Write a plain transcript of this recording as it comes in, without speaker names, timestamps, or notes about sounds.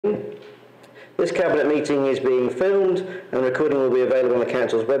This Cabinet meeting is being filmed and the recording will be available on the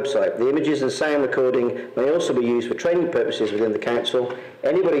Council's website. The images and sound recording may also be used for training purposes within the Council.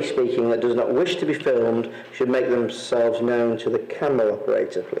 Anybody speaking that does not wish to be filmed should make themselves known to the camera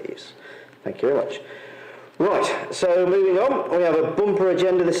operator, please. Thank you very much. Right, so moving on, we have a bumper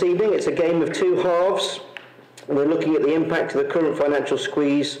agenda this evening. It's a game of two halves. We're looking at the impact of the current financial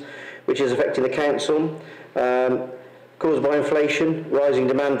squeeze which is affecting the Council. Caused by inflation, rising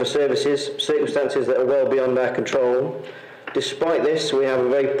demand for services, circumstances that are well beyond our control. Despite this, we have a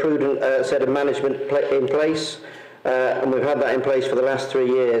very prudent set of management in place, and we've had that in place for the last 3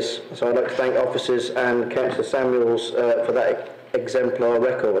 years. So I'd like to thank officers and Councillor Samuels for that exemplar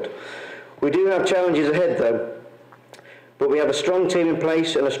record. We do have challenges ahead though, but we have a strong team in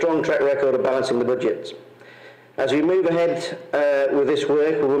place and a strong track record of balancing the budget. As we move ahead with this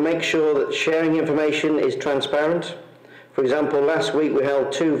work, we will make sure that sharing information is transparent. For example, last week we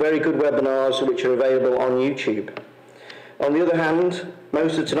held 2 very good webinars which are available on YouTube. On the other hand,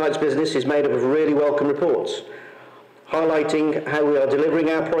 most of tonight's business is made up of really welcome reports, highlighting how we are delivering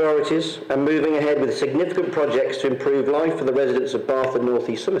our priorities and moving ahead with significant projects to improve life for the residents of Bath and North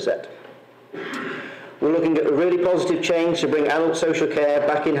East Somerset. We're looking at a really positive change to bring adult social care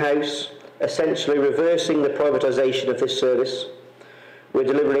back in-house, essentially reversing the privatisation of this service. We're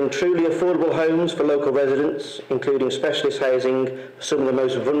delivering truly affordable homes for local residents, including specialist housing for some of the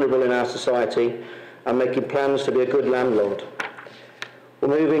most vulnerable in our society, and making plans to be a good landlord. We're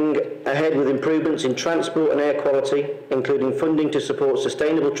moving ahead with improvements in transport and air quality, including funding to support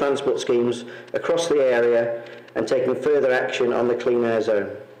sustainable transport schemes across the area and taking further action on the clean air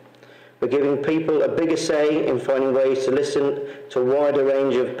zone. We're giving people a bigger say in finding ways to listen to a wider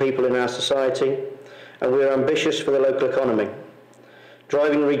range of people in our society, and we're ambitious for the local economy.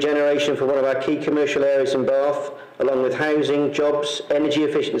 Driving regeneration for one of our key commercial areas in Bath, along with housing, jobs, energy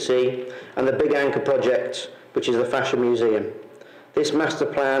efficiency, and the big anchor project, which is the Fashion Museum. This master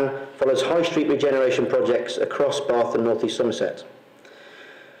plan follows high street regeneration projects across Bath and North East Somerset.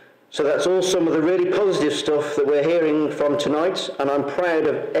 So that's all some of the really positive stuff that we're hearing from tonight, and I'm proud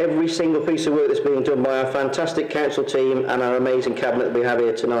of every single piece of work that's being done by our fantastic council team and our amazing cabinet that we have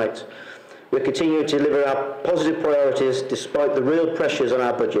here tonight. We're continuing to deliver our positive priorities despite the real pressures on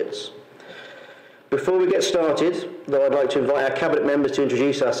our budgets. Before we get started, though, I'd like to invite our cabinet members to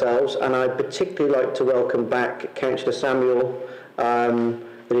introduce ourselves, and I'd particularly like to welcome back Councillor Samuel.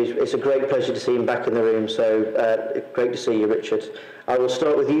 It's a great pleasure to see him back in the room, so great to see you, Richard. I will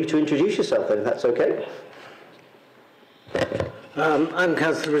start with you to introduce yourself then, if that's okay. I'm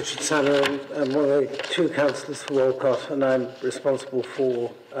Councillor Richard Sanner. I'm one of the 2 councillors for Walcott, and I'm responsible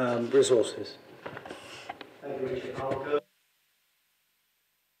for resources. Thank you, Richard.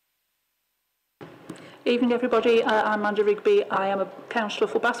 Evening everybody, I'm Amanda Rigby. I am a councillor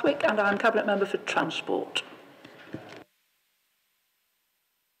for Baswick and I'm Cabinet Member for Transport.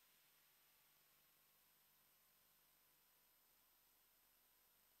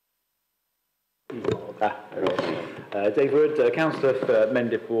 Dave Wood, Councillor for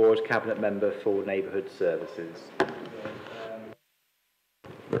Mendip Ward, Cabinet Member for Neighbourhood Services.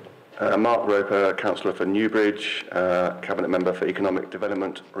 Mark Roper, Councillor for Newbridge, Cabinet Member for Economic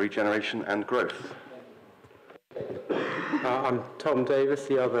Development, Regeneration and Growth. I'm Tom Davis,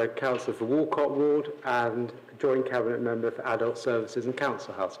 the other Councillor for Walcott Ward and Joint Cabinet Member for Adult Services and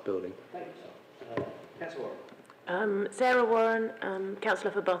Council House Building. Thank you, Councillor Warren. Sarah Warren,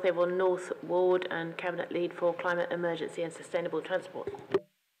 Councillor for Bath Avon North Ward and Cabinet Lead for Climate Emergency and Sustainable Transport.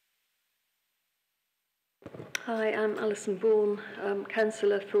 Hi, I'm Alison Vaughan,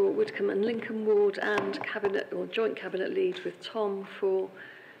 Councillor for Widcombe and Lincoln Ward and Cabinet or Joint Cabinet Lead with Tom for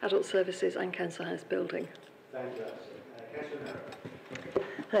Adult Services and Council House Building. Thank you, Alison. Councillor Merritt.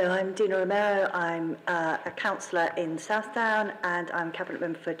 Hello, I'm Dina Romero. I'm a councillor in Southdown and I'm Cabinet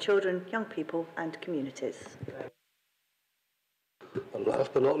Member for Children, Young People and Communities. And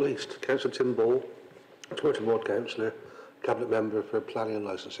last but not least, Councillor Tim Ball, Twitter Ward Councillor, Cabinet Member for Planning and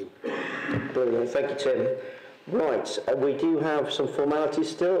Licensing. Brilliant, thank you, Tim. Right, we do have some formalities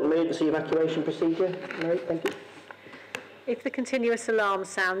still. Emergency evacuation procedure. No, thank you. If the continuous alarm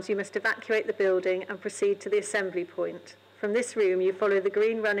sounds, you must evacuate the building and proceed to the assembly point. From this room, you follow the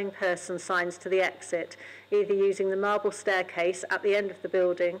green running person signs to the exit, either using the marble staircase at the end of the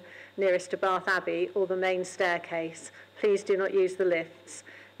building nearest to Bath Abbey or the main staircase. Please do not use the lifts.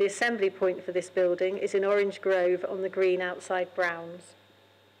 The assembly point for this building is in Orange Grove on the green outside Browns.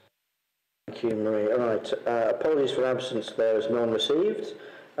 Thank you, Marie. All right, apologies for absence there as none received.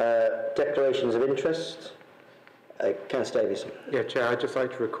 Declarations of interest. Councillor Davies. Yeah, Chair, I'd just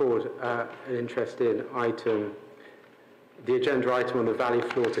like to record an interest in item the agenda item on the Valley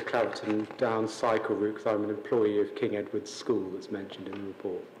Floor to Claverton Down cycle route, because I'm an employee of King Edward's School that's mentioned in the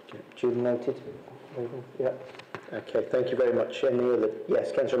report. Okay. Duly noted. Yeah. Okay, thank you very much. Any other?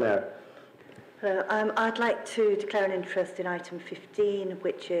 Yes, Councillor Mayor. Hello, I'd like to declare an interest in item 15,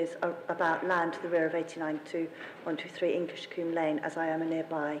 which is about land to the rear of 89 to 123 Inglishcombe Lane, as I am a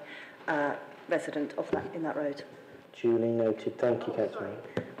nearby resident of in that road. Duly noted. Thank you, Councillor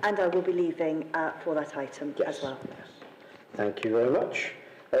Mayor. And I will be leaving for that item as well. Yes. Thank you very much.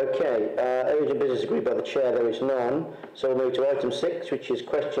 Okay, urgent business agreed by the Chair, there is none. So we'll move to item 6, which is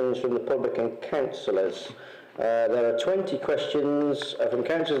questions from the public and councillors. There are 20 questions from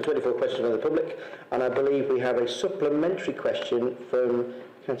councillors and 24 questions from the public, and I believe we have a supplementary question from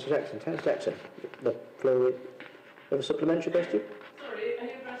Councillor Jackson. Councillor Jackson, the floor is... Have a supplementary question? Sorry, are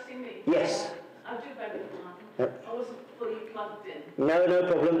you addressing me? Yes. I do beg your pardon. I wasn't fully plugged in. No,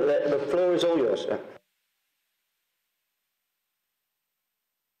 no problem. The floor is all yours.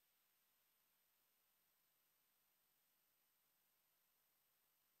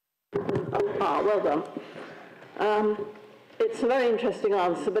 Well done. It's a very interesting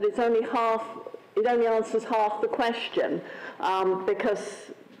answer, but it only answers half the question,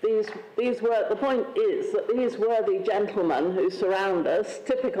 because the point is that these worthy gentlemen who surround us,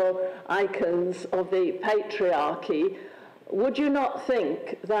 typical icons of the patriarchy, would you not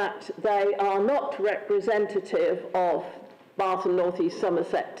think that they are not representative of Bath and North East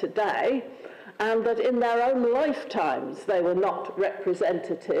Somerset today, and that in their own lifetimes they were not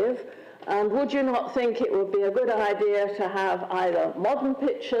representative? And would you not think it would be a good idea to have either modern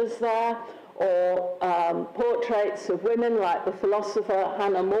pictures there or portraits of women like the philosopher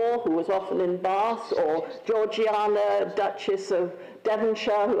Hannah More, who was often in Bath, or Georgiana, Duchess of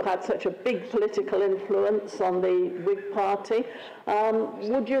Devonshire, who had such a big political influence on the Whig Party?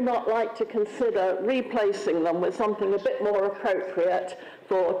 Would you not like to consider replacing them with something a bit more appropriate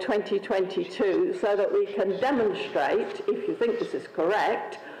for 2022, so that we can demonstrate, if you think this is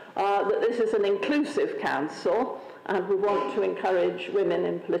correct, that this is an inclusive council and we want to encourage women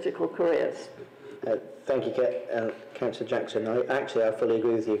in political careers? Thank you, Councillor Jackson. I fully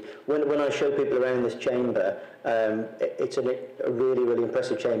agree with you. When I show people around this chamber, it's a really, really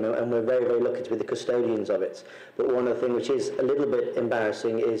impressive chamber, and we're very, very lucky to be the custodians of it. But one of the things which is a little bit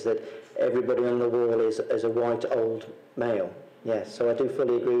embarrassing is that everybody on the wall is a white old male. Yes, so I do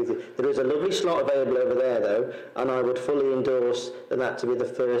fully agree with you. There is a lovely slot available over there, though, and I would fully endorse that to be the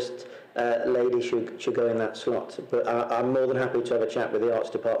first lady should go in that slot. But I'm more than happy to have a chat with the Arts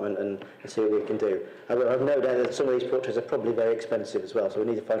Department and see what we can do. I have no doubt that some of these portraits are probably very expensive as well, so we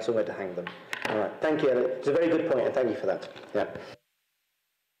need to find somewhere to hang them. All right, thank you. It's a very good point, and thank you for that. Yeah.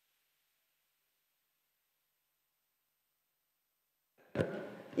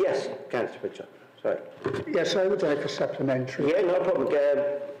 Yes, Councillor Pritchard. Sorry. Yes, I would like a supplementary. Yeah, no problem.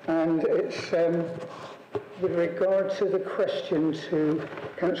 And it's with regard to the question to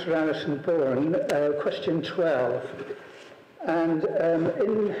Councillor Alison Bourne, question 12. And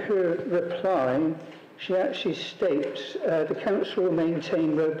in her reply, she actually states, the council will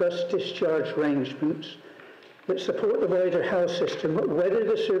maintain robust discharge arrangements that support the wider health system, whether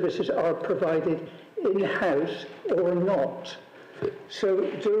the services are provided in-house or not. So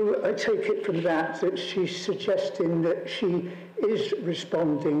do I take it from that she's suggesting that she is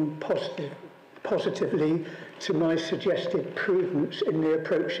responding positively to my suggested improvements in the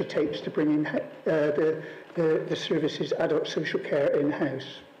approach she takes to bringing the services, adult social care,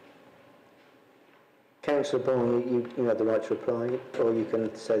 in-house? Councillor Bourne, you have the right to reply, or you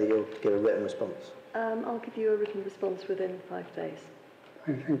can say that you'll give a written response. I'll give you a written response within 5 days.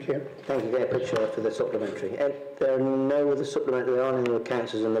 Thank you. Thank you, Pritchard, for the supplementary. And there are no other supplementary. There aren't any other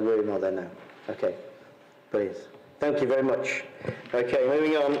councillors in the room, are there now? Okay, brilliant. Thank you very much. Okay,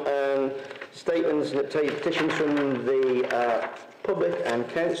 moving on. Statements and petitions from the public and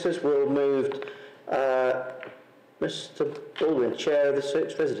councillors. We'll move Mr. Baldwin, Chair of the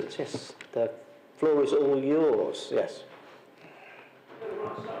Search Residents. Yes, the floor is all yours. Yes.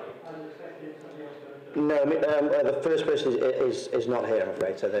 No, the first person is not here, I'm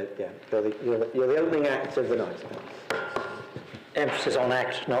afraid. So you're the opening act of the night. Emphasis on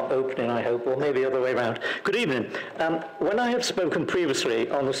act, not opening, I hope, or maybe the other way around. Good evening. When I have spoken previously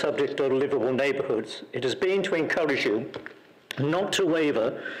on the subject of livable neighbourhoods, it has been to encourage you not to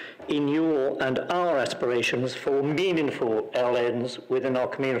waver in your and our aspirations for meaningful LNs within our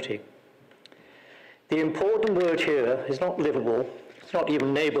community. The important word here is not livable, it's not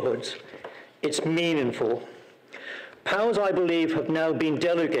even neighbourhoods, it's meaningful. Powers, I believe, have now been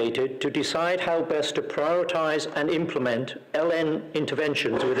delegated to decide how best to prioritise and implement LN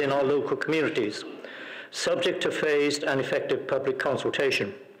interventions within our local communities. subject to phased and effective public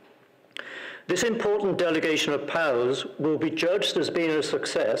consultation. This important delegation of powers will be judged as being a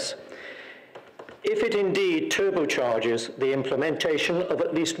success if it indeed turbocharges the implementation of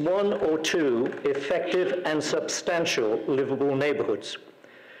at least one or two effective and substantial livable neighbourhoods.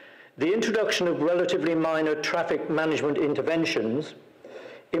 The introduction of relatively minor traffic management interventions,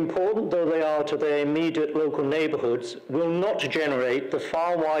 important though they are to their immediate local neighbourhoods, will not generate the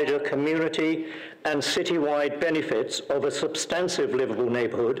far wider community and citywide benefits of a substantive livable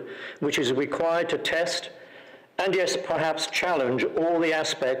neighbourhood, which is required to test and yes, perhaps challenge all the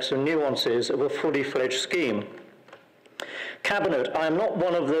aspects and nuances of a fully fledged scheme. Cabinet, I am not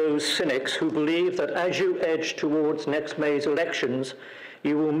one of those cynics who believe that as you edge towards next May's elections,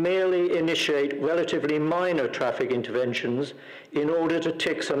 you will merely initiate relatively minor traffic interventions in order to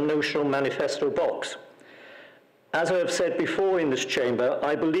tick some notional manifesto box. As I have said before in this chamber,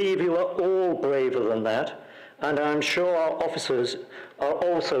 I believe you are all braver than that, and I am sure our officers are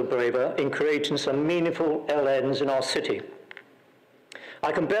also braver in creating some meaningful LNs in our city.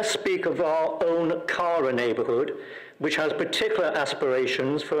 I can best speak of our own Cara neighbourhood, which has particular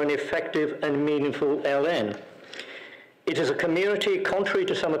aspirations for an effective and meaningful LN. It is a community, contrary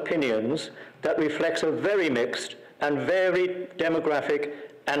to some opinions, that reflects a very mixed and varied demographic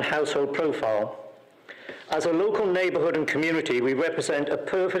and household profile. As a local neighbourhood and community, we represent a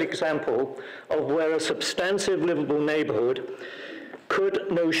perfect example of where a substantive livable neighbourhood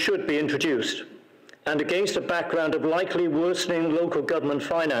should be introduced. And against a background of likely worsening local government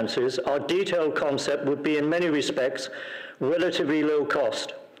finances, our detailed concept would be in many respects relatively low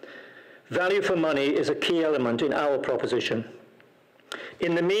cost. Value for money is a key element in our proposition.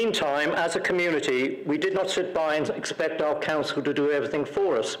 In the meantime, as a community, we did not sit by and expect our council to do everything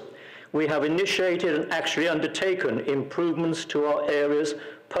for us. We have initiated and actually undertaken improvements to our area's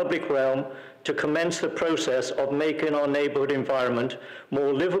public realm to commence the process of making our neighbourhood environment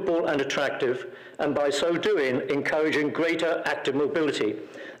more livable and attractive, and by so doing, encouraging greater active mobility.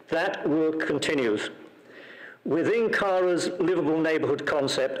 That work continues. Within Cara's livable neighbourhood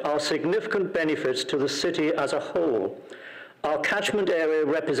concept are significant benefits to the city as a whole. Our catchment area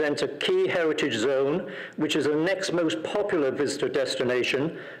represents a key heritage zone, which is the next most popular visitor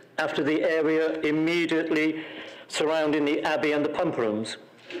destination after the area immediately surrounding the Abbey and the pump rooms.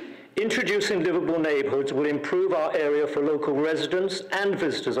 Introducing livable neighbourhoods will improve our area for local residents and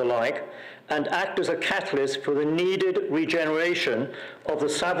visitors alike and act as a catalyst for the needed regeneration of the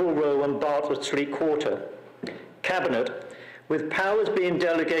Savile Row and Bartlett Street quarter. Cabinet, with powers being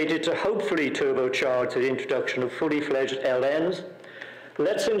delegated to hopefully turbocharge the introduction of fully fledged LNs,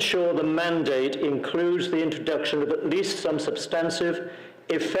 let's ensure the mandate includes the introduction of at least some substantive,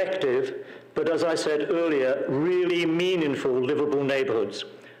 effective, but as I said earlier, really meaningful livable neighbourhoods.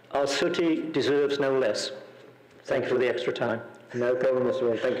 Our city deserves no less. Thank you for the extra time. No problem, Mr.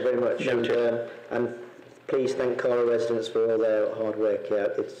 Wynne. Thank you very much. And please thank Cara residents for all their hard work. Yeah,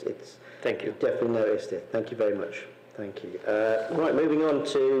 it's thank you. Definitely noticed it. Thank you very much. Thank you. Right, moving on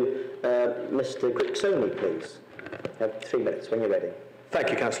to Mr. Grigsoni, please. You have 3 minutes when you're ready. Thank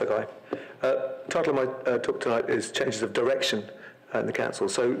you, Councillor Guy. Title of my talk tonight is Changes of Direction in the Council.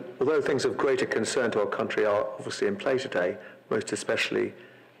 So, although things of greater concern to our country are obviously in play today, most especially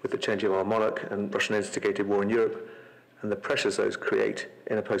with the change of our monarch and Russian-instigated war in Europe and the pressures those create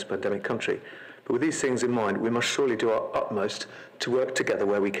in a post-pandemic country. But with these things in mind, we must surely do our utmost to work together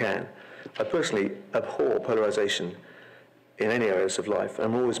where we can. I personally abhor polarisation in any areas of life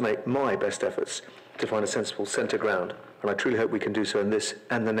and will always make my best efforts to find a sensible centre ground, and I truly hope we can do so in this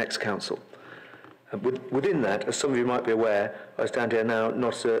and the next council. Within that, as some of you might be aware, I stand here now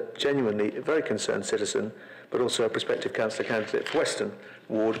not as a genuinely very concerned citizen, but also a prospective councillor candidate for Western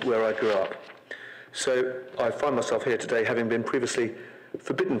Ward, where I grew up. So I find myself here today having been previously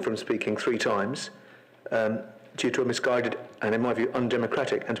forbidden from speaking 3 times due to a misguided and, in my view,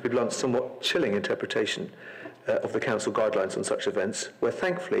 undemocratic and, to be blunt, somewhat chilling interpretation of the council guidelines on such events, where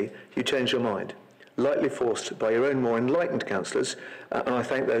thankfully you changed your mind, lightly forced by your own more enlightened councillors, and I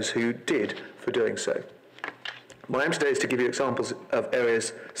thank those who did for doing so. My aim today is to give you examples of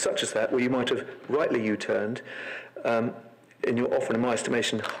areas such as that where you might have rightly U-turned in your often, in my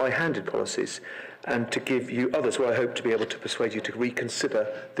estimation, high-handed policies, and to give you others where I hope to be able to persuade you to reconsider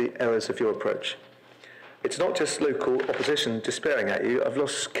the errors of your approach. It's not just local opposition despairing at you. I've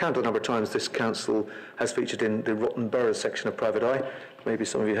lost count of the number of times this council has featured in the Rotten Boroughs section of Private Eye. Maybe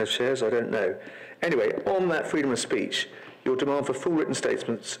some of you have shares, I don't know. Anyway, on that freedom of speech, your demand for full written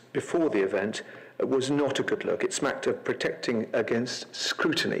statements before the event was not a good look. It smacked of protecting against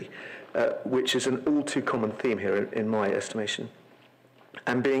scrutiny, which is an all too common theme here in my estimation,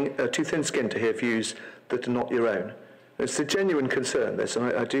 and being too thin-skinned to hear views that are not your own. It's a genuine concern, this,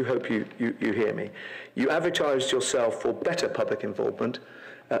 and I do hope you hear me. You advertised yourself for better public involvement,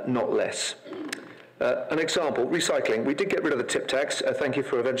 not less. An example, recycling. We did get rid of the tip tax. Thank you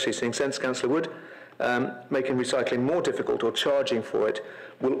for eventually seeing sense, Councillor Wood. Making recycling more difficult or charging for it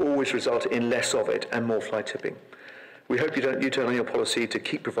will always result in less of it and more fly tipping. We hope you don't U-turn on your policy to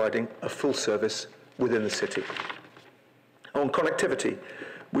keep providing a full service within the city. On connectivity,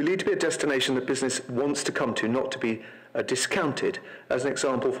 we need to be a destination that business wants to come to, not to be discounted. As an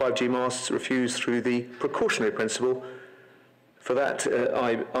example, 5G masts refused through the precautionary principle. For that,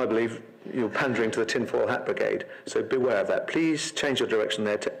 I believe you're pandering to the tinfoil hat brigade, so beware of that. Please change your direction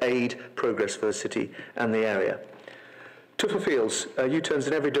there to aid progress for the city and the area. Tufnell Fields, U-turns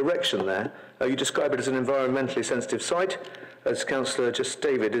in every direction there. You describe it as an environmentally sensitive site. As Councillor Just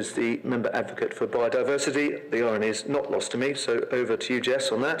David is the member advocate for biodiversity, the irony is not lost to me, so over to you,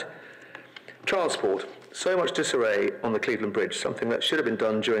 Jess, on that. Transport. So much disarray on the Cleveland Bridge, something that should have been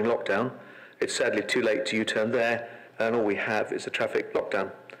done during lockdown. It's sadly too late to U-turn there, and all we have is a traffic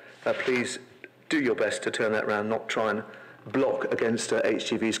lockdown. Please do your best to turn that round, not try and block against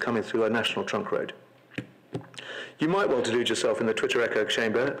HGVs coming through a national trunk road. You might well delude yourself in the Twitter echo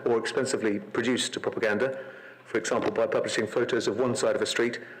chamber or expensively produced propaganda, for example by publishing photos of one side of a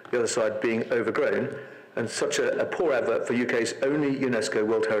street, the other side being overgrown, and such a poor advert for UK's only UNESCO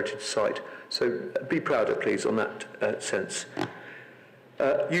World Heritage Site. So be prouder, please, on that sense.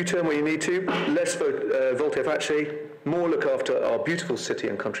 U-turn where you need to, less volte faccie, more look after our beautiful city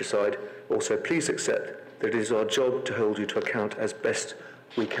and countryside. Also, please accept that it is our job to hold you to account as best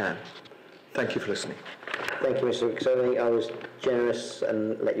we can. Thank you for listening. Thank you, Mr. Riccoli. I was generous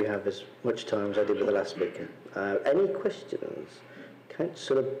and let you have as much time as I did with the last speaker. Any questions?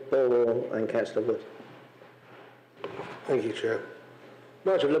 Councillor Ball and Councillor Wood. Thank you, Chair.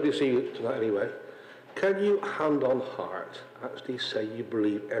 Nigel, lovely to see you tonight anyway. Can you, hand on heart, actually say you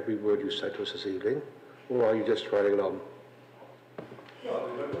believe every word you said to us this evening, or are you just writing it on?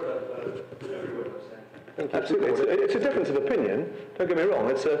 Absolutely. It's a difference of opinion, don't get me wrong.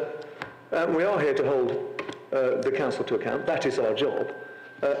 We are here to hold the council to account. That is our job.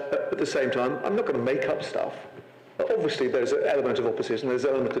 At the same time, I'm not going to make up stuff. Obviously, there's an element of opposition, there's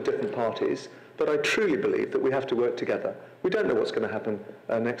an element of different parties, but I truly believe that we have to work together. We don't know what's going to happen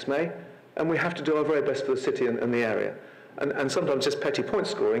next May, and we have to do our very best for the city and the area. And sometimes just petty point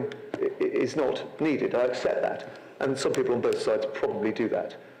scoring is not needed. I accept that. And some people on both sides probably do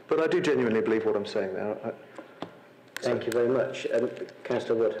that. But I do genuinely believe what I'm saying there. Thank you very much.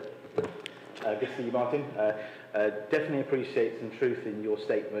 Councillor Wood. Good to see you, Martin. Definitely appreciate some truth in your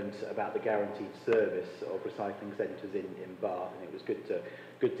statement about the guaranteed service of recycling centres in Bath, and it was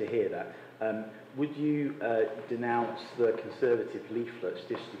good to hear that. Would you denounce the Conservative leaflets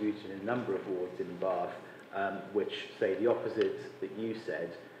distributed in a number of wards in Bath, which say the opposite that you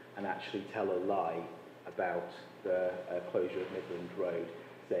said, and actually tell a lie about the closure of Midland Road,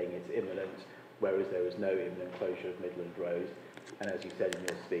 saying it's imminent, whereas there is no imminent closure of Midland Road, and as you said in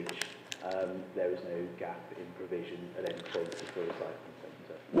your speech, there is no gap in provision at any point for a recycling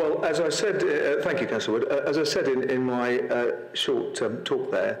centre? Well, as I said, thank you, Councillor Wood. As I said in my short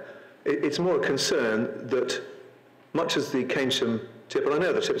talk there, it's more a concern that much as the Keynsham tip, and I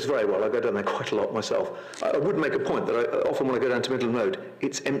know the tips very well, I go down there quite a lot myself, I would make a point that I often when I go down to Midland Road,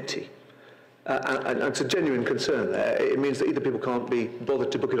 it's empty. And it's a genuine concern there. It means that either people can't be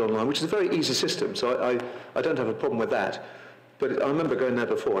bothered to book it online, which is a very easy system, so I don't have a problem with that. But I remember going there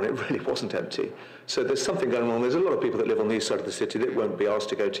before and it really wasn't empty. So there's something going on. There's a lot of people that live on the east side of the city that won't be asked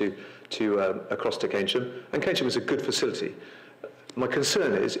to go to across to Keynsham. And Keynsham is a good facility. My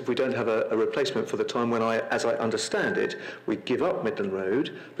concern is if we don't have a replacement for the time when as I understand it, we give up Midland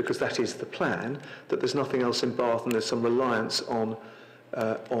Road, because that is the plan, that there's nothing else in Bath and there's some reliance on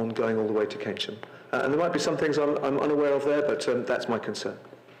going all the way to Keynsham. And there might be some things I'm unaware of there, but that's my concern.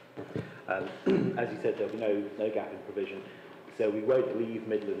 As you said, there'll be no gap in provision. So we won't leave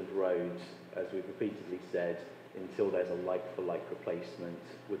Midland Road, as we've repeatedly said, until there's a like-for-like replacement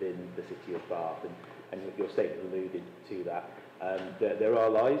within the city of Bath, and your statement alluded to that. There are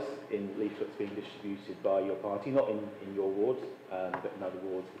lies in leaflets being distributed by your party, not in your wards, but in other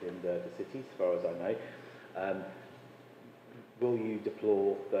wards within the city, as far as I know. Will you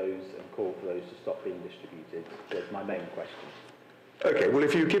deplore those and call for those to stop being distributed? That's my main question. Okay, well,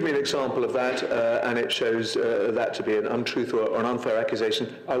 if you give me an example of that and it shows that to be an untruth or an unfair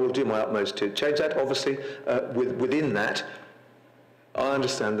accusation, I will do my utmost to change that. Obviously, within that, I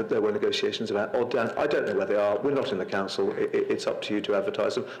understand that there were negotiations about odd down. I don't know where they are. We're not in the council. It's up to you to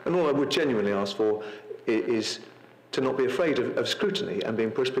advertise them. And all I would genuinely ask for is to not be afraid of scrutiny and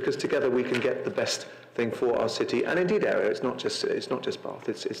being pushed, because together we can get the best thing for our city and indeed area. It's not just Bath,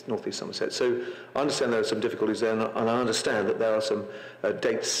 it's North East Somerset. So I understand there are some difficulties there, and I understand that there are some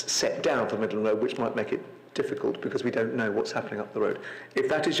dates set down for Midland Road which might make it difficult because we don't know what's happening up the road. If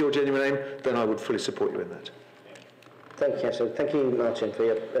that is your genuine aim, then I would fully support you in that. Thank you, Councillor. Thank you, Martin, for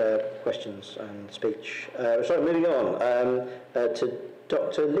your questions and speech. So moving on to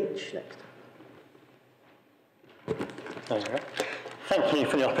Dr. Leach next. Thank you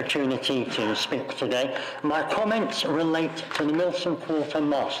for the opportunity to speak today. My comments relate to the Milsom Quarter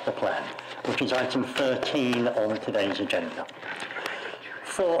Master Plan, which is item 13 on today's agenda.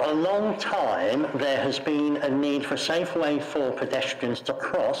 For a long time, there has been a need for a safe way for pedestrians to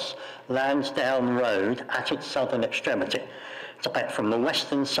cross Lansdowne Road at its southern extremity, to get from the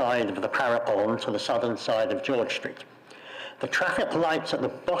western side of the Parapon to the southern side of George Street. The traffic lights at the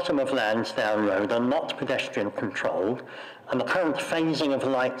bottom of Lansdowne Road are not pedestrian controlled, and the current phasing of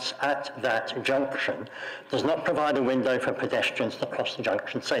lights at that junction does not provide a window for pedestrians to cross the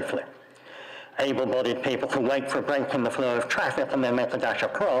junction safely. Able-bodied people can wait for a break in the flow of traffic and then make a dash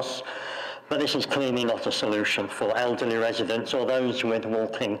across, but this is clearly not a solution for elderly residents or those with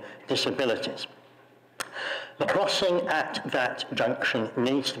walking disabilities. The crossing at that junction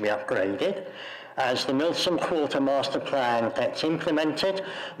needs to be upgraded. As the Milsom Quarter Master Plan gets implemented,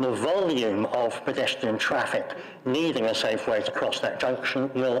 the volume of pedestrian traffic needing a safe way to cross that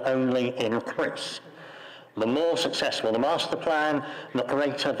junction will only increase. The more successful the master plan, the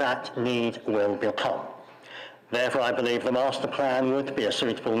greater that need will become. Therefore, I believe the master plan would be a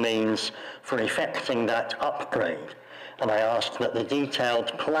suitable means for effecting that upgrade. And I ask that the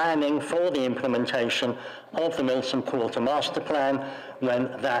detailed planning for the implementation of the Milsom Quarter Master Plan,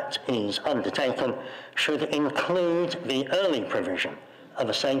 when that is undertaken, should include the early provision of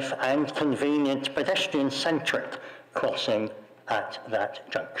a safe and convenient pedestrian-centric crossing at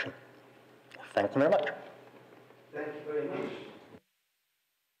that junction. Thank you very much. Thank you very much.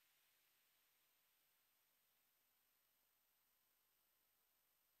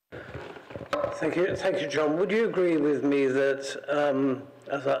 Thank you, John. Would you agree with me that,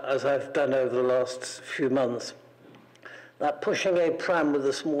 as I've done over the last few months, that pushing a pram with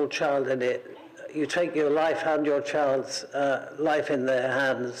a small child in it, you take your life and your child's life in their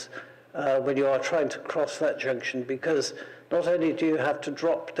hands when you are trying to cross that junction, because not only do you have to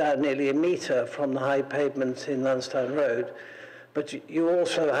drop down nearly a metre from the high pavement in Lansdowne Road, but you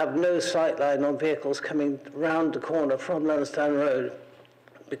also have no sight line on vehicles coming round the corner from Lansdowne Road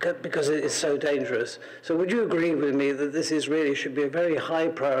because it is so dangerous. So would you agree with me that this should be a very high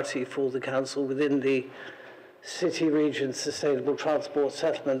priority for the council within the City Region Sustainable Transport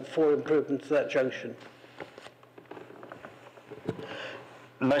Settlement for improvement to that junction?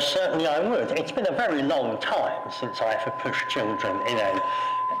 Most certainly I would. It's been a very long time since I have pushed children in a...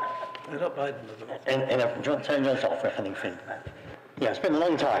 Do you want to turn yours off if anything feedback? Yeah, it's been a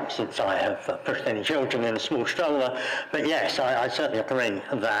long time since I have pushed any children in a small stroller, but yes, I certainly agree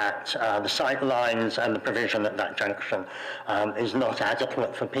that the sight lines and the provision at that junction is not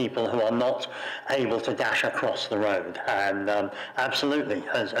adequate for people who are not able to dash across the road. And absolutely,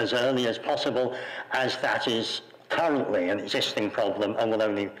 as early as possible, as that is currently an existing problem and will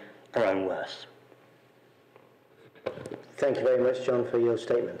only grow worse. Thank you very much, John, for your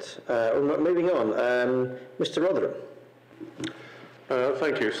statements. Moving on, Mr. Rotherham.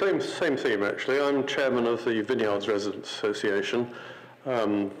 Thank you. Same theme, actually. I'm chairman of the Vineyards Residents Association.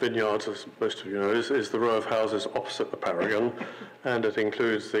 Vineyards, as most of you know, is the row of houses opposite the Paragon, and it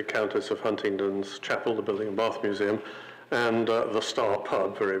includes the Countess of Huntingdon's Chapel, the Building and Bath Museum, and the Star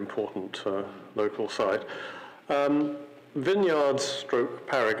Pub, very important local site. Vineyards /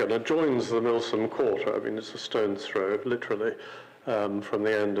 Paragon adjoins the Milsom Quarter. I mean, it's a stone's throw, literally, from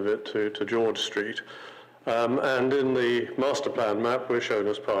the end of it to George Street. And in the master plan map, we're shown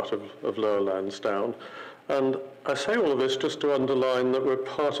as part of Lower Lansdowne. And I say all of this just to underline that we're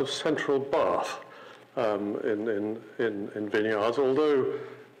part of central Bath in Vineyards. Although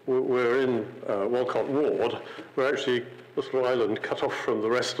we're in Walcott Ward, we're actually a little island cut off from the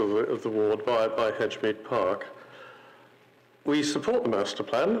rest of the ward by Hedgemead Park. We support the master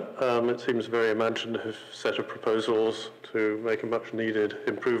plan. It seems a very imaginative set of proposals to make a much needed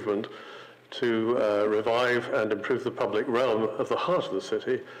improvement to revive and improve the public realm of the heart of the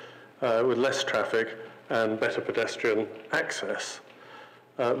city with less traffic and better pedestrian access.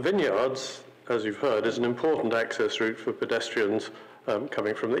 Vineyards, as you've heard, is an important access route for pedestrians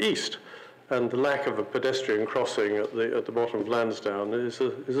coming from the east, and the lack of a pedestrian crossing at the bottom of Lansdowne is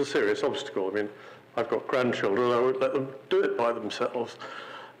a serious obstacle. I mean, I've got grandchildren, I won't let them do it by themselves.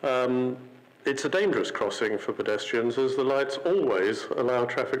 it's a dangerous crossing for pedestrians, as the lights always allow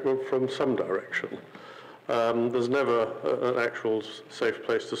traffic from some direction. There's never an actual safe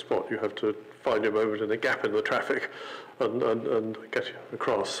place to spot. You have to find your moment in a gap in the traffic and get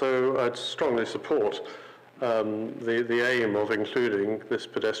across. So I'd strongly support the aim of including this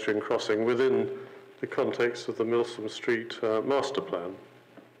pedestrian crossing within the context of the Milsom Street master plan.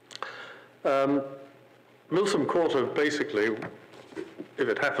 Milsom Quarter basically, if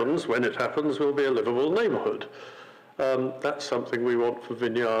it happens, when it happens, will be a livable neighbourhood. That's something we want for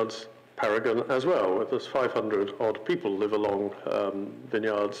Vineyards, Paragon as well, where there's 500 odd people live along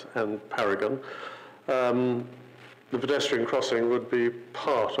Vineyards and Paragon. The pedestrian crossing would be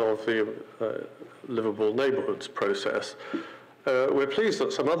part of the livable neighbourhoods process. We're pleased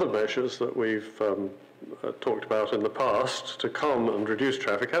that some other measures that we've talked about in the past to calm and reduce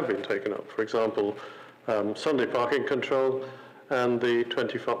traffic have been taken up. For example, Sunday parking control and the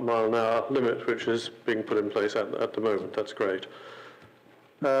 20-mile-an-hour limit, which is being put in place at the moment. That's great.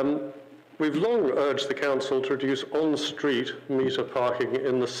 We've long urged the council to reduce on-street meter parking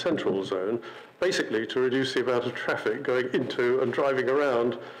in the central zone, basically to reduce the amount of traffic going into and driving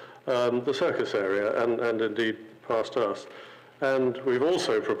around the circus area and indeed past us. And we've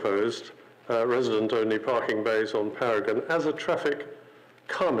also proposed resident-only parking bays on Paragon as a traffic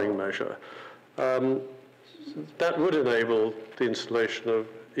calming measure. That would enable the installation of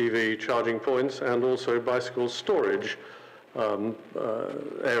EV charging points and also bicycle storage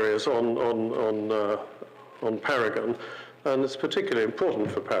areas on Paragon. And it's particularly important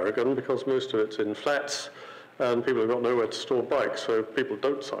for Paragon because most of it's in flats and people have got nowhere to store bikes, so people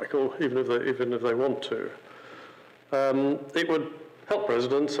don't cycle even if they want to. It would help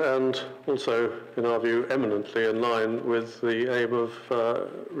residents and also, in our view, eminently in line with the aim of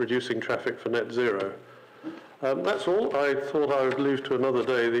reducing traffic for net zero. That's all. I thought I would leave to another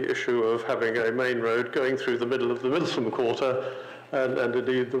day the issue of having a main road going through the middle of the Milsom Quarter and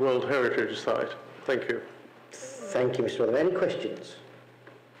indeed the World Heritage Site. Thank you. Thank you, Mr. Rotherham. Any questions?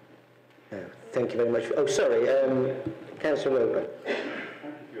 No. Thank you very much. Oh, sorry, Councillor Roper. Thank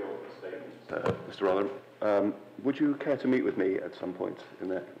you for your statement, Mr. Rotherham. Would you care to meet with me at some point in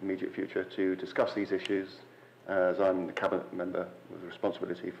the immediate future to discuss these issues, as I'm the Cabinet member with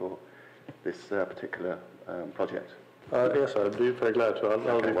responsibility for this particular project? Yes, I'd be very glad to.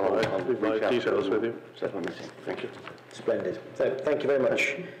 I'll leave my details with you. Set my meeting. Thank you. Splendid. Thank you very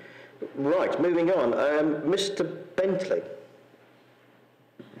much. Right, moving on. Mr. Bentley.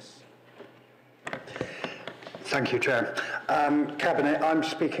 Thank you, Chair. Cabinet, I'm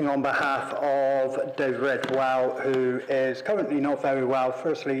speaking on behalf of David Redwell, who is currently not very well.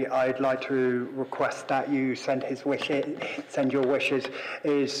 Firstly, I'd like to request that you send your wishes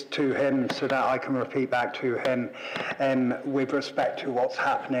to him so that I can repeat back to him with respect to what's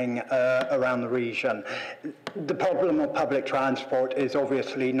happening around the region. The problem of public transport is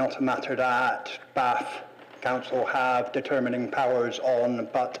obviously not a matter that Bath Council have determining powers on,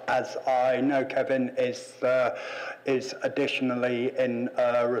 but as I know Kevin is additionally in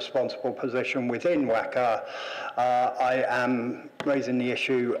a responsible position within WECA, I am raising the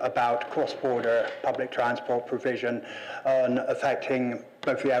issue about cross-border public transport provision affecting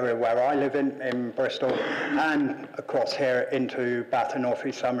both the area where I live in Bristol and across here into Bath and North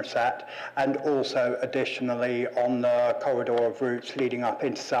East Somerset, and also additionally on the corridor of routes leading up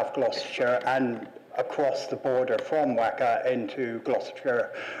into South Gloucestershire and across the border from WECA into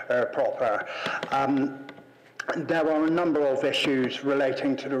Gloucestershire proper. There are a number of issues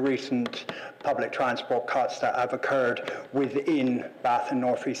relating to the recent public transport cuts that have occurred within Bath and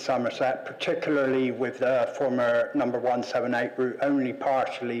North East Somerset, particularly with the former number 178 route only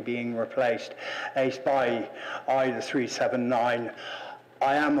partially being replaced by either 379.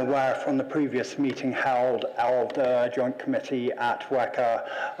 I am aware from the previous meeting held of the Joint Committee at WECA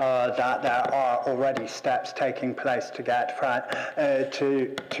that there are already steps taking place to get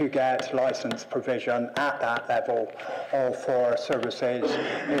licence provision at that level for services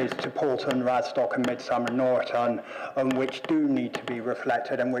to Poulton, Radstock and Midsummer Norton, which do need to be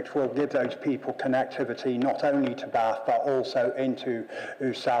reflected and which will give those people connectivity not only to Bath but also into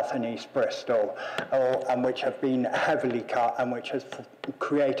South and East Bristol, and which have been heavily cut and which has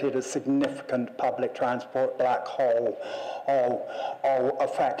created a significant public transport black hole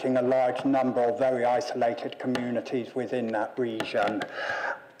affecting a large number of very isolated communities within that region.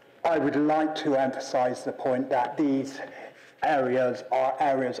 I would like to emphasise the point that these areas are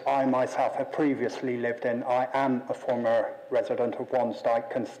areas I myself have previously lived in. I am a former resident of Wansdyke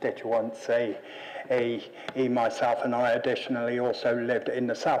constituency. Myself and I additionally also lived in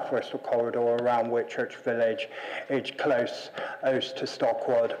the South Bristol corridor around Whitchurch Village. It's close to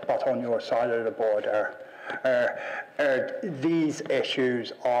Stockwood, but on your side of the border. These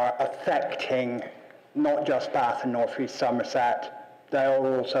issues are affecting not just Bath and North East Somerset, they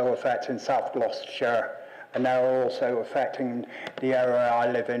are also affecting South Gloucestershire, and they're also affecting the area I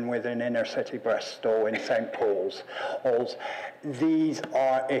live in within inner city Bristol in St Paul's. These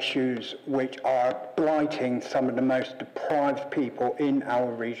are issues which are blighting some of the most deprived people in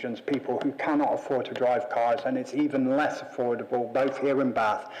our regions, people who cannot afford to drive cars, and it's even less affordable both here in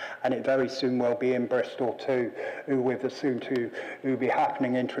Bath, and it very soon will be in Bristol too, with the soon to be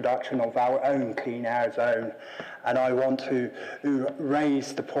happening introduction of our own clean air zone. And I want to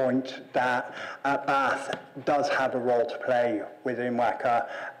raise the point that Bath does have a role to play within WECA,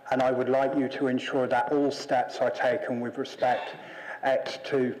 and I would like you to ensure that all steps are taken with respect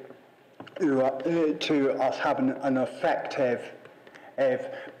to us having an effective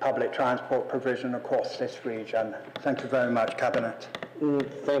public transport provision across this region. Thank you very much, Cabinet.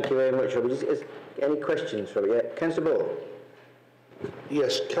 Thank you very much, Robert. Any questions, Robert? Yeah. Councillor Ball.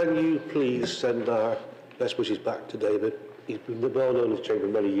 Yes, can you please send our best wishes back to David? He's been well known in this chamber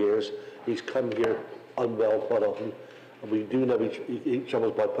many years. He's come here unwell quite often, and we do know he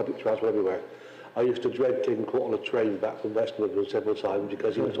travels by public transport everywhere. I used to dread taking caught on a train back from West Midlands several times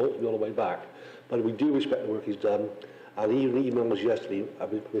because he would talk to me all the way back. But we do respect the work he's done, and he even emailed us yesterday.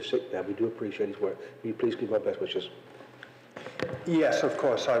 We're sick now. We do appreciate his work. Will you please give my best wishes? Yes, of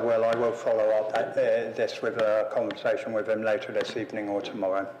course I will. I will follow up this with a conversation with him later this evening or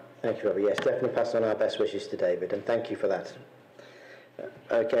tomorrow. Thank you, Robert. Yes, definitely pass on our best wishes to David, and thank you for that.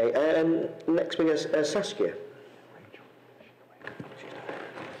 Okay, and next we have Saskia.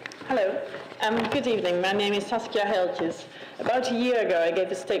 Hello, good evening. My name is Saskia Heltjes. About a year ago, I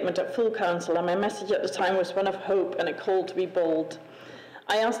gave a statement at full council, and my message at the time was one of hope and a call to be bold.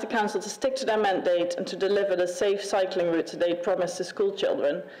 I asked the council to stick to their mandate and to deliver the safe cycling routes they promised to school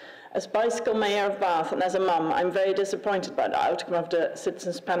children. As bicycle mayor of Bath and as a mum, I'm very disappointed by the outcome of the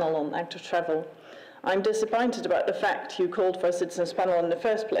citizens panel on active travel. I'm disappointed about the fact you called for a citizens panel in the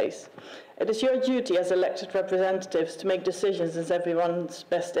first place. It is your duty as elected representatives to make decisions in everyone's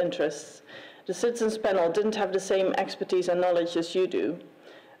best interests. The citizens panel didn't have the same expertise and knowledge as you do.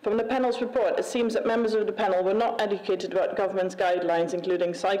 From the panel's report, it seems that members of the panel were not educated about government's guidelines,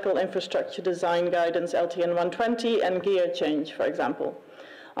 including cycle infrastructure design guidance LTN 120 and gear change, for example.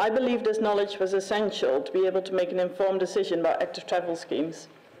 I believe this knowledge was essential to be able to make an informed decision about active travel schemes.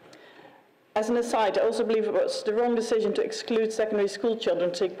 As an aside, I also believe it was the wrong decision to exclude secondary school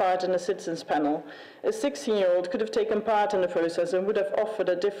children to take part in the citizens panel. A 16-year-old could have taken part in the process and would have offered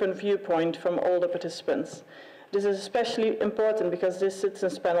a different viewpoint from all the participants. This is especially important because this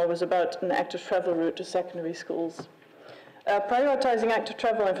citizens panel was about an active travel route to secondary schools. Prioritising active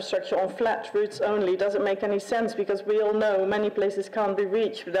travel infrastructure on flat routes only doesn't make any sense because we all know many places can't be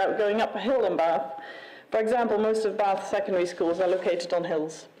reached without going up a hill in Bath. For example, most of Bath's secondary schools are located on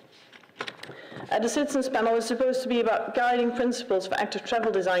hills. The citizens panel is supposed to be about guiding principles for active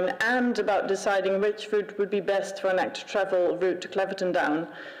travel design and about deciding which route would be best for an active travel route to Cleverton Down.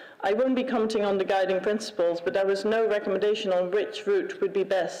 I won't be commenting on the guiding principles, but there was no recommendation on which route would be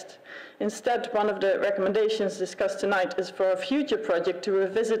best. Instead, one of the recommendations discussed tonight is for a future project to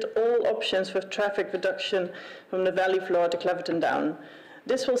revisit all options for traffic reduction from the valley floor to Cleverton Down.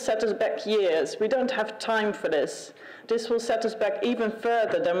 This will set us back years. We don't have time for this. This will set us back even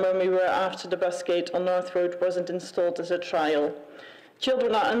further than when we were after the bus gate on North Road wasn't installed as a trial.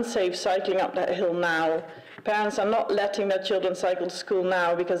 Children are unsafe cycling up that hill now. Parents are not letting their children cycle to school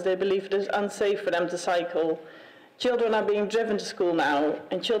now because they believe it is unsafe for them to cycle. Children are being driven to school now,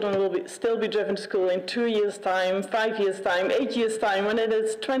 and children will still be driven to school in 2 years' time, 5 years' time, 8 years' time, when it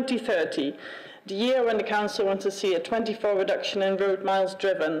is 2030. The year when the council wants to see a 24 reduction in road miles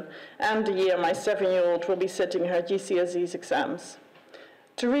driven, and the year my 7-year-old will be sitting her GCSEs exams.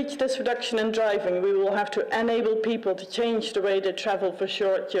 To reach this reduction in driving, we will have to enable people to change the way they travel for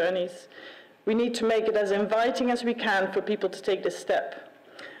short journeys. We need to make it as inviting as we can for people to take this step.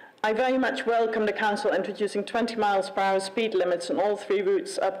 I very much welcome the council introducing 20 miles per hour speed limits on all 3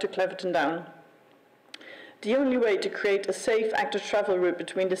 routes up to Cleverton Down. The only way to create a safe active travel route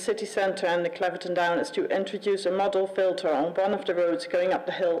between the city centre and the Cleverton Down is to introduce a model filter on one of the roads going up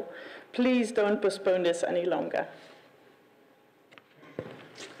the hill. Please don't postpone this any longer.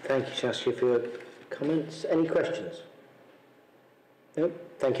 Thank you, Saskia, for your comments. Any questions? No?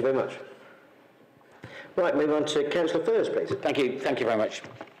 Thank you very much. Right, move on to Councillor Furze, please. Thank you very much,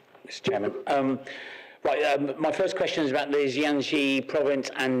 Mr. Chairman. My first question is about the Jiangxi Province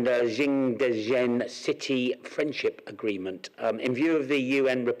and Jingdezhen City Friendship Agreement. In view of the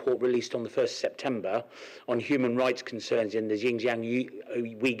UN report released on the 1st September on human rights concerns in the Xinjiang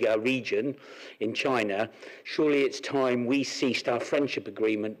Uyghur region in China, surely it's time we ceased our friendship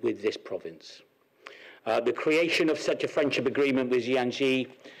agreement with this province. The creation of such a friendship agreement with Jiangxi,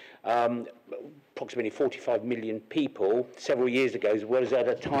 approximately 45 million people, several years ago, was at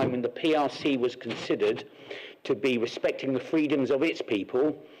a time when the PRC was considered to be respecting the freedoms of its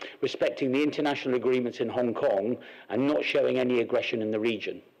people, respecting the international agreements in Hong Kong, and not showing any aggression in the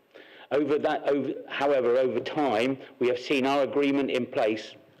region. However, over time, we have seen our agreement in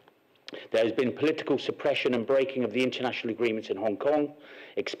place. There has been political suppression and breaking of the international agreements in Hong Kong,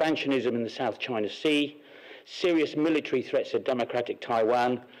 expansionism in the South China Sea, serious military threats at democratic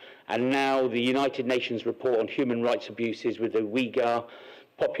Taiwan, and now the United Nations report on human rights abuses with the Uyghur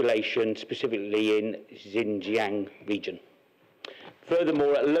population, specifically in Xinjiang region.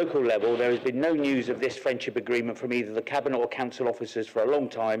 Furthermore, at a local level, there has been no news of this friendship agreement from either the Cabinet or Council officers for a long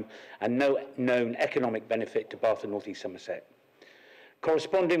time, and no known economic benefit to Bath and North East Somerset.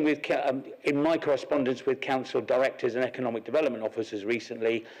 In my correspondence with Council directors and economic development officers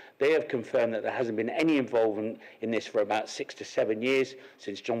recently, they have confirmed that there hasn't been any involvement in this for about 6 to 7 years,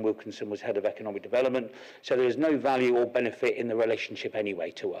 since John Wilkinson was head of economic development, so there is no value or benefit in the relationship anyway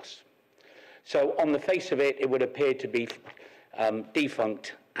to us. So on the face of it, it would appear to be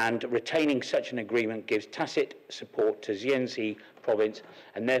defunct, and retaining such an agreement gives tacit support to Jiangxi Province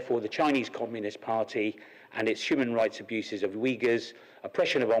and therefore the Chinese Communist Party and its human rights abuses of Uyghurs,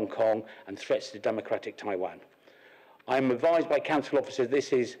 oppression of Hong Kong, and threats to democratic Taiwan. I am advised by council officers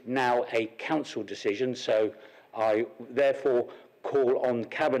this is now a council decision, so I therefore call on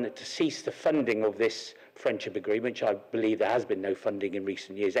Cabinet to cease the funding of this friendship agreement, which I believe there has been no funding in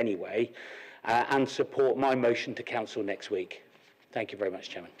recent years anyway, and support my motion to council next week. Thank you very much,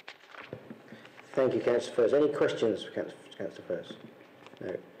 Chairman. Thank you, Councillor Furze. Any questions for Councillor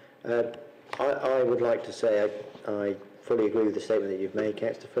Furze? No. I would like to say I fully agree with the statement that you've made,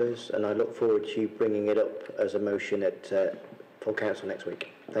 Councillor Furze, and I look forward to you bringing it up as a motion at full council next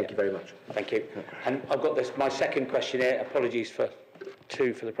week. Thank you very much. Thank you. And I've got my second question here. Apologies for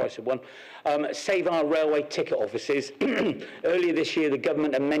two for the price of one. Save our railway ticket offices. Earlier this year, the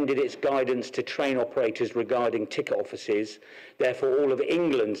government amended its guidance to train operators regarding ticket offices. Therefore, all of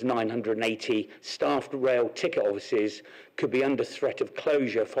England's 980 staffed rail ticket offices could be under threat of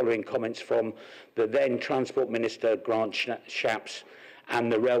closure following comments from the then Transport Minister, Grant Shapps, and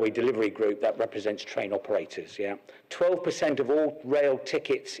the Railway Delivery Group that represents train operators. 12% of all rail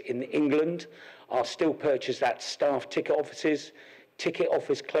tickets in England are still purchased at staffed ticket offices. Ticket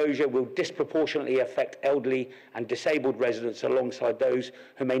office closure will disproportionately affect elderly and disabled residents alongside those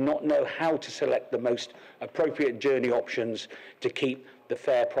who may not know how to select the most appropriate journey options to keep the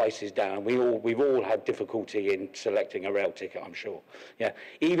fare prices down. We've all had difficulty in selecting a rail ticket, I'm sure.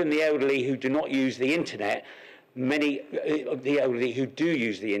 Even the elderly who do not use the internet, many of the elderly who do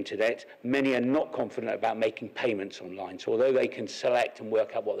use the internet, many are not confident about making payments online. So although they can select and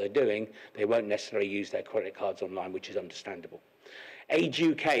work out what they're doing, they won't necessarily use their credit cards online, which is understandable. Age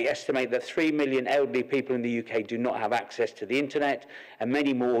UK estimate that 3 million elderly people in the UK do not have access to the internet, and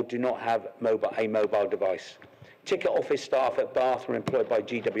many more do not have a mobile device. Ticket office staff at Bath are employed by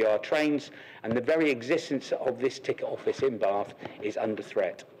GWR Trains, and the very existence of this ticket office in Bath is under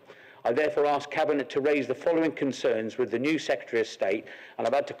threat. I therefore ask Cabinet to raise the following concerns with the new Secretary of State, and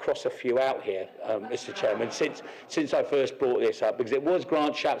I've had to cross a few out here, Mr. Chairman, since I first brought this up, because it was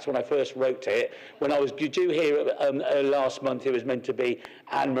Grant Shapps when I first wrote it. When I was due here last month, it was meant to be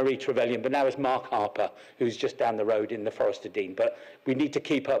Anne-Marie Trevelyan, but now it's Mark Harper, who's just down the road in the Forest of Dean. But we need to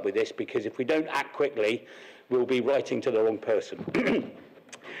keep up with this, because if we don't act quickly, we'll be writing to the wrong person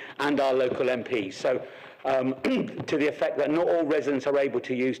and our local MPs. So, to the effect that not all residents are able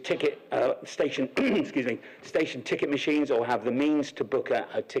to use station ticket machines or have the means to book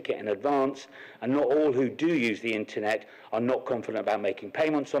a ticket in advance, and not all who do use the internet are not confident about making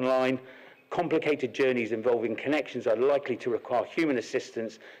payments online. Complicated journeys involving connections are likely to require human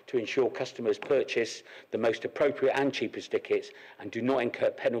assistance to ensure customers purchase the most appropriate and cheapest tickets and do not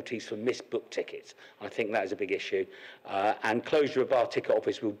incur penalties for misbooked tickets. I think that is a big issue. And closure of our ticket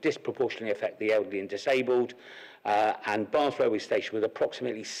office will disproportionately affect the elderly and disabled. And Bath Railway Station, with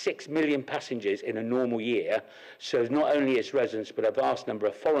approximately 6 million passengers in a normal year, serves not only its residents but a vast number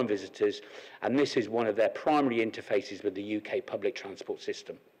of foreign visitors, and this is one of their primary interfaces with the UK public transport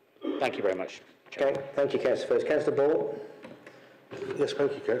system. Thank you very much. Okay, thank you, Councillor Furze. Councillor Ball. Yes,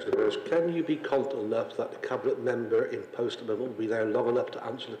 thank you, Councillor Burns. Can you be confident enough that the Cabinet member in post at the moment will be there long enough to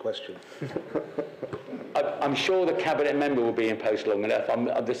answer the question? I'm sure the Cabinet member will be in post long enough.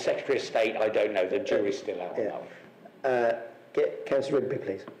 The Secretary of State, I don't know. The jury's still out on that one. Get Councillor Rigby,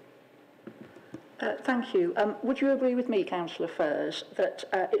 please. Thank you. Would you agree with me, Councillor Furrs, that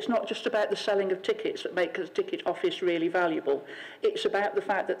it's not just about the selling of tickets that make a ticket office really valuable? It's about the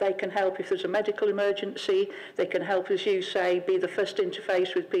fact that they can help if there's a medical emergency, they can help, as you say, be the first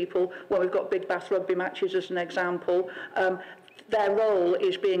interface with people when we've got Big Bath rugby matches as an example. Their role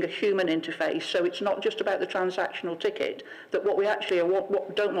is being a human interface, so it's not just about the transactional ticket, that what we actually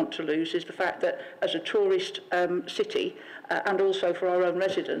don't want to lose is the fact that as a tourist city, and also for our own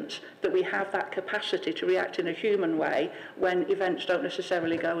residents, that we have that capacity to react in a human way when events don't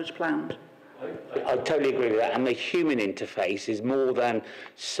necessarily go as planned. I totally agree with that, and the human interface is more than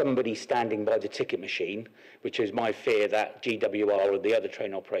somebody standing by the ticket machine, which is my fear that GWR or the other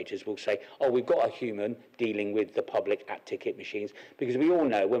train operators will say, oh, we've got a human dealing with the public at ticket machines, because we all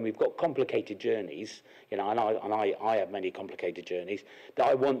know when we've got complicated journeys, you know, and I have many complicated journeys, that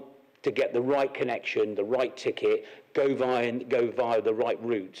I want to get the right connection, the right ticket, go via the right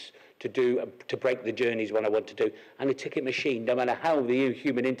routes to break the journeys when I want to do. And a ticket machine, no matter how the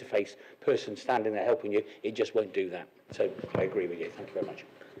human interface person standing there helping you, it just won't do that. So I agree with you. Thank you very much.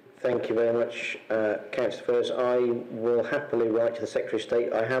 Thank you very much, Councillor Furrs. I will happily write to the Secretary of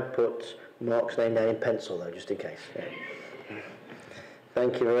State. I have put Mark's name down in pencil, though, just in case. Yeah.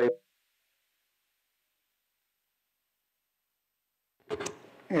 Thank you very much.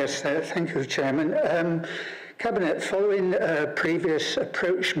 Yes, thank you, Chairman. Cabinet, following a previous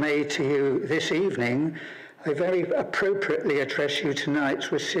approach made to you this evening, I very appropriately address you tonight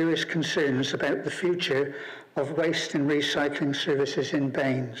with serious concerns about the future of waste and recycling services in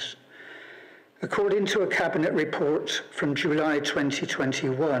Baines. According to a Cabinet report from July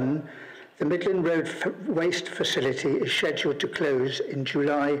 2021, the Midland Road Waste Facility is scheduled to close in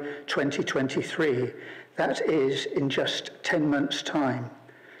July 2023. That is in just 10 months' time.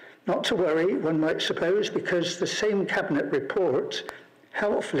 Not to worry, one might suppose, because the same Cabinet report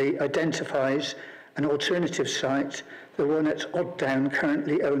helpfully identifies an alternative site, the one at Odddown,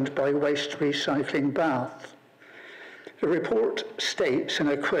 currently owned by Waste Recycling Bath. The report states, and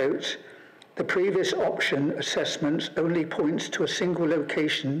I quote, "The previous option assessments only points to a single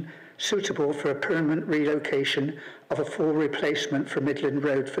location suitable for a permanent relocation of a full replacement for Midland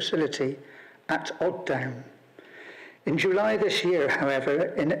Road facility at Odddown." In July this year, however,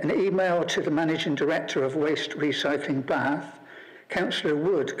 in an email to the Managing Director of Waste Recycling Bath, Councillor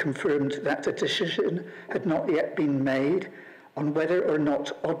Wood confirmed that the decision had not yet been made on whether or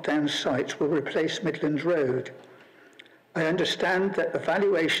not Odddown site will replace Midland Road. I understand that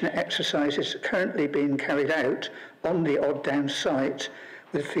evaluation exercises are currently being carried out on the Odddown site,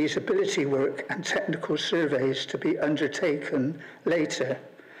 with feasibility work and technical surveys to be undertaken later.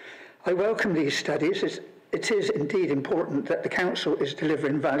 I welcome these studies. It is indeed important that the Council is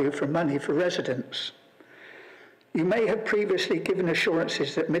delivering value for money for residents. You may have previously given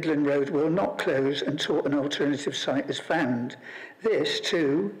assurances that Midland Road will not close until an alternative site is found. This,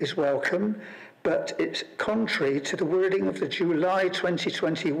 too, is welcome, but it's contrary to the wording of the July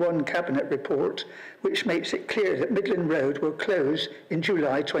 2021 Cabinet report, which makes it clear that Midland Road will close in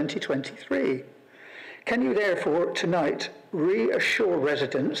July 2023. Can you therefore tonight reassure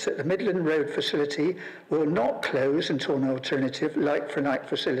residents that the Midland Road facility will not close until an alternative like-for-like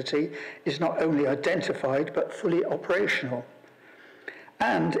facility is not only identified but fully operational?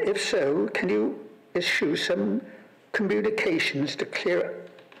 And if so, can you issue some communications to clear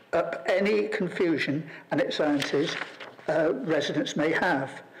up any confusion and anxieties residents may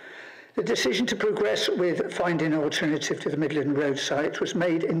have? The decision to progress with finding an alternative to the Midland Road site was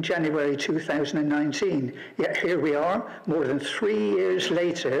made in January 2019, yet here we are, more than 3 years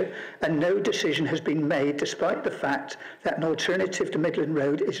later, and no decision has been made despite the fact that an alternative to Midland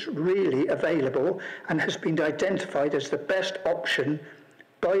Road is really available and has been identified as the best option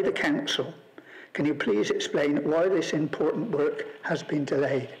by the Council. Can you please explain why this important work has been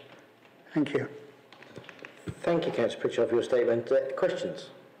delayed? Thank you. Thank you, Councillor Pritchard, for your statement. Questions?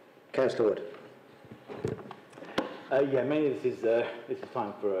 Councillor Wood. Yeah, mainly this is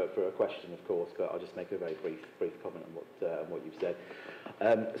time for a question, of course, but I'll just make a very brief comment on what you've said.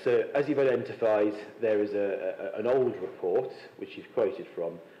 So, as you've identified, there is an old report which you've quoted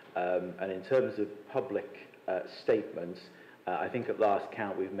from, and in terms of public statements, I think at last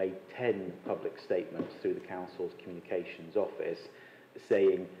count we've made 10 public statements through the Council's Communications Office,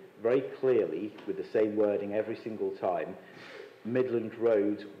 saying very clearly, with the same wording every single time, Midland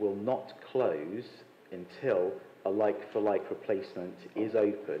Road will not close until a like-for-like replacement is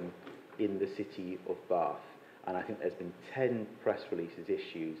open in the city of Bath. And I think there's been 10 press releases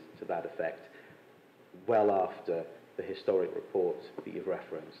issued to that effect, well after the historic report that you've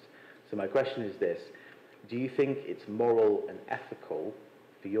referenced. So my question is this: do you think it's moral and ethical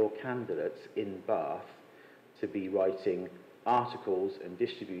for your candidates in Bath to be writing articles and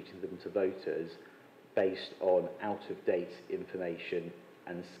distributing them to voters based on out-of-date information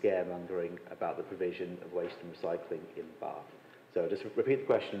and scaremongering about the provision of waste and recycling in Bath? So just repeat the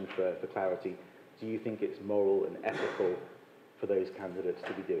question for clarity. Do you think it's moral and ethical for those candidates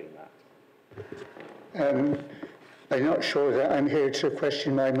to be doing that? I'm not sure that I'm here to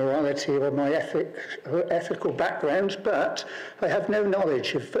question my morality or my ethical background, but I have no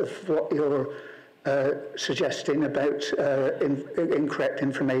knowledge of what you're suggesting about incorrect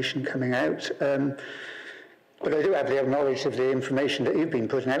information coming out. But I do have the knowledge of the information that you've been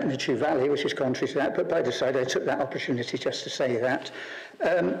putting out in the Chew Valley, which is contrary to that, but by the side, I took that opportunity just to say that.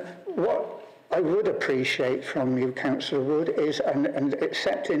 What I would appreciate from you, Councillor Wood, is, and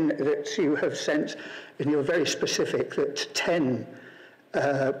accepting that you have sent, and you're very specific, that 10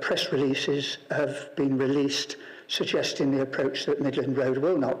 press releases have been released suggesting the approach that Midland Road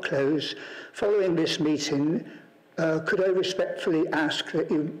will not close. Following this meeting, could I respectfully ask that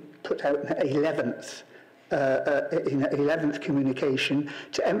you put out an 11th communication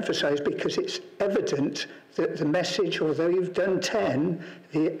to emphasise, because it's evident that the message, although you've done 10,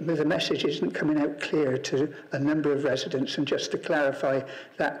 the message isn't coming out clear to a number of residents, and just to clarify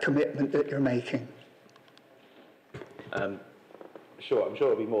that commitment that you're making. Sure, I'm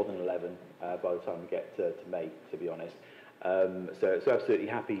sure it'll be more than 11 by the time we get to May, to be honest. So absolutely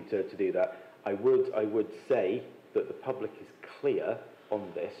happy to do that. I would say that the public is clear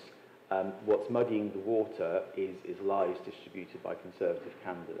on this. What's muddying the water is lies distributed by Conservative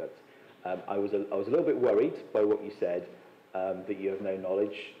candidates. I was a little bit worried by what you said, that you have no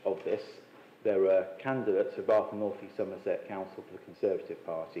knowledge of this. There are candidates for Bath and North East Somerset Council for the Conservative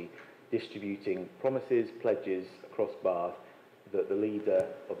Party distributing promises, pledges across Bath that the leader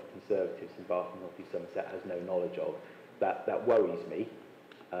of the Conservatives in Bath and North East Somerset has no knowledge of. That worries me.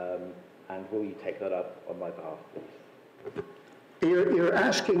 And will you take that up on my behalf, please? You're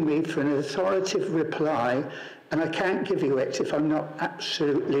asking me for an authoritative reply, and I can't give you it if I'm not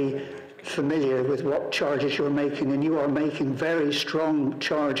absolutely familiar with what charges you're making, and you are making very strong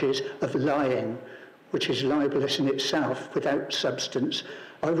charges of lying, which is libelous in itself without substance.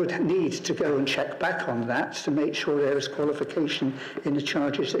 I would need to go and check back on that to make sure there is qualification in the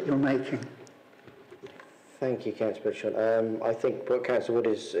charges that you're making. Thank you, Councillor Pritchard. I think what Councillor Wood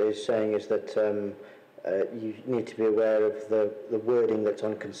is saying is that you need to be aware of the wording that's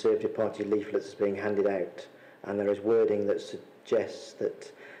on Conservative Party leaflets that's being handed out, and there is wording that suggests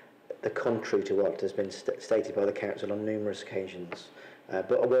that the contrary to what has been stated by the Council on numerous occasions.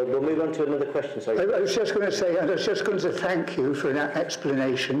 But we'll move on to another question. Sorry. I was just going to say, I was just going to thank you for that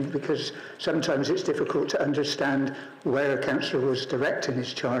explanation, because sometimes it's difficult to understand where a councillor was directing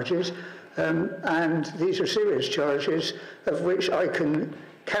his charges, and these are serious charges of which I can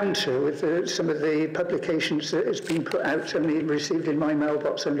counter with some of the publications that has been put out, only received in my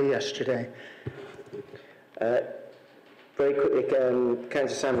mailbox only yesterday. Very quickly, Councillor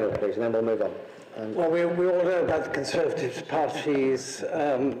Samuel, please, and then we'll move on. Well, we all know about the Conservative Party's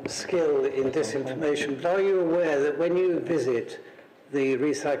skill in disinformation, but are you aware that when you visit the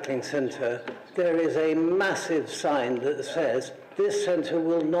recycling centre, there is a massive sign that says, this centre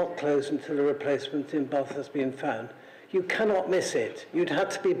will not close until a replacement in Bath has been found? You cannot miss it. You'd have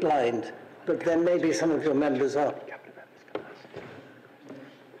to be blind, but then maybe some of your members are.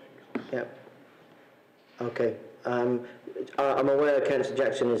 Yeah. Okay. I'm aware Councillor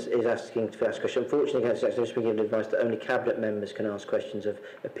Jackson is asking to ask a question. Unfortunately, Councillor Jackson has been given advice that only Cabinet members can ask questions of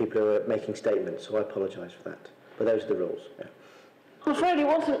people who are making statements, so I apologise for that. But those are the rules. Yeah. I'm afraid it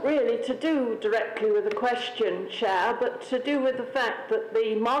wasn't really to do directly with the question, Chair, but to do with the fact that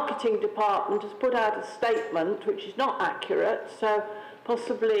the marketing department has put out a statement which is not accurate, so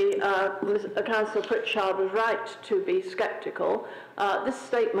possibly Councillor Pritchard was right to be sceptical. This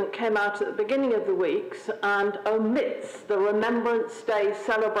statement came out at the beginning of the week and omits the Remembrance Day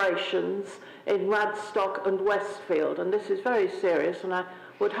celebrations in Radstock and Westfield, and this is very serious, and I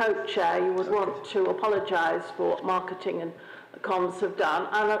would hope, Chair, you would want to apologise for what marketing and comms have done,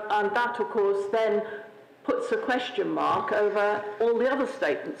 and that, of course, then puts a question mark over all the other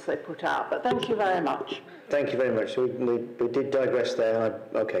statements they put out. But thank you very much. Thank you very much. So we did digress there.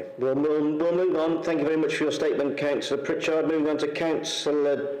 Okay, we'll move on. Thank you very much for your statement, Councillor Pritchard. Moving on to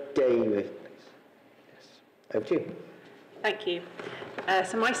Councillor David. Yes. Over to you. Thank you.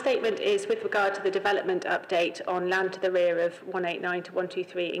 So my statement is with regard to the development update on land to the rear of 189 to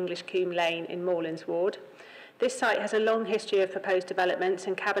 123 English Combe Lane in Moorlands Ward. This site has a long history of proposed developments,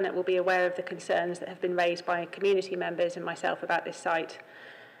 and Cabinet will be aware of the concerns that have been raised by community members and myself about this site.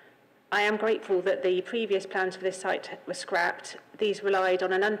 I am grateful that the previous plans for this site were scrapped. These relied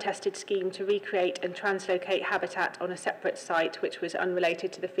on an untested scheme to recreate and translocate habitat on a separate site which was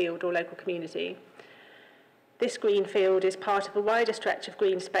unrelated to the field or local community. This green field is part of a wider stretch of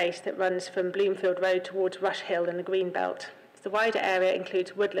green space that runs from Bloomfield Road towards Rush Hill in the Green Belt. The wider area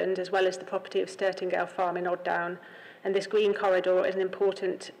includes woodland as well as the property of Sturtingale Farm in Odddown, and this green corridor is an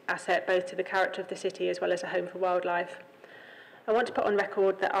important asset both to the character of the city as well as a home for wildlife. I want to put on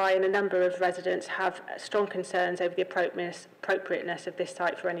record that I and a number of residents have strong concerns over the appropriateness of this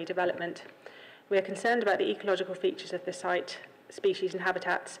site for any development. We are concerned about the ecological features of the site, species and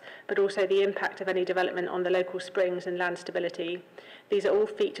habitats, but also the impact of any development on the local springs and land stability. These are all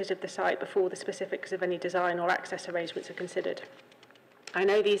features of the site before the specifics of any design or access arrangements are considered. I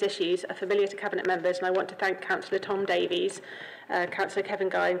know these issues are familiar to Cabinet members, and I want to thank Councillor Tom Davies, Councillor Kevin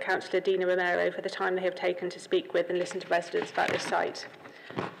Guy and Councillor Dina Romero for the time they have taken to speak with and listen to residents about this site.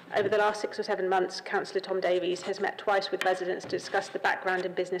 Over the last 6 or 7 months, Councillor Tom Davies has met twice with residents to discuss the background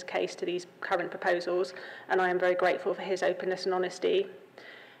and business case to these current proposals, and I am very grateful for his openness and honesty.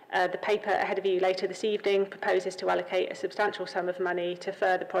 The paper ahead of you later this evening proposes to allocate a substantial sum of money to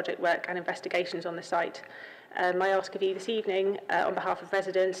further project work and investigations on the site. My ask of you this evening, on behalf of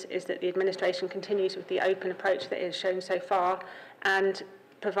residents, is that the administration continues with the open approach that it has shown so far and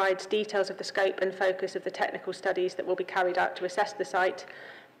provides details of the scope and focus of the technical studies that will be carried out to assess the site,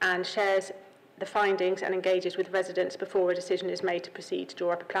 and shares the findings and engages with residents before a decision is made to proceed to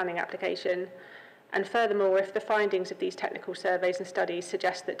draw up a planning application. And furthermore, if the findings of these technical surveys and studies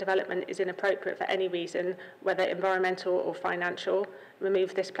suggest that development is inappropriate for any reason, whether environmental or financial,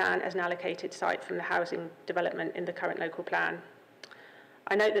 remove this plan as an allocated site from the housing development in the current local plan.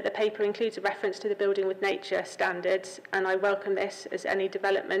 I note that the paper includes a reference to the Building with Nature standards, and I welcome this, as any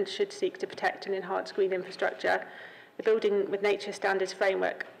development should seek to protect and enhance green infrastructure. The Building with Nature standards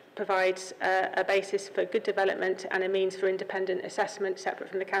framework provides a basis for good development and a means for independent assessment separate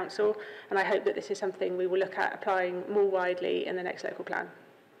from the council, and I hope that this is something we will look at applying more widely in the next local plan.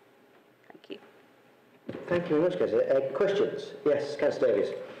 Thank you. Thank you very much, Councillor. Questions? Yes, Councillor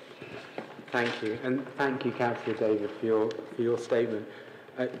Davies. Thank you, and thank you, Councillor David, for your statement.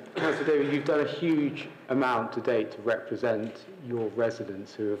 Councillor David, you've done a huge amount to date to represent your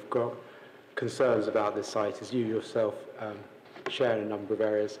residents who have got concerns about this site, as you yourself share in a number of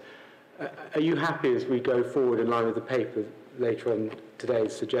areas. Are you happy, as we go forward in line with the paper later on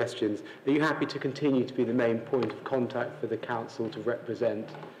today's suggestions, are you happy to continue to be the main point of contact for the council to represent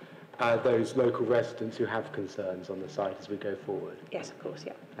those local residents who have concerns on the site as we go forward? Yes, of course,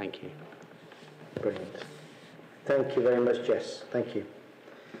 yeah. Thank you. Brilliant. Thank you very much, Jess. Thank you.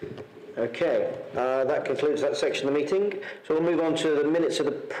 Okay, that concludes that section of the meeting. So we'll move on to the minutes of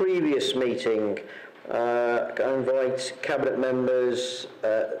the previous meeting. I invite Cabinet members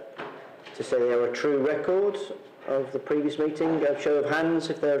to say they are a true record of the previous meeting. A show of hands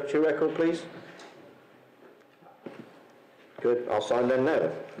if they're a true record, please. Good, I'll sign them now.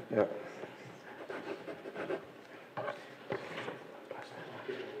 Yeah.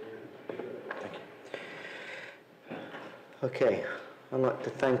 Okay, I'd like to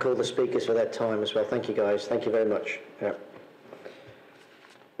thank all the speakers for their time as well. Thank you, guys. Thank you very much. Yeah.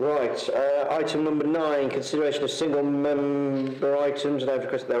 Right, item number 9, consideration of single member items, and I've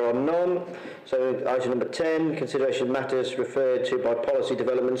requested there are none. So item number 10, consideration of matters referred to by policy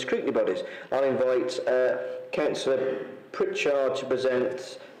development scrutiny bodies. I'll invite Councillor Pritchard to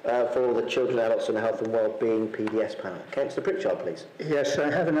present for the Children, Adults and Health and Wellbeing PDS panel. Councillor Pritchard, please. Yes, I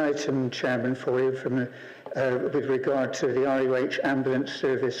have an item, Chairman, for you from with regard to the RUH Ambulance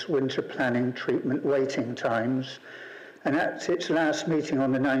Service winter planning treatment waiting times. And at its last meeting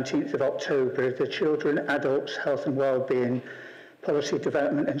on the 19th of October, the Children, Adults, Health and Wellbeing Policy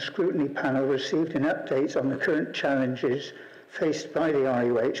Development and Scrutiny Panel received an update on the current challenges faced by the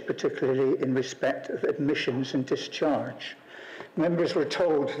RUH, particularly in respect of admissions and discharge. Members were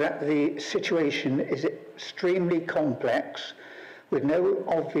told that the situation is extremely complex with no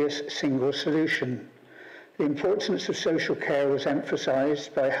obvious single solution. The importance of social care was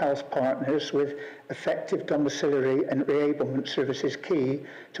emphasised by health partners, with effective domiciliary and reablement services key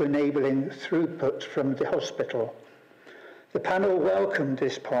to enabling throughput from the hospital. The panel welcomed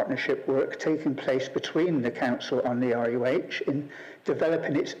this partnership work taking place between the Council and the RUH in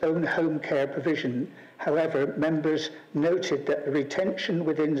developing its own home care provision. However, members noted that the retention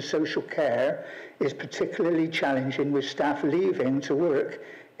within the social care is particularly challenging, with staff leaving to work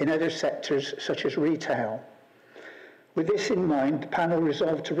in other sectors such as retail. With this in mind, the panel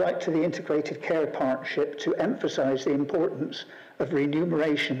resolved to write to the Integrated Care Partnership to emphasise the importance of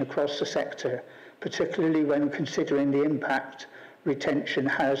remuneration across the sector, particularly when considering the impact retention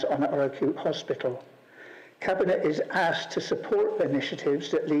has on our acute hospital. Cabinet is asked to support the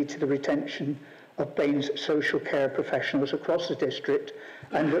initiatives that lead to the retention of BAME's social care professionals across the district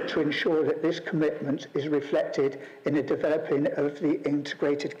and look to ensure that this commitment is reflected in the developing of the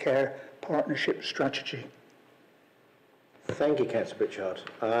Integrated Care Partnership strategy. Thank you, Councillor Pritchard.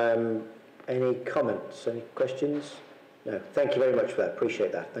 Any comments, any questions? No. Thank you very much for that.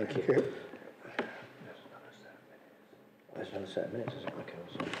 Appreciate that. Thank you. There's another set of minutes, isn't it? Okay.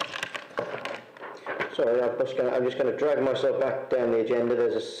 Sorry, I'm just going to drag myself back down the agenda.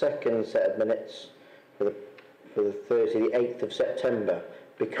 There's a second set of minutes for the Thursday, the 8th of September,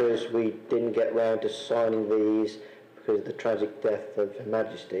 because we didn't get round to signing these because of the tragic death of Her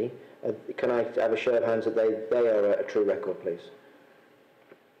Majesty. Can I have a show of hands that they are a true record, please?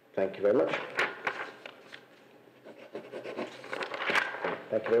 Thank you very much.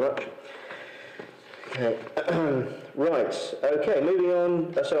 Thank you very much. Okay. Right, okay, moving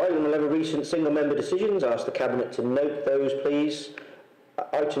on. So item 11, recent single-member decisions. Ask the Cabinet to note those, please.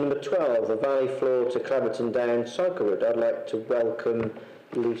 Item number 12, the Valley Floor to Claverton Down cycle route. I'd like to welcome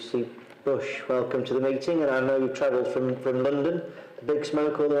Lucy Bush. Welcome to the meeting, and I know you've travelled from London. Big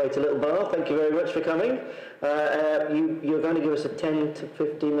smoke all the way to Little Bar. Thank you very much for coming. You're going to give us a 10 to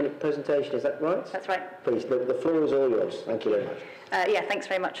 15 minute presentation, is that right? That's right. Please, the floor is all yours. Thank you very much. Yeah, thanks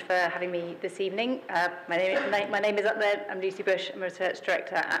very much for having me this evening. My name is up there. I'm Lucy Bush. I'm a research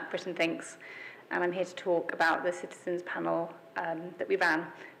director at Britain Thinks, and I'm here to talk about the citizens panel that we ran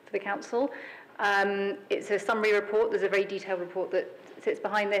for the council. It's a summary report. There's a very detailed report that sits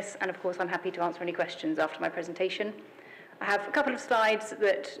behind this, and of course I'm happy to answer any questions after my presentation. I have a couple of slides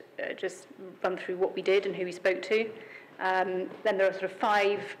that just run through what we did and who we spoke to. Then there are sort of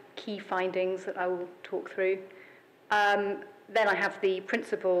 5 key findings that I will talk through. Then I have the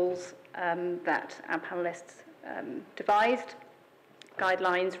principles that our panellists devised,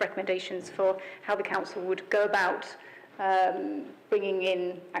 guidelines, recommendations for how the council would go about bringing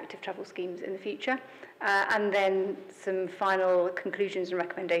in active travel schemes in the future, and then some final conclusions and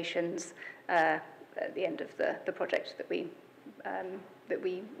recommendations at the end of the project that we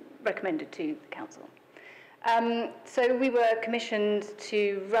recommended to the council. So we were commissioned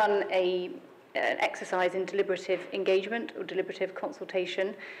to run an exercise in deliberative engagement or deliberative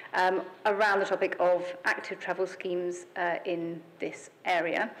consultation around the topic of active travel schemes in this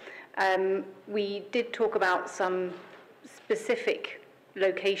area. We did talk about some specific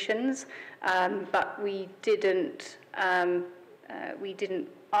locations, but we didn't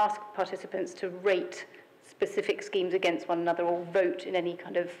ask participants to rate specific schemes against one another or vote in any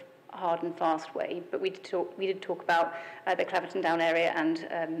kind of hard and fast way. But we did talk about the Claverton Down area, and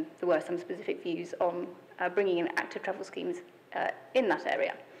there were some specific views on bringing in active travel schemes in that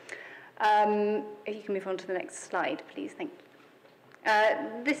area. If you can move on to the next slide, please. Thank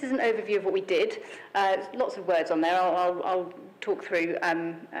you. This is an overview of what we did. Lots of words on there. I'll talk through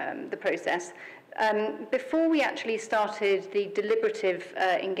the process. Before we actually started the deliberative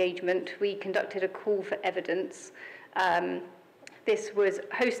engagement, we conducted a call for evidence. This was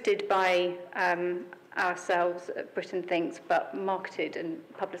hosted by ourselves at Britain Thinks, but marketed and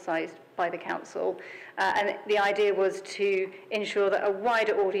publicised by the council. And the idea was to ensure that a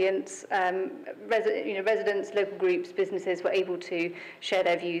wider audience, residents, local groups, businesses were able to share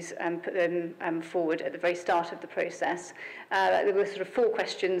their views and put them forward at the very start of the process. There were sort of 4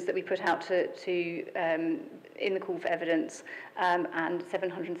 questions that we put out in the call for evidence, and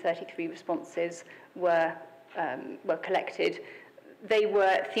 733 responses were collected. They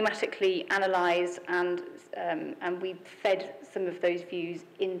were thematically analysed, and we fed some of those views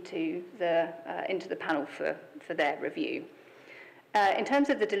into the panel for their review. In terms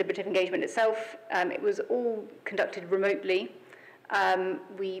of the deliberative engagement itself, it was all conducted remotely.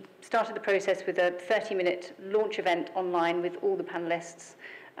 We started the process with a 30-minute launch event online with all the panellists,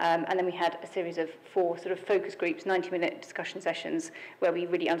 and then we had a series of 4 sort of focus groups, 90-minute discussion sessions, where we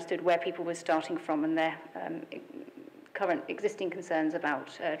really understood where people were starting from and their current existing concerns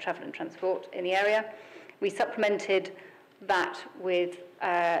about travel and transport in the area. We supplemented that with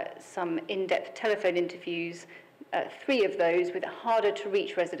some in-depth telephone interviews, 3 of those with harder to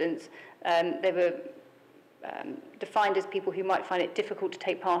reach residents. They were defined as people who might find it difficult to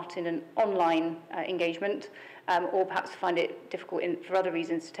take part in an online engagement, or perhaps find it difficult for other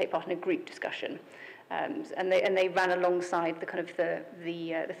reasons to take part in a group discussion. And they ran alongside the kind of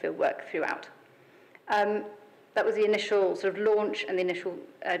the field work throughout. That was the initial sort of launch and the initial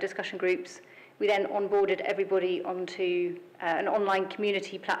discussion groups. We then onboarded everybody onto an online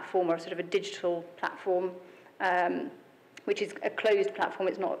community platform, or sort of a digital platform, which is a closed platform.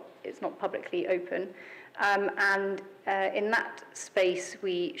 It's not publicly open. In that space,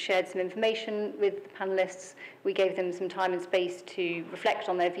 we shared some information with the panellists. We gave them some time and space to reflect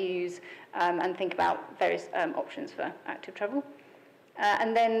on their views and think about various options for active travel.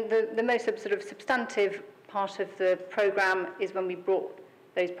 And then the most sort of substantive part of the programme is when we brought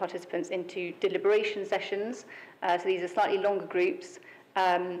those participants into deliberation sessions. So these are slightly longer groups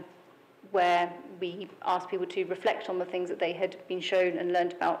where we asked people to reflect on the things that they had been shown and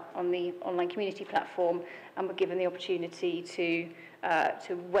learned about on the online community platform, and were given the opportunity to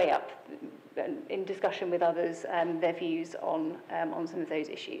weigh up in discussion with others their views on some of those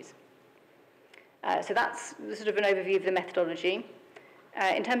issues. So that's sort of an overview of the methodology.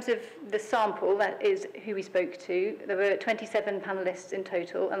 In terms of the sample, that is who we spoke to, there were 27 panellists in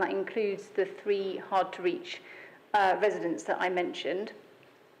total, and that includes the 3 hard-to-reach residents that I mentioned.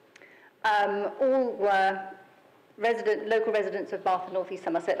 All were local residents of Bath and North East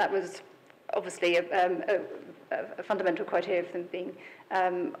Somerset. That was obviously a fundamental criteria for them being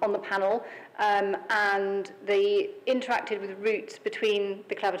on the panel, and they interacted with routes between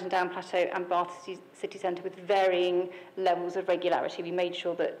the Claverton Down Plateau and Bath City Centre with varying levels of regularity. We made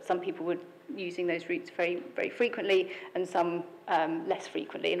sure that some people were using those routes very, very frequently, and some less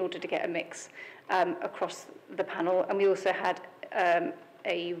frequently, in order to get a mix across the panel. And we also had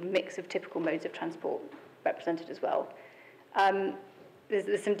a mix of typical modes of transport represented as well.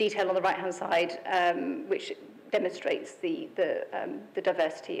 There's some detail on the right-hand side which demonstrates the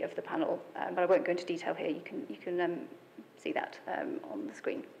diversity of the panel, but I won't go into detail here. You can see that on the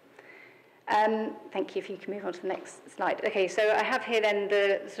screen. Thank you. If you can move on to the next slide. Okay, so I have here then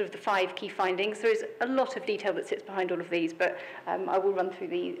the 5 key findings. There is a lot of detail that sits behind all of these, but I will run through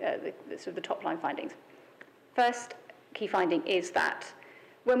the top line findings. First key finding is that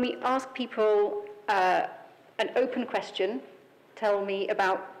when we ask people an open question, tell me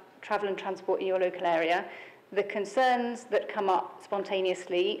about travel and transport in your local area, the concerns that come up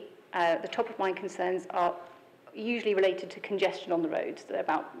spontaneously, the top of mind concerns, are usually related to congestion on the roads. The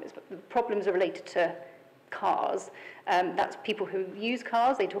problems are related to cars. That's people who use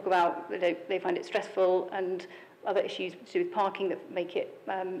cars. They talk about they find it stressful, and other issues to do with parking that make it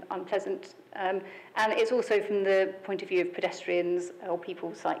unpleasant. And it's also from the point of view of pedestrians or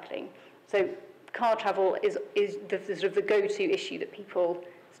people cycling. So car travel is the sort of the go-to issue that people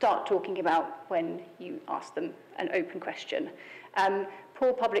start talking about when you ask them an open question.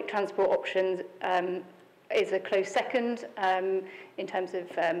 Poor public transport options is a close second in terms of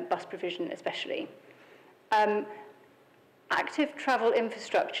bus provision especially. Active travel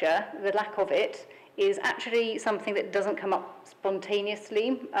infrastructure, the lack of it, is actually something that doesn't come up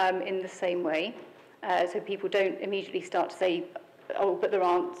spontaneously in the same way. So people don't immediately start to say, oh, but there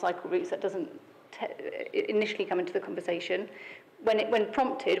aren't cycle routes. That doesn't initially come into the conversation. When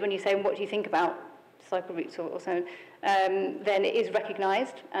prompted, when you say, what do you think about cycle routes or so, then it is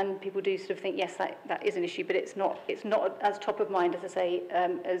recognised, and people do sort of think, yes, that is an issue, but it's not as top of mind, as I say,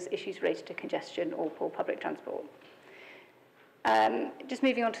 as issues related to congestion or poor public transport. Just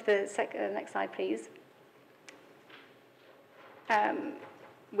moving on to the next slide, please,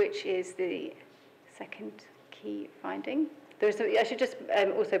 which is the second key finding. I should just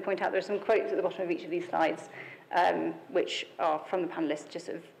also point out there are some quotes at the bottom of each of these slides, which are from the panellists, just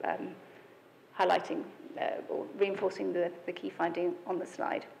sort of highlighting or reinforcing the key finding on the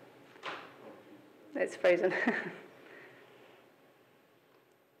slide. It's frozen.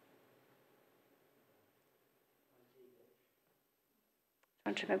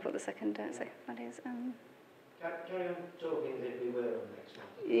 I'm trying to remember what the second one is. Carry on talking as if we were on the next one.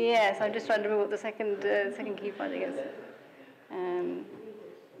 Yes, I'm just trying to remember what the second key finding is.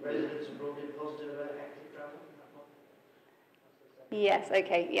 Residents are broadly positive about active travel? Yes,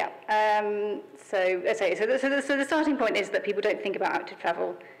 okay, yeah. So the starting point is that people don't think about active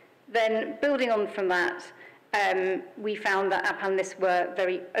travel. Then, building on from that, we found that our panellists were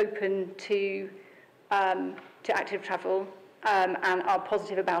very open to active travel and are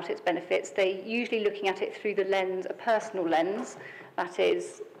positive about its benefits. They're usually looking at it through the lens, a personal lens, that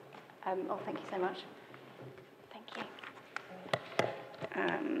is... oh, thank you so much. Thank you.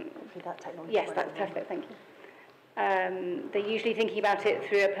 Yes, that's perfect, thank you. they're usually thinking about it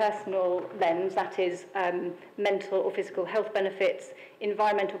through a personal lens, that is mental or physical health benefits,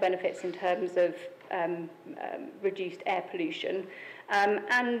 environmental benefits in terms of reduced air pollution.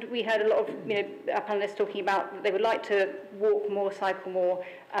 And we heard a lot of our panellists talking about that they would like to walk more, cycle more,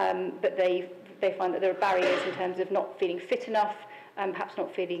 but they find that there are barriers in terms of not feeling fit enough, perhaps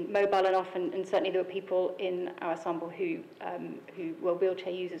not feeling mobile enough, and certainly there were people in our sample who were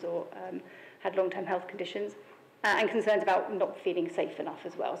wheelchair users or had long-term health conditions, and concerns about not feeling safe enough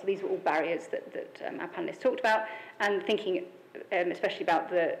as well. So these were all barriers that our panellists talked about, and thinking especially about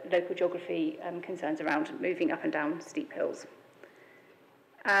the local geography concerns around moving up and down steep hills.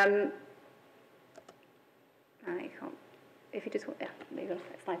 I can't, if you just want, yeah, move on to the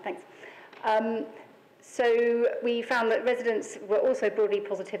next slide, thanks. So we found that residents were also broadly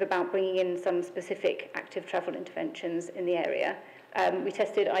positive about bringing in some specific active travel interventions in the area. We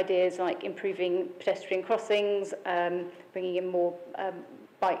tested ideas like improving pedestrian crossings, bringing in more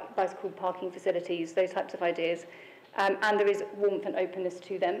bicycle parking facilities, those types of ideas. And there is warmth and openness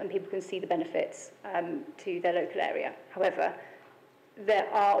to them, and people can see the benefits to their local area. However, there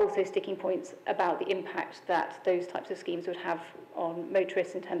are also sticking points about the impact that those types of schemes would have on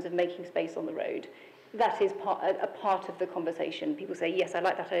motorists in terms of making space on the road. That is a part of the conversation. People say, yes, I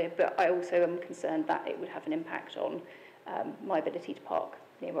like that idea, but I also am concerned that it would have an impact on my ability to park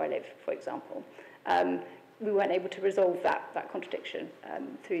near where I live, for example. We weren't able to resolve that contradiction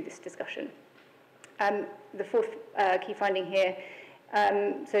through this discussion. The fourth key finding here,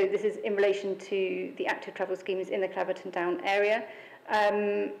 so this is in relation to the active travel schemes in the Claverton Down area.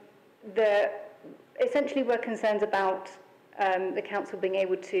 There essentially were concerns about the council being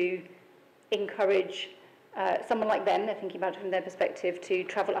able to encourage someone like them, they're thinking about it from their perspective, to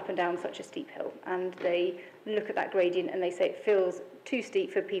travel up and down such a steep hill. And they look at that gradient and they say it feels too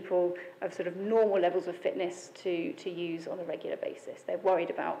steep for people of sort of normal levels of fitness to use on a regular basis. They're worried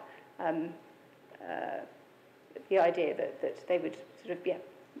about the idea that they would sort of,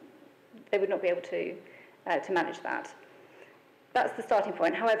 they would not be able to manage that. That's the starting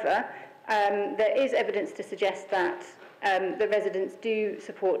point. However, there is evidence to suggest that the residents do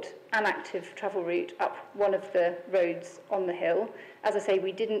support an active travel route up one of the roads on the hill. As I say,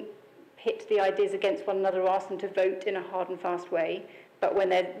 we didn't pit the ideas against one another or ask them to vote in a hard and fast way, but when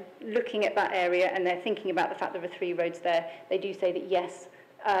they're looking at that area and they're thinking about the fact there are 3 roads there, they do say that yes,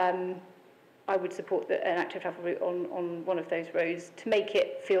 I would support an active travel route on one of those roads to make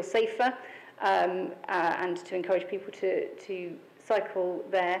it feel safer and to encourage people to cycle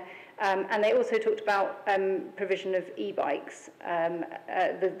there. And they also talked about provision of e-bikes.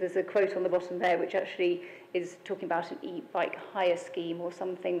 There's a quote on the bottom there which actually is talking about an e-bike hire scheme or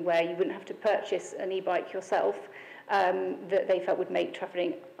something where you wouldn't have to purchase an e-bike yourself, that they felt would make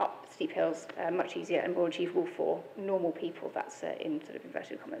travelling up steep hills much easier and more achievable for normal people. That's in sort of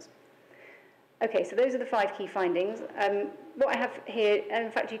inverted commas. Okay, so those are the 5 key findings. What I have here, and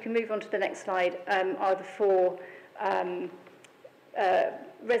in fact you can move on to the next slide, are the 4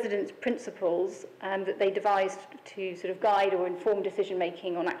 residents' principles that they devised to sort of guide or inform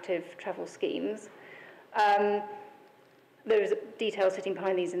decision-making on active travel schemes. There's details sitting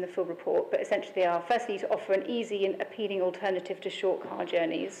behind these in the full report, but essentially they are, firstly, to offer an easy and appealing alternative to short car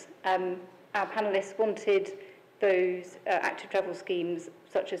journeys. Our panellists wanted those active travel schemes,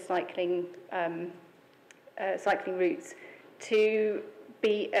 such as cycling routes, to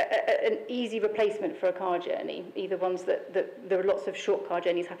be an easy replacement for a car journey, either ones that there are lots of short car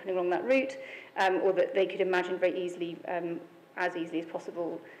journeys happening along that route, or that they could imagine very easily, as easily as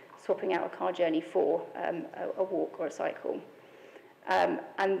possible, swapping out a car journey for a walk or a cycle.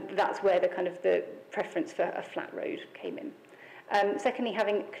 And that's where the kind of the preference for a flat road came in. Secondly,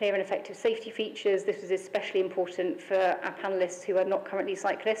 having clear and effective safety features. This was especially important for our panellists who are not currently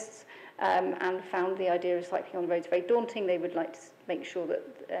cyclists and found the idea of cycling on the roads very daunting. They would like to make sure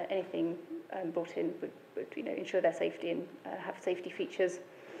that anything brought in would ensure their safety and have safety features.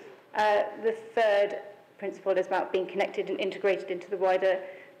 The third principle is about being connected and integrated into the wider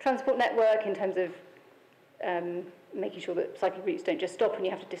transport network in terms of making sure that cycling routes don't just stop and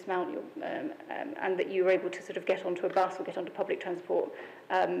you have to dismount, and that you're able to sort of get onto a bus or get onto public transport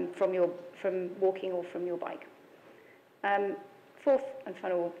from walking or from your bike. Fourth and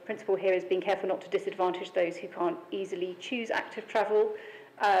final principle here is being careful not to disadvantage those who can't easily choose active travel.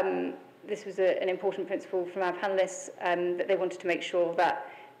 This was an important principle from our panellists, that they wanted to make sure that,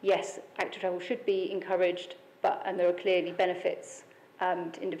 yes, active travel should be encouraged, and there are clearly benefits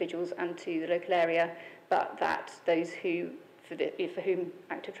to individuals and to the local area, but that those for whom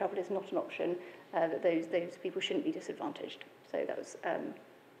active travel is not an option, that those people shouldn't be disadvantaged. So that was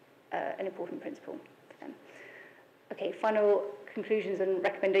an important principle for them. Okay, final conclusions and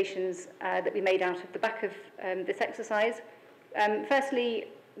recommendations that we made out of the back of this exercise. Firstly,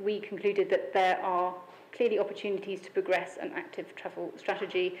 we concluded that there are clearly opportunities to progress an active travel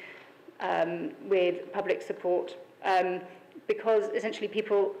strategy with public support because essentially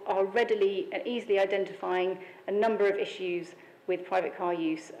people are readily and easily identifying a number of issues with private car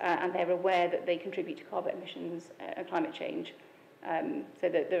use and they're aware that they contribute to carbon emissions and climate change. So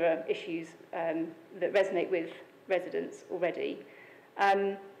that there are issues that resonate with residents already.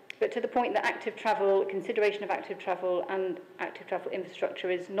 But to the point that active travel, consideration of active travel and active travel infrastructure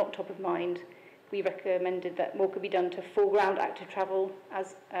is not top of mind, we recommended that more could be done to foreground active travel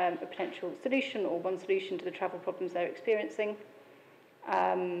as a potential solution or one solution to the travel problems they're experiencing.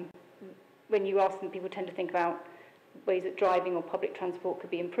 When you ask them, people tend to think about ways that driving or public transport could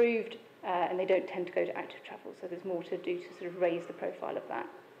be improved, and they don't tend to go to active travel, so there's more to do to sort of raise the profile of that.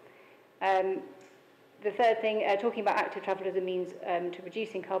 The third thing, talking about active travel as a means to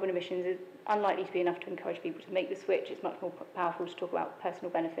reducing carbon emissions is unlikely to be enough to encourage people to make the switch. It's much more powerful to talk about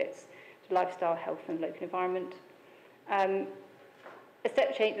personal benefits to lifestyle, health and local environment. A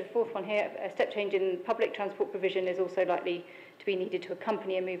step change, the fourth one here, a step change in public transport provision is also likely to be needed to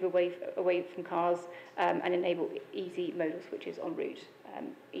accompany a move away from cars and enable easy modal switches en route,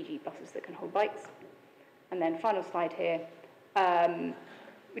 e.g. buses that can hold bikes. And then final slide here,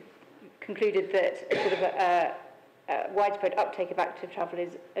 we concluded that sort of a widespread uptake of active travel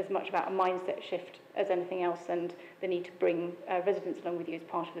is as much about a mindset shift as anything else, and the need to bring residents along with you as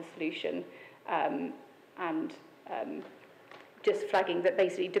part of the solution. Just flagging that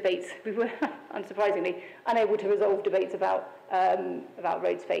basically debates, we were unsurprisingly unable to resolve debates about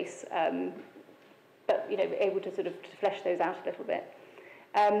road space, but able to sort of flesh those out a little bit.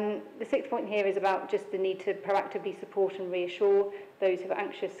 The sixth point here is about just the need to proactively support and reassure those who are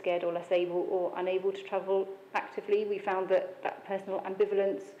anxious, scared or less able or unable to travel actively. We found that personal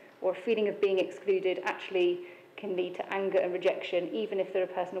ambivalence or a feeling of being excluded actually can lead to anger and rejection, even if there are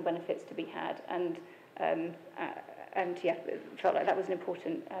personal benefits to be had. And yeah, it felt like that was an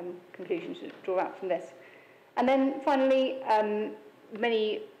important conclusion to draw out from this. And then finally,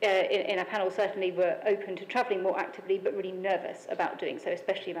 many in our panel certainly were open to travelling more actively, but really nervous about doing so,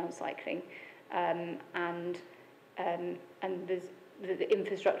 especially around cycling. And there's the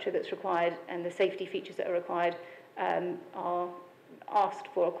infrastructure that's required and the safety features that are required are asked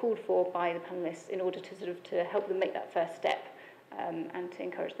for or called for by the panellists in order to sort of to help them make that first step and to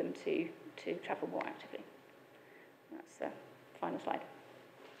encourage them to travel more actively. That's the final slide.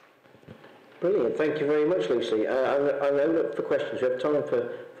 Brilliant, thank you very much, Lucy. I'm open up for questions. We have time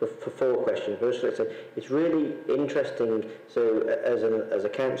for 4 questions. But it's really interesting. So, as a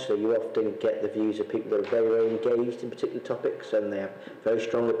councillor, you often get the views of people that are very, very engaged in particular topics, and they have very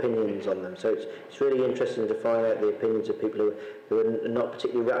strong opinions on them. So it's really interesting to find out the opinions of people who are not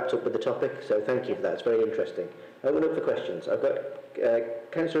particularly wrapped up with the topic. So thank you for that. It's very interesting. Open up for questions. I've got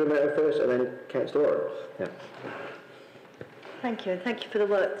Councillor Romero first, and then Councillor Warren. Yeah. Thank you, and thank you for the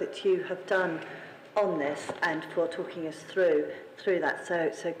work that you have done on this and for talking us through that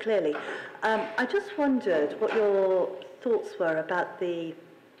so clearly. I just wondered what your thoughts were about the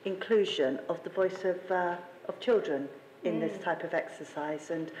inclusion of the voice of children in this type of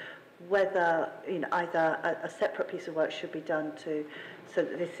exercise, and whether either a separate piece of work should be done so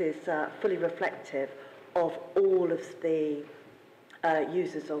that this is fully reflective of all of the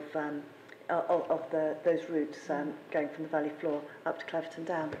users of those routes going from the valley floor up to Cleverton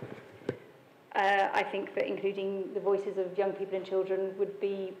Down. I think that including the voices of young people and children would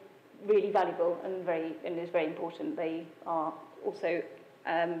be really valuable and is very important. They are also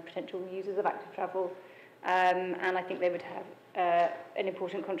potential users of active travel, and I think they would have an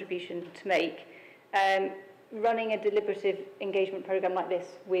important contribution to make. Running a deliberative engagement programme like this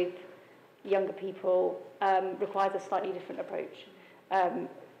with younger people requires a slightly different approach.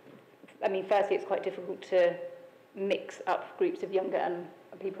 I mean, firstly, it's quite difficult to mix up groups of younger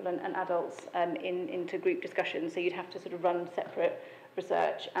people and adults into group discussions, so you'd have to sort of run separate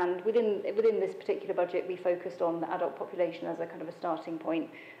research. And within this particular budget, we focused on the adult population as a kind of a starting point.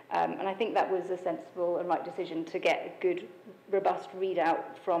 And I think that was a sensible and right decision to get a good, robust readout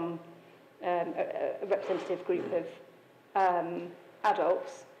from a representative group of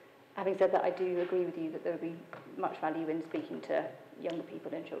adults. Having said that, I do agree with you that there would be much value in speaking to younger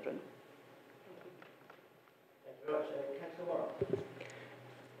people and children.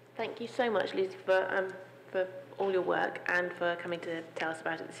 Thank you so much, Lucy, for all your work and for coming to tell us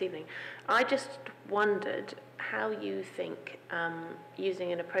about it this evening. I just wondered how you think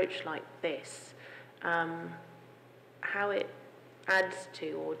using an approach like this, how it adds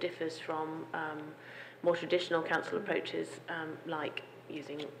to or differs from more traditional council approaches, like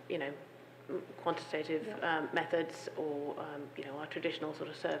using, quantitative methods or, our traditional sort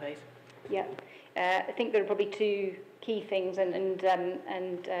of surveys. Yeah, I think there are probably two key things, and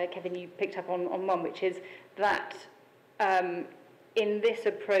Kevin, you picked up on one, which is that in this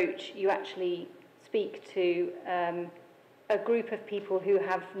approach, you actually speak to a group of people who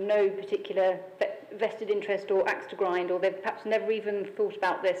have no particular vested interest or axe to grind, or they've perhaps never even thought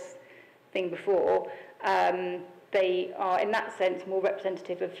about this thing before. They are, in that sense, more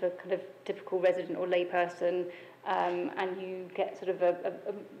representative of a kind of typical resident or layperson, and you get sort of a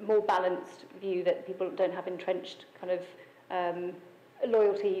more balanced view that people don't have entrenched kind of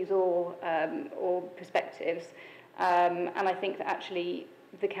loyalties or perspectives. And I think that actually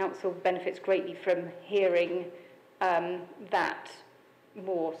the council benefits greatly from hearing that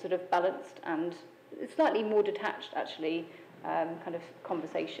more sort of balanced and slightly more detached, actually, kind of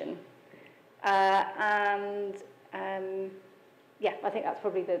conversation. Yeah, I think that's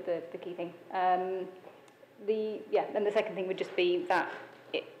probably the key thing. And the second thing would just be that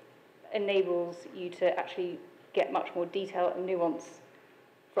it enables you to actually get much more detail and nuance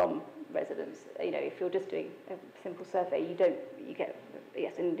from residents. If you're just doing a simple survey, you get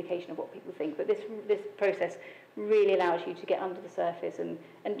an indication of what people think. But this process really allows you to get under the surface and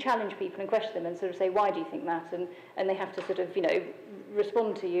challenge people and question them and sort of say, why do you think that? And they have to sort of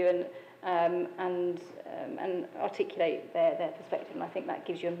respond to you and articulate their perspective. And I think that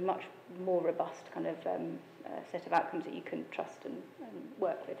gives you a much more robust kind of set of outcomes that you can trust and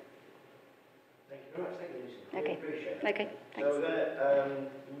work with. Thank you very much. Thank you, Lucy. Okay. Really appreciate it. Okay. Thanks. So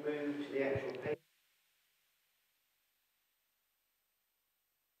we're going to move to the actual page.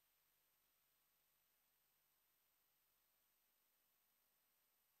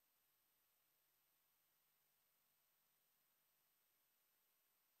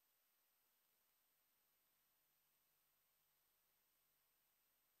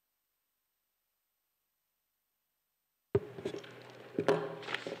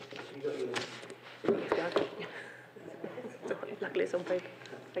 Luckily it's on paper.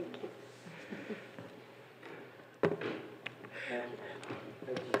 Thank you.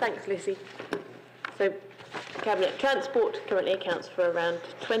 Thanks, Lucy. So, Cabinet, transport currently accounts for around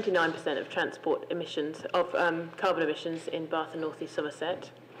 29% of transport emissions, of carbon emissions in Bath and North East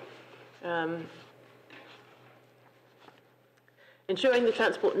Somerset. Ensuring the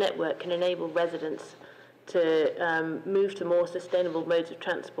transport network can enable residents to move to more sustainable modes of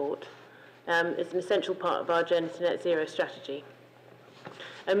transport is an essential part of our journey to net zero strategy.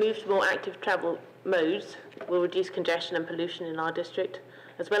 A move to more active travel modes will reduce congestion and pollution in our district,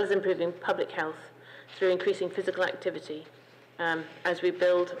 as well as improving public health through increasing physical activity as we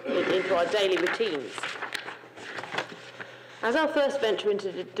build it into our daily routines. As our first venture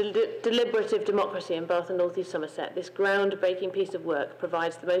into deliberative democracy in Bath and North East Somerset, this groundbreaking piece of work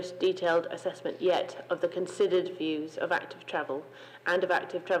provides the most detailed assessment yet of the considered views of active travel and of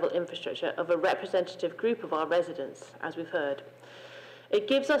active travel infrastructure of a representative group of our residents, as we've heard. It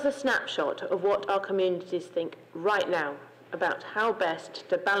gives us a snapshot of what our communities think right now about how best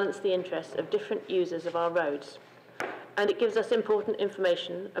to balance the interests of different users of our roads. And it gives us important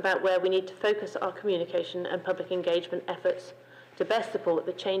information about where we need to focus our communication and public engagement efforts to best support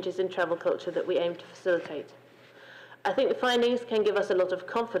the changes in travel culture that we aim to facilitate. I think the findings can give us a lot of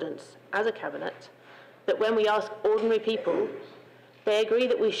confidence as a Cabinet that when we ask ordinary people, they agree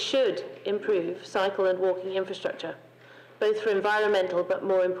that we should improve cycle and walking infrastructure, both for environmental but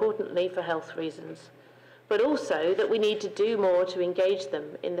more importantly for health reasons, but also that we need to do more to engage them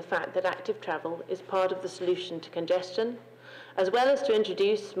in the fact that active travel is part of the solution to congestion, as well as to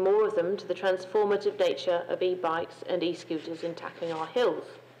introduce more of them to the transformative nature of e-bikes and e-scooters in tackling our hills.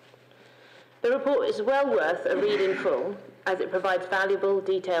 The report is well worth a read in full, as it provides valuable,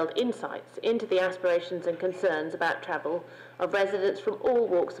 detailed insights into the aspirations and concerns about travel of residents from all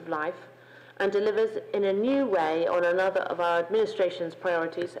walks of life, and delivers in a new way on another of our administration's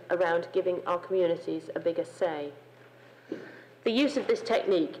priorities around giving our communities a bigger say. The use of this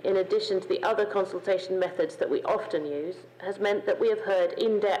technique, in addition to the other consultation methods that we often use, has meant that we have heard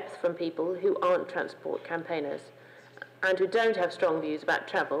in depth from people who aren't transport campaigners and who don't have strong views about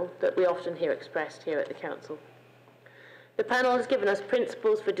travel that we often hear expressed here at the Council. The panel has given us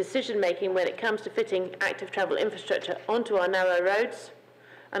principles for decision-making when it comes to fitting active travel infrastructure onto our narrow roads,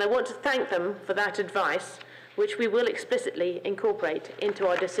 and I want to thank them for that advice, which we will explicitly incorporate into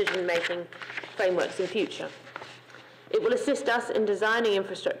our decision-making frameworks in future. It will assist us in designing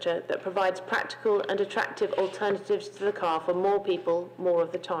infrastructure that provides practical and attractive alternatives to the car for more people, more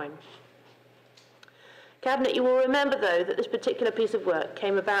of the time. Cabinet, you will remember, though, that this particular piece of work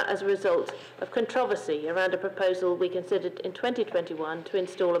came about as a result of controversy around a proposal we considered in 2021 to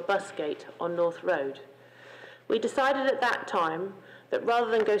install a bus gate on North Road. We decided at that time that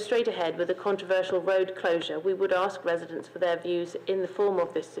rather than go straight ahead with a controversial road closure, we would ask residents for their views in the form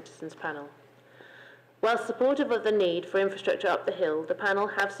of this citizens' panel. While supportive of the need for infrastructure up the hill, the panel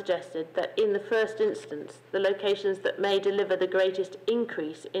have suggested that in the first instance, the locations that may deliver the greatest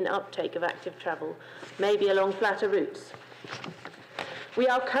increase in uptake of active travel may be along flatter routes. We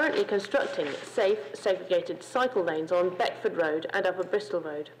are currently constructing safe, segregated cycle lanes on Beckford Road and Upper Bristol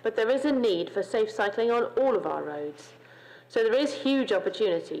Road, but there is a need for safe cycling on all of our roads. So there is huge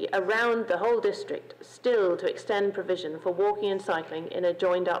opportunity around the whole district still to extend provision for walking and cycling in a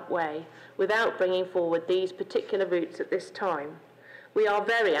joined-up way without bringing forward these particular routes at this time. We are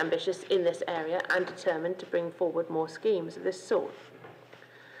very ambitious in this area and determined to bring forward more schemes of this sort.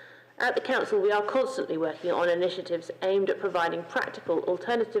 At the Council, we are constantly working on initiatives aimed at providing practical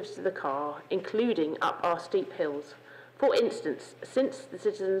alternatives to the car, including up our steep hills. For instance, since the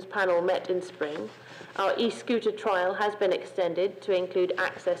Citizens Panel met in spring, our e-scooter trial has been extended to include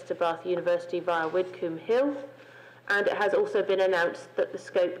access to Bath University via Widcombe Hill, and it has also been announced that the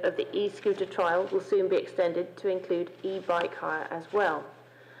scope of the e-scooter trial will soon be extended to include e-bike hire as well.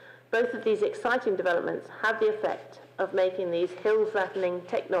 Both of these exciting developments have the effect of making these hill-flattening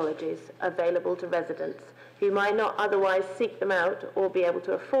technologies available to residents who might not otherwise seek them out or be able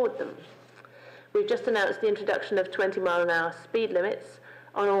to afford them. We've just announced the introduction of 20-mile-an-hour speed limits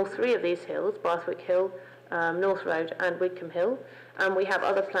on all three of these hills, Bathwick Hill, North Road and Widcombe Hill, and we have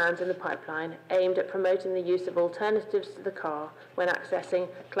other plans in the pipeline aimed at promoting the use of alternatives to the car when accessing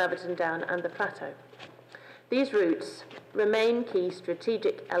Claverton Down and the Plateau. These routes remain key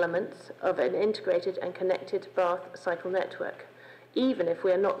strategic elements of an integrated and connected Bath cycle network, even if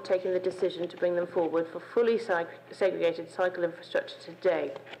we are not taking the decision to bring them forward for fully segregated cycle infrastructure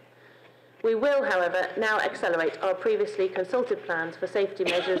today. We will, however, now accelerate our previously consulted plans for safety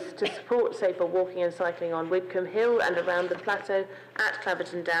measures to support safer walking and cycling on Widcombe Hill and around the Plateau at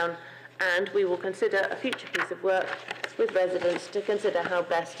Claverton Down, and we will consider a future piece of work with residents to consider how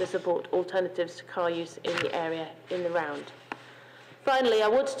best to support alternatives to car use in the area in the round. Finally, I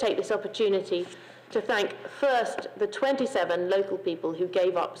want to take this opportunity to thank first the 27 local people who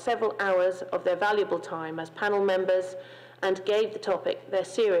gave up several hours of their valuable time as panel members and gave the topic their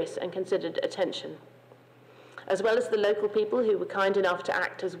serious and considered attention, as well as the local people who were kind enough to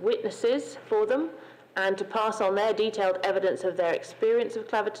act as witnesses for them and to pass on their detailed evidence of their experience of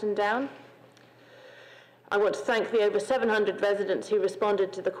Claverton Down. I want to thank the over 700 residents who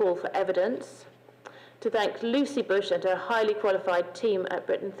responded to the call for evidence, to thank Lucy Bush and her highly qualified team at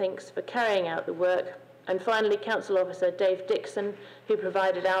Britain Thinks for carrying out the work, and finally Council Officer Dave Dixon, who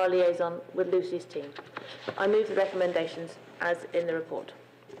provided our liaison with Lucy's team. I move the recommendations as in the report.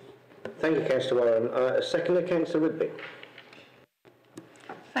 Thank you, Councillor Warren. Seconder, Councillor Whitby.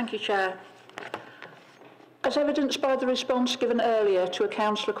 Thank you, Chair. As evidenced by the response given earlier to a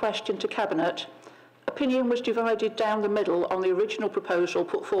councillor question to Cabinet, opinion was divided down the middle on the original proposal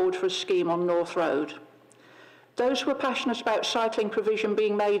put forward for a scheme on North Road. Those who were passionate about cycling provision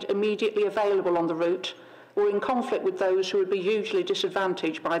being made immediately available on the route were in conflict with those who would be hugely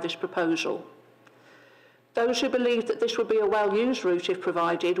disadvantaged by this proposal. Those who believed that this would be a well-used route if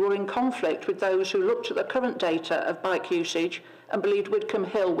provided were in conflict with those who looked at the current data of bike usage and believed Widcombe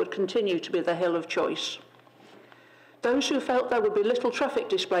Hill would continue to be the hill of choice. Those who felt there would be little traffic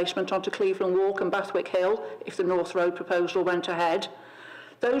displacement onto Cleveland Walk and Bathwick Hill if the North Road proposal went ahead.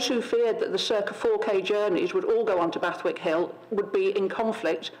 Those who feared that the circa 4K journeys would all go onto Bathwick Hill would be in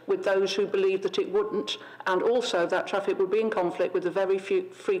conflict with those who believed that it wouldn't, and also that traffic would be in conflict with the very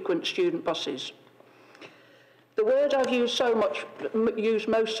frequent student buses. The word I've used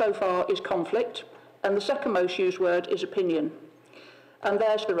most so far is conflict, and the second most used word is opinion. And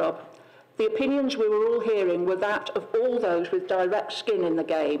there's the rub. The opinions we were all hearing were that of all those with direct skin in the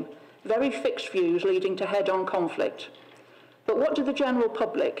game, very fixed views leading to head-on conflict. But what did the general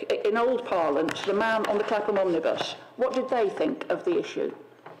public, in old parlance, the man on the Clapham omnibus, what did they think of the issue?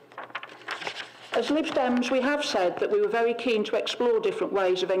 As Lib Dems, we have said that we were very keen to explore different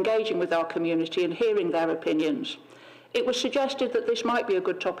ways of engaging with our community and hearing their opinions. It was suggested that this might be a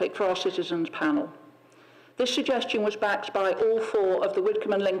good topic for our citizens panel. This suggestion was backed by all 4 of the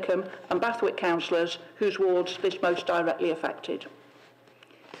Widcombe and Lincoln and Bathwick councillors whose wards this most directly affected.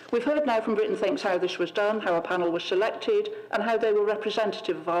 We've heard now from Britain Thinks how this was done, how a panel was selected, and how they were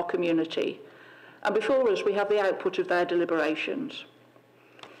representative of our community. And before us, we have the output of their deliberations.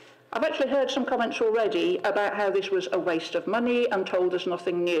 I've actually heard some comments already about how this was a waste of money and told us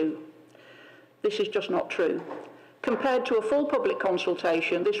nothing new. This is just not true. Compared to a full public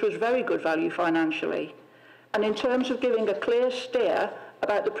consultation, this was very good value financially. And in terms of giving a clear steer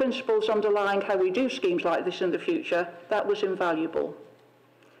about the principles underlying how we do schemes like this in the future, that was invaluable.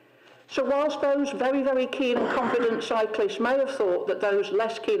 So whilst those very, very keen and confident cyclists may have thought that those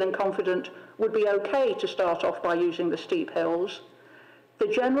less keen and confident would be okay to start off by using the steep hills, the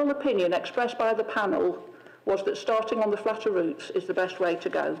general opinion expressed by the panel was that starting on the flatter routes is the best way to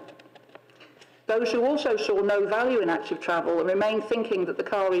go. Those who also saw no value in active travel and remain thinking that the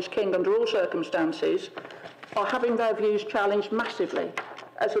car is king under all circumstances are having their views challenged massively,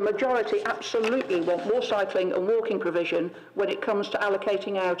 as the majority absolutely want more cycling and walking provision when it comes to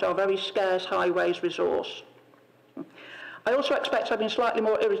allocating out our very scarce highways resource. I also expect I've been slightly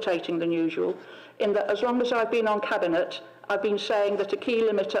more irritating than usual, in that as long as I've been on Cabinet, I've been saying that a key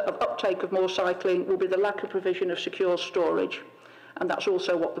limiter of uptake of more cycling will be the lack of provision of secure storage, and that's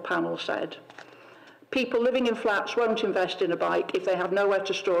also what the panel said. People living in flats won't invest in a bike if they have nowhere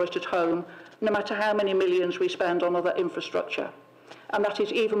to store it at home, no matter how many millions we spend on other infrastructure. And that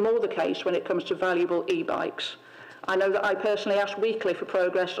is even more the case when it comes to valuable e-bikes. I know that I personally ask weekly for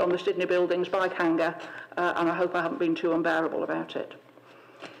progress on the Sydney Buildings bike hangar, and I hope I haven't been too unbearable about it.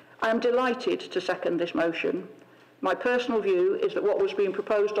 I am delighted to second this motion. My personal view is that what was being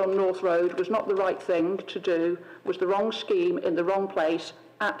proposed on North Road was not the right thing to do, was the wrong scheme in the wrong place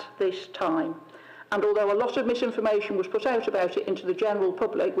at this time. And although a lot of misinformation was put out about it into the general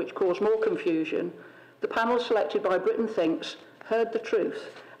public, which caused more confusion, the panel selected by Britain Thinks heard the truth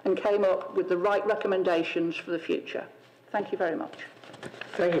and came up with the right recommendations for the future. Thank you very much.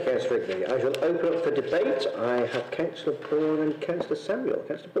 Thank you, Councillor Rigby. I shall open up for debate. I have Councillor Bourne and Councillor Samuel.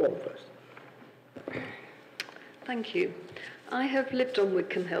 Councillor Bourne first. Thank you. I have lived on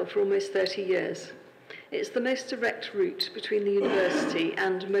Widcombe Hill for almost 30 years. It's the most direct route between the university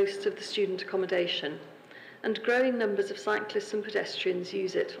and most of the student accommodation, and growing numbers of cyclists and pedestrians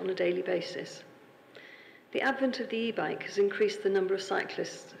use it on a daily basis. The advent of the e-bike has increased the number of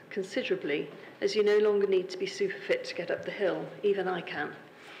cyclists considerably, as you no longer need to be super fit to get up the hill, even I can.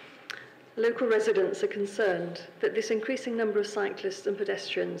 Local residents are concerned that this increasing number of cyclists and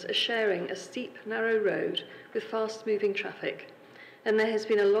pedestrians are sharing a steep, narrow road with fast-moving traffic, and there has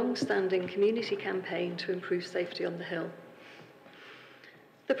been a long-standing community campaign to improve safety on the hill.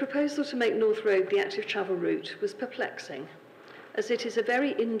 The proposal to make North Road the active travel route was perplexing, as it is a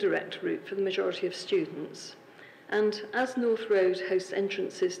very indirect route for the majority of students, and as North Road hosts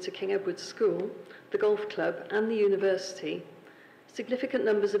entrances to King Edward's School, the golf club and the university, significant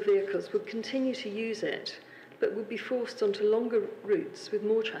numbers of vehicles would continue to use it, but would be forced onto longer routes with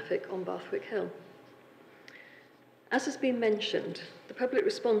more traffic on Bathwick Hill. As has been mentioned, the public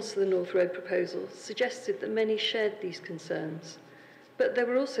response to the North Road proposal suggested that many shared these concerns, but there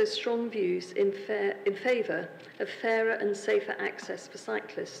were also strong views in favour of fairer and safer access for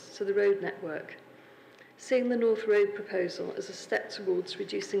cyclists to the road network, seeing the North Road proposal as a step towards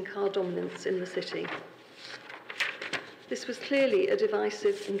reducing car dominance in the city. This was clearly a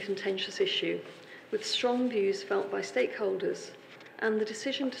divisive and contentious issue, with strong views felt by stakeholders, and the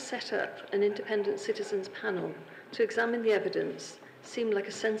decision to set up an independent citizens panel to examine the evidence seemed like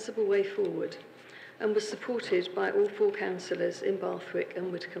a sensible way forward, and was supported by all 4 councillors in Bathwick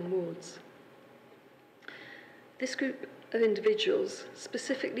and Widcombe wards. This group of individuals,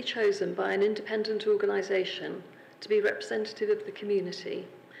 specifically chosen by an independent organisation to be representative of the community,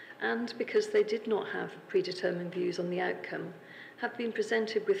 and because they did not have predetermined views on the outcome, have been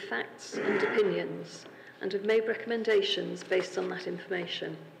presented with facts and opinions, and have made recommendations based on that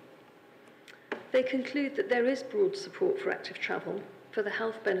information. They conclude that there is broad support for active travel, for the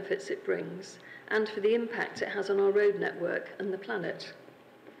health benefits it brings, and for the impact it has on our road network and the planet.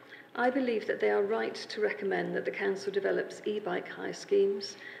 I believe that they are right to recommend that the Council develops e-bike hire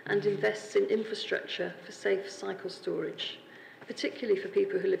schemes and invests in infrastructure for safe cycle storage, particularly for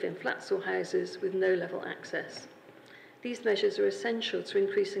people who live in flats or houses with no level access. These measures are essential to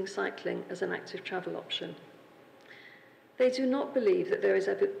increasing cycling as an active travel option. They do not believe that there is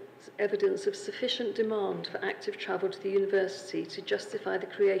evidence of sufficient demand for active travel to the university to justify the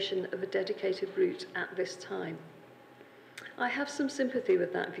creation of a dedicated route at this time. I have some sympathy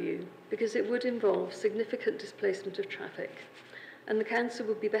with that view because it would involve significant displacement of traffic, and the Council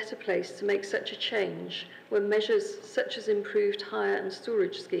would be better placed to make such a change when measures such as improved hire and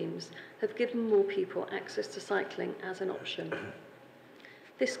storage schemes have given more people access to cycling as an option.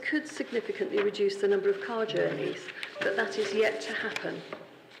 This could significantly reduce the number of car journeys, but that is yet to happen.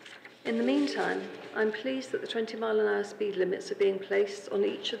 In the meantime, I'm pleased that the 20-mile-an-hour speed limits are being placed on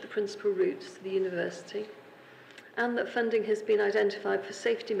each of the principal routes to the university. and that funding has been identified for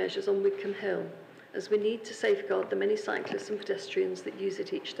safety measures on Wickham Hill, as we need to safeguard the many cyclists and pedestrians that use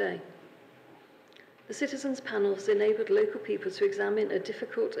it each day. The Citizens Panel has enabled local people to examine a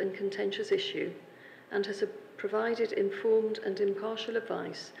difficult and contentious issue and has provided informed and impartial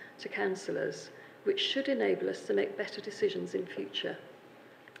advice to councillors, which should enable us to make better decisions in future.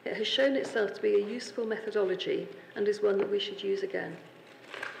 It has shown itself to be a useful methodology and is one that we should use again.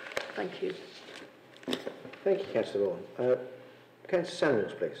 Thank you. Thank you, Councillor Vaughan. Councillor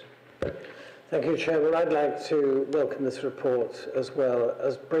Samuels, please. Thank you, Chair. Well, I'd like to welcome this report as well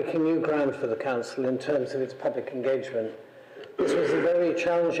as breaking new ground for the Council in terms of its public engagement. This was a very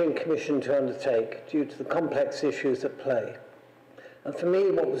challenging commission to undertake due to the complex issues at play. And for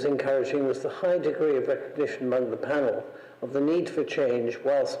me, what was encouraging was the high degree of recognition among the panel of the need for change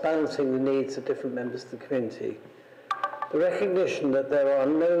whilst balancing the needs of different members of the community. The recognition that there are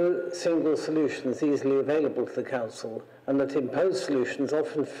no single solutions easily available to the Council and that imposed solutions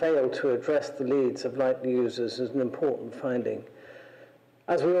often fail to address the needs of likely users is an important finding.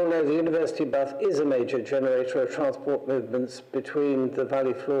 As we all know, the University of Bath is a major generator of transport movements between the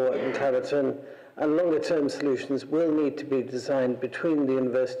valley floor and Claverton, and longer-term solutions will need to be designed between the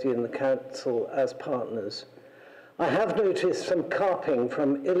University and the Council as partners. I have noticed some carping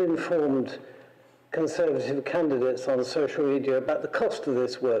from ill-informed Conservative candidates on social media about the cost of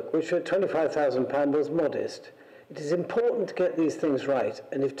this work, which at £25,000 was modest. It is important to get these things right,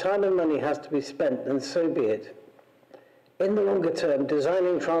 and if time and money has to be spent, then so be it. In the longer term,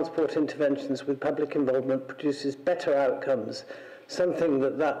 designing transport interventions with public involvement produces better outcomes, something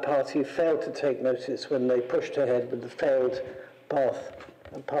that party failed to take notice when they pushed ahead with the failed Bath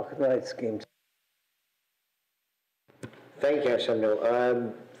and Park and Ride schemes. Thank you,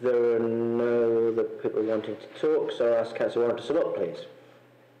 Samuel. There are no other people wanting to talk, so I'll ask Councillor Warren to sum up, please.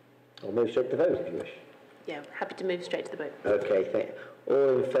 Or move straight to the vote, if you wish. Yeah, happy to move straight to the vote. Okay, thank you.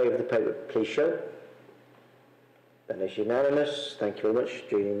 All in favour of the paper, please show. That is unanimous. Thank you very much.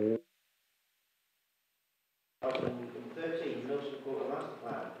 Item 13, Milson Quarter Master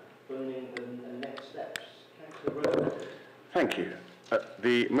Plan, funding and next steps. Councillor Rowe. Thank you.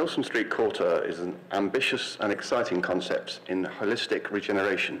 The Milson Street Quarter is an ambitious and exciting concept in holistic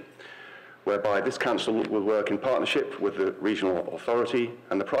regeneration, whereby this council will work in partnership with the regional authority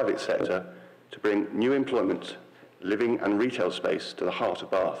and the private sector to bring new employment, living and retail space to the heart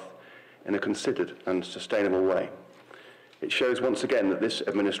of Bath in a considered and sustainable way. It shows once again that this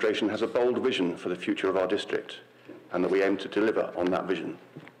administration has a bold vision for the future of our district and that we aim to deliver on that vision.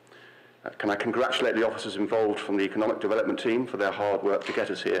 Can I congratulate the officers involved from the Economic Development team for their hard work to get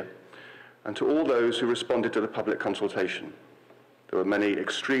us here, and to all those who responded to the public consultation. There were many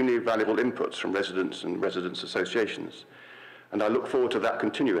extremely valuable inputs from residents and residents' associations, and I look forward to that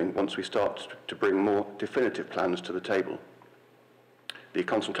continuing once we start to bring more definitive plans to the table. The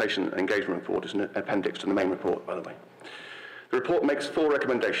consultation and engagement report is an appendix to the main report, by the way. The report makes 4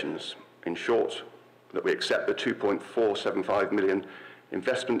 recommendations. In short, that we accept the £2.475 million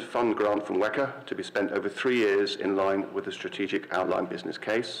investment fund grant from WECA to be spent over 3 years in line with the strategic outline business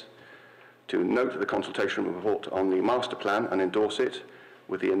case, to note the consultation report on the master plan and endorse it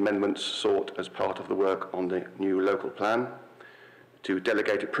with the amendments sought as part of the work on the new local plan, to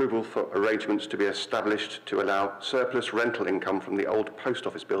delegate approval for arrangements to be established to allow surplus rental income from the old post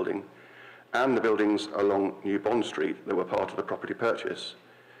office building and the buildings along New Bond Street that were part of the property purchase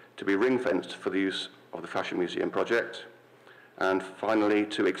to be ring-fenced for the use of the Fashion Museum project, and finally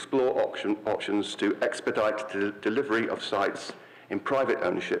to explore options to expedite the delivery of sites in private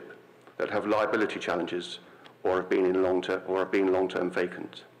ownership that have liability challenges or have been long-term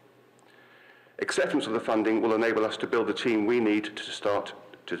vacant. Acceptance of the funding will enable us to build the team we need to start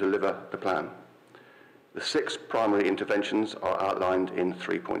to deliver the plan. The 6 primary interventions are outlined in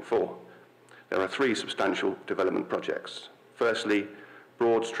 3.4. There are 3 substantial development projects. Firstly,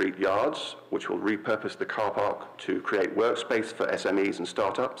 Broad Street Yards, which will repurpose the car park to create workspace for SMEs and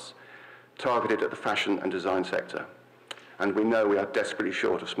startups, targeted at the fashion and design sector. And we know we are desperately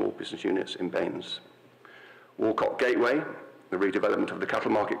short of small business units in Baines. Walcott Gateway, the redevelopment of the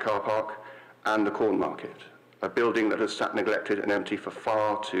Cattle Market car park, and the Corn Market, a building that has sat neglected and empty for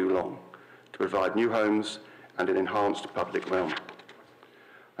far too long, to provide new homes and an enhanced public realm.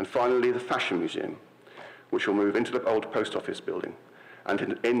 And finally, the Fashion Museum, which will move into the old post office building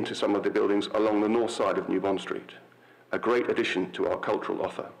and into some of the buildings along the north side of New Bond Street, a great addition to our cultural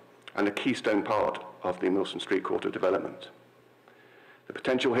offer and a keystone part of the Milson Street Quarter development. The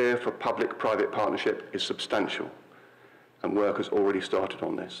potential here for public-private partnership is substantial, and work has already started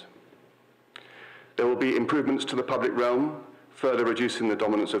on this. There will be improvements to the public realm further reducing the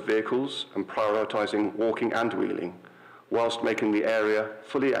dominance of vehicles and prioritising walking and wheeling, whilst making the area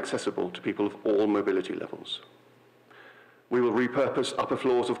fully accessible to people of all mobility levels. We will repurpose upper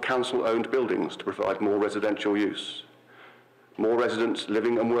floors of council-owned buildings to provide more residential use. More residents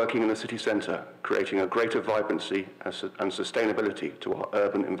living and working in the city centre, creating a greater vibrancy and sustainability to our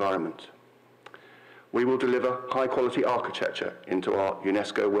urban environment. We will deliver high-quality architecture into our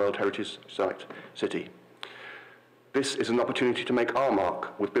UNESCO World Heritage Site city. This is an opportunity to make our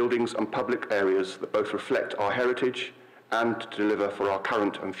mark with buildings and public areas that both reflect our heritage and deliver for our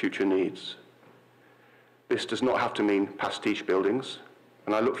current and future needs. This does not have to mean pastiche buildings,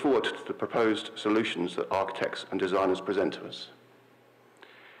 and I look forward to the proposed solutions that architects and designers present to us.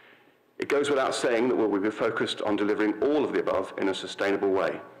 It goes without saying that we will be focused on delivering all of the above in a sustainable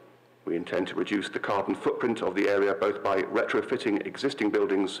way. We intend to reduce the carbon footprint of the area both by retrofitting existing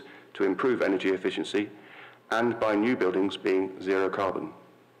buildings to improve energy efficiency and by new buildings being zero carbon.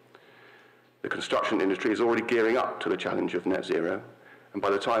 The construction industry is already gearing up to the challenge of net zero, and by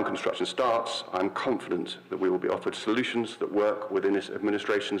the time construction starts, I'm confident that we will be offered solutions that work within this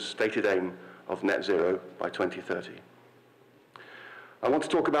administration's stated aim of net zero by 2030. I want to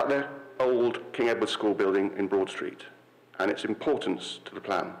talk about the old King Edward School building in Broad Street and its importance to the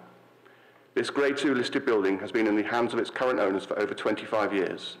plan. This Grade 2 listed building has been in the hands of its current owners for over 25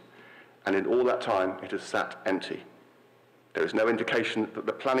 years, and in all that time it has sat empty. There is no indication that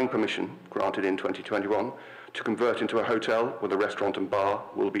the planning permission granted in 2021 to convert into a hotel with a restaurant and bar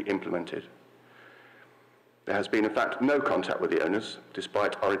will be implemented. There has been in fact no contact with the owners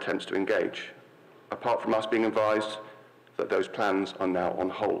despite our attempts to engage, apart from us being advised that those plans are now on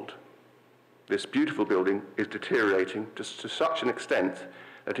hold. This beautiful building is deteriorating to such an extent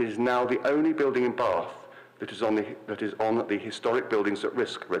that it is now the only building in Bath that is on the Historic Buildings at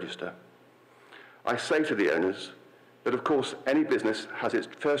Risk register. I say to the owners that of course any business has its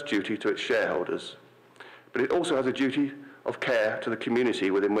first duty to its shareholders, but it also has a duty of care to the community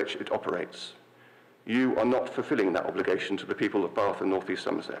within which it operates. You are not fulfilling that obligation to the people of Bath and North East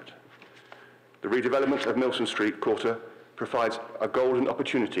Somerset. The redevelopment of Milsom Street Quarter provides a golden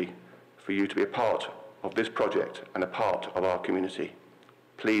opportunity for you to be a part of this project and a part of our community.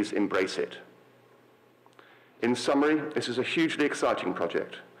 Please embrace it. In summary, this is a hugely exciting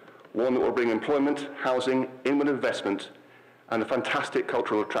project, one that will bring employment, housing, inward investment, and a fantastic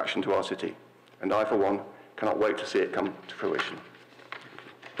cultural attraction to our city. And I, for one, cannot wait to see it come to fruition.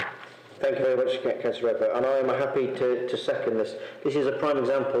 Thank you very much, Councillor Redfern, and I am happy to second this. This is a prime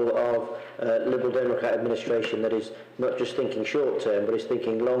example of Liberal Democrat administration that is not just thinking short-term, but is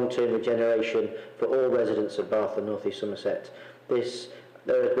thinking long-term regeneration for all residents of Bath and North East Somerset.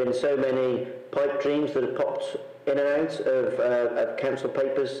 There have been so many pipe dreams that have popped in and out of council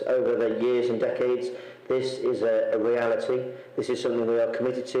papers over the years and decades. This is a reality. This is something we are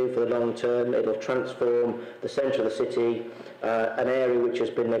committed to for the long term. It will transform the centre of the city, an area which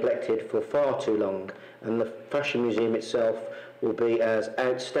has been neglected for far too long. And the Fashion Museum itself will be as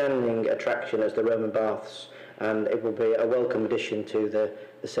outstanding attraction as the Roman Baths, and it will be a welcome addition to the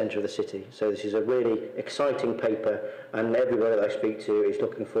centre of the city. So this is a really exciting paper, and everybody that I speak to is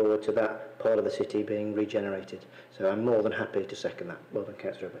looking forward to that part of the city being regenerated. So I'm more than happy to second that. Well done,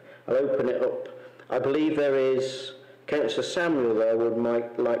 Councillor Redfern. I'll open it up. I believe there is Councillor Samuel there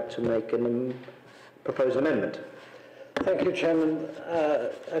might like to make a proposed amendment. Thank you, Chairman.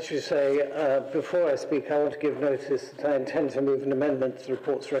 As you say, before I speak, I want to give notice that I intend to move an amendment to the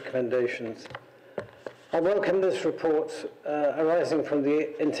report's recommendations. I welcome this report arising from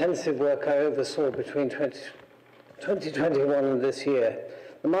the intensive work I oversaw between 2021 and this year.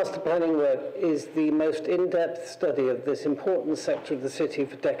 The master planning work is the most in-depth study of this important sector of the city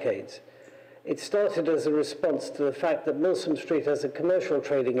for decades. It started as a response to the fact that Milsom Street as a commercial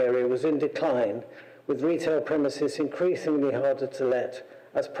trading area was in decline, with retail premises increasingly harder to let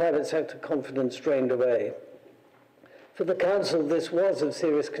as private sector confidence drained away. For the Council, this was of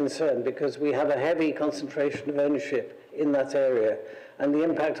serious concern because we have a heavy concentration of ownership in that area, and the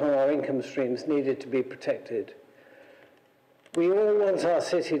impact on our income streams needed to be protected. We all want our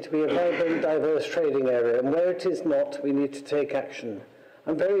city to be a vibrant, diverse trading area, and where it is not, we need to take action.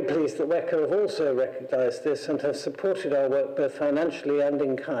 I'm very pleased that WECA have also recognised this and have supported our work both financially and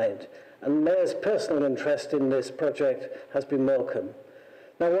in kind, and the Mayor's personal interest in this project has been welcome.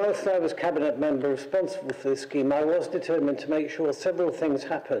 Now, whilst I was Cabinet Member responsible for this scheme, I was determined to make sure several things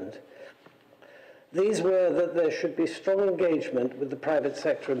happened. These were that there should be strong engagement with the private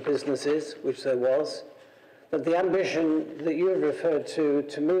sector and businesses, which there was, that the ambition that you have referred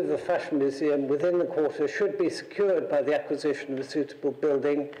to move the Fashion Museum within the quarter should be secured by the acquisition of a suitable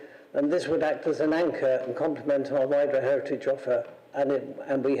building, and this would act as an anchor and complement our wider heritage offer,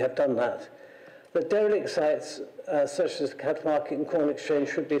 and we have done that. The derelict sites, such as the Cattle Market and Corn Exchange,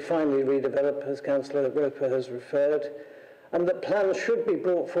 should be finally redeveloped, as Councillor Roper has referred, and that plans should be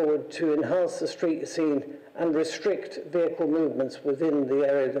brought forward to enhance the street scene and restrict vehicle movements within the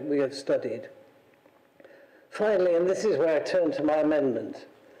area that we have studied. Finally, and this is where I turn to my amendment,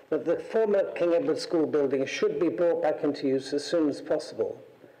 that the former King Edward School building should be brought back into use as soon as possible.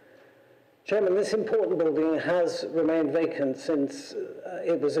 Chairman, this important building has remained vacant since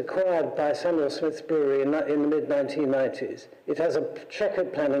it was acquired by Samuel Smith's Brewery in the mid-1990s. It has a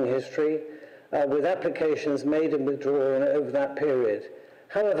checkered planning history with applications made and withdrawn over that period.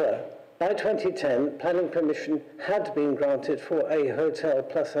 However, by 2010, planning permission had been granted for a hotel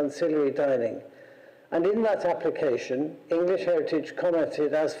plus ancillary dining. And in that application, English Heritage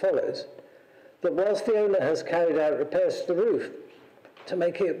commented as follows, that whilst the owner has carried out repairs to the roof to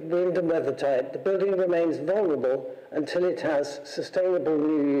make it wind and weather tight, the building remains vulnerable until it has sustainable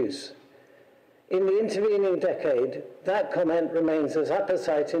new use. In the intervening decade, that comment remains as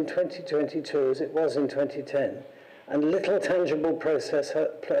apposite in 2022 as it was in 2010, and little tangible progress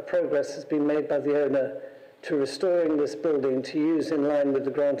has been made by the owner to restoring this building to use in line with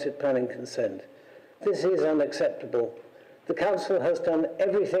the granted planning consent. This is unacceptable. The Council has done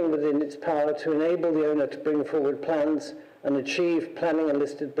everything within its power to enable the owner to bring forward plans and achieve planning and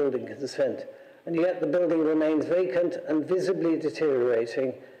listed building consent, and yet the building remains vacant and visibly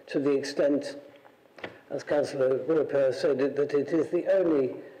deteriorating to the extent, as Councillor Roper said, that it is the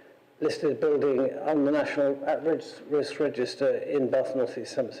only listed building on the National At-Risk Register in Bath North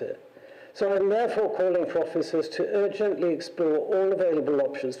East Somerset. So I'm therefore calling for officers to urgently explore all available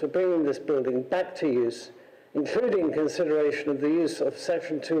options for bringing this building back to use, including consideration of the use of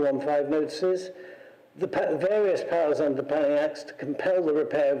Section 215 notices, the various powers under Planning Acts to compel the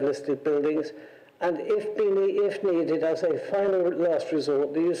repair of listed buildings, and if needed, as a final last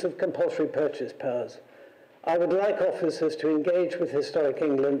resort, the use of compulsory purchase powers. I would like officers to engage with Historic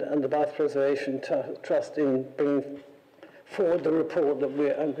England and the Bath Preservation Trust in bringing forward the report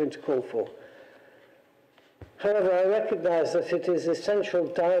that I'm going to call for. However, I recognise that it is essential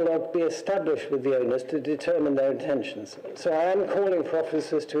dialogue be established with the owners to determine their intentions. So I am calling for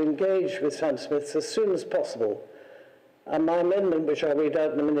officers to engage with Sam Smiths as soon as possible. And my amendment, which I'll read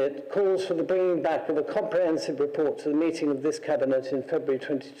out in a minute, calls for the bringing back of a comprehensive report to the meeting of this Cabinet in February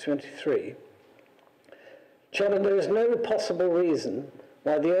 2023. Chairman, there is no possible reason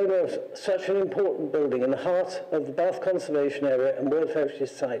why the owner of such an important building in the heart of the Bath Conservation Area and World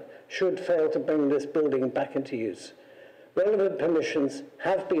Heritage Site should fail to bring this building back into use. Relevant permissions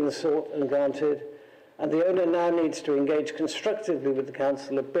have been sought and granted, and the owner now needs to engage constructively with the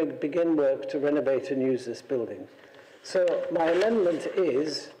Council and begin work to renovate and use this building. So my amendment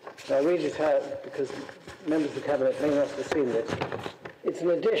is, I'll read it out because members of the Cabinet may not have seen this. It's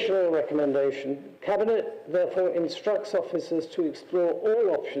an additional recommendation. Cabinet therefore instructs officers to explore all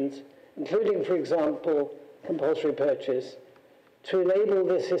options, including, for example, compulsory purchase, to enable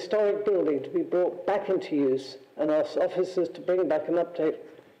this historic building to be brought back into use, and asks officers to bring back an update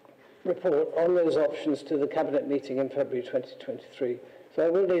report on those options to the Cabinet meeting in February 2023. So I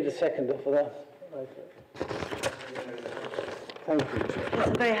will need a seconder for that. Thank you. Yes,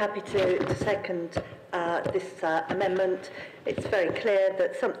 I'm very happy to second this amendment. It's very clear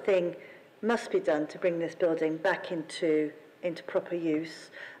that something must be done to bring this building back into proper use.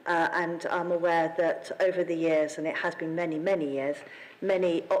 And I'm aware that over the years, and it has been many, many years,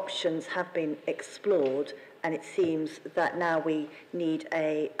 many options have been explored, and it seems that now we need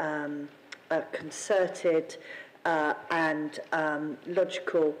a concerted and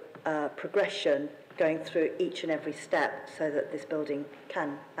logical progression going through each and every step so that this building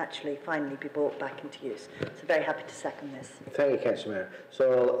can actually finally be brought back into use. So very happy to second this. Thank you, Councillor Mayor.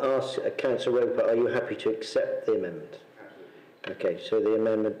 So I'll ask Councillor Roper, are you happy to accept the amendment? Okay, so the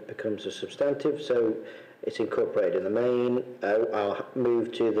amendment becomes a substantive, so it's incorporated in the main. I'll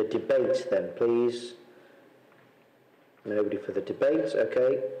move to the debate then, please. Nobody for the debate,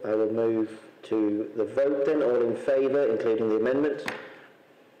 okay. I will move to the vote then. All in favour, including the amendment?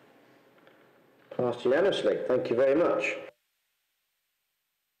 Passed unanimously. Thank you very much.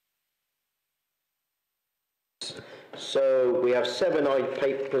 So we have 7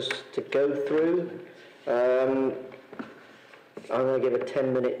 papers to go through. I'm going to give a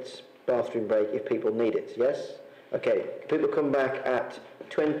 10 minutes bathroom break if people need it, yes? Okay, people come back at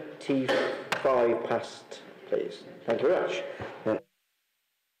 25 past, please. Thank you very much.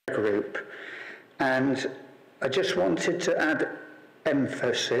 Group, and I just wanted to add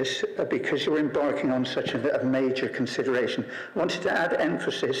emphasis, because you're embarking on such a major consideration. I wanted to add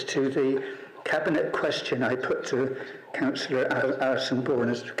emphasis to the Cabinet question I put to Councillor Alison Bourne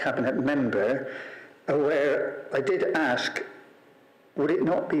as a Cabinet member, where I did ask, would it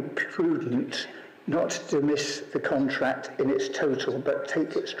not be prudent not to dismiss the contract in its total, but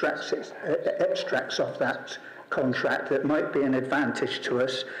take extracts of that contract that might be an advantage to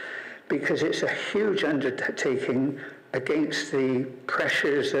us, because it's a huge undertaking against the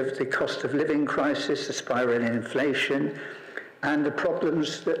pressures of the cost of living crisis, the spiralling inflation, and the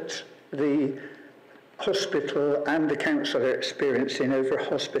problems that the hospital and the council are experiencing over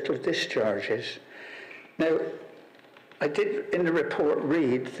hospital discharges. Now, I did in the report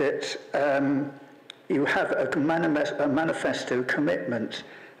read that you have a manifesto commitment,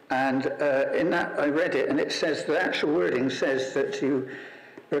 and in that I read it, and it says, the actual wording says that you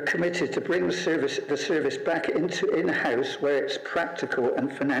are committed to bring the service back into in-house where it's practical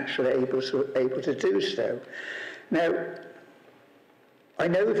and financially able to do so. Now, I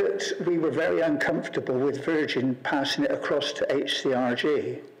know that we were very uncomfortable with Virgin passing it across to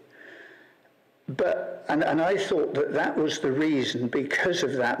HCRG, and I thought that that was the reason, because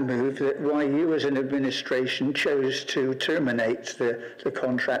of that move, that why you as an administration chose to terminate the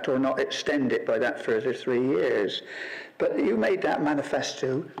contract or not extend it by that further 3 years. But you made that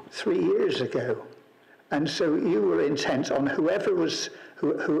manifesto 3 years ago, and so you were intent on whoever was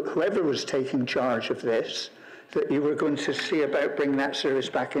taking charge of this, that you were going to see about bringing that service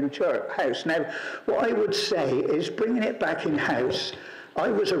back in-house. Now, what I would say is, bringing it back in-house, I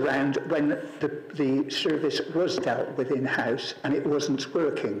was around when the service was dealt with in-house and it wasn't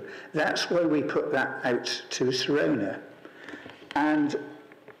working. That's why we put that out to Sirona. And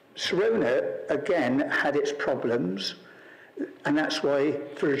Sirona, again, had its problems, and that's why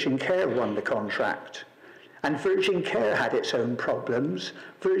Virgin Care won the contract. And Virgin Care had its own problems.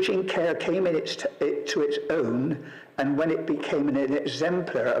 Virgin Care came to its own, and when it became an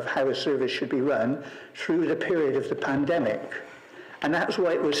exemplar of how a service should be run through the period of the pandemic. And that's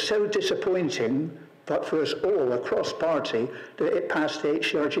why it was so disappointing, but for us all across party, that it passed the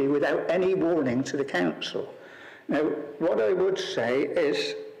HCRG without any warning to the council. Now, what I would say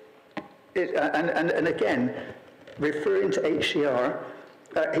is, and again, referring to HCRG...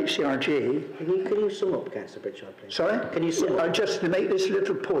 Can you sum up, Councillor Pritchard, please? Sorry? Can you sum up? Just to make this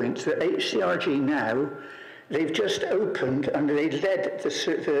little point, that HCRG now, they've just opened, and they led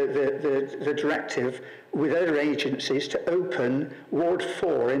the directive with other agencies to open Ward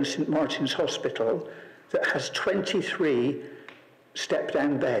 4 in St Martin's Hospital that has 23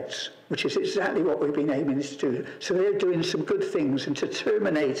 step-down beds, which is exactly what we've been aiming to do. So they're doing some good things, and to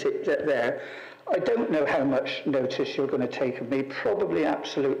terminate it there, I don't know how much notice you're going to take of me, probably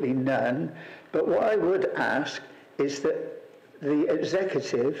absolutely none, but what I would ask is that the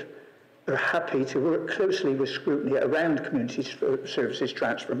executive are happy to work closely with scrutiny around Community Services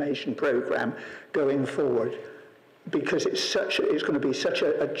Transformation Programme going forward, because it's going to be such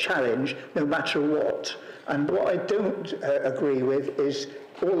a challenge no matter what. And what I don't agree with is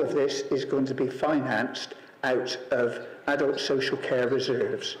all of this is going to be financed out of adult social care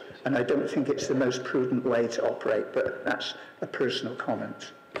reserves, and I don't think it's the most prudent way to operate, but that's a personal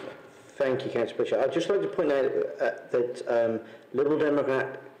comment. Thank you, Councillor Pritchard. I'd just like to point out that Liberal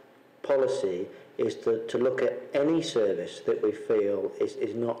Democrat policy is to look at any service that we feel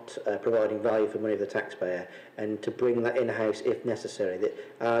is not providing value for money of the taxpayer, and to bring that in-house if necessary.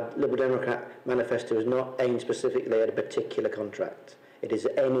 That Liberal Democrat manifesto is not aimed specifically at a particular contract. It is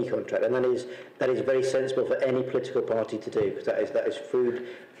any contract, and that is very sensible for any political party to do, because that is food,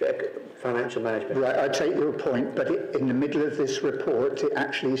 financial management. Right, I take your point, but in the middle of this report, it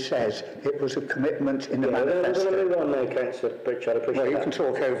actually says it was a commitment in the manifesto. I'm going to move on now, Councillor Pritchard. I appreciate you can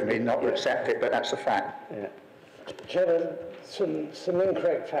talk over me, not accept it, but that's a fact. Yeah. Chairman, some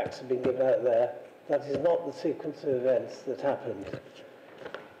incorrect facts have been given out there. That is not the sequence of events that happened.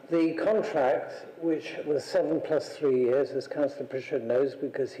 The contract, which was 7 + 3 years, as Councillor Pritchard knows,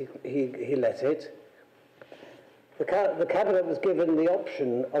 because he let it, the Cabinet was given the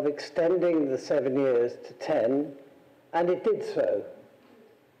option of extending the 7 years to 10, and it did so.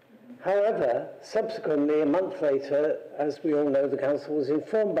 However, subsequently, a month later, as we all know, the Council was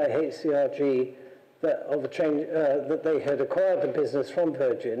informed by HCRG that they had acquired the business from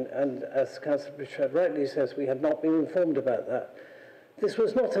Virgin, and as Councillor Pritchard rightly says, we had not been informed about that. This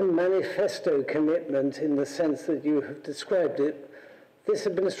was not a manifesto commitment in the sense that you have described it. This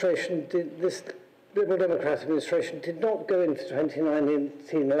Liberal Democrat administration did not go into the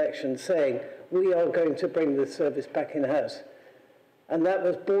 2019 election saying, we are going to bring the service back in-house. And that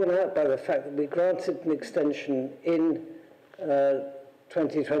was borne out by the fact that we granted an extension in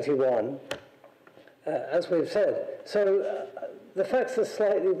 2021, as we've said. So the facts are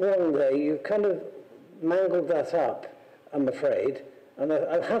slightly wrong there. You've kind of mangled that up, I'm afraid. And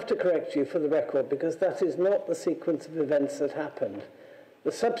I'll have to correct you for the record, because that is not the sequence of events that happened.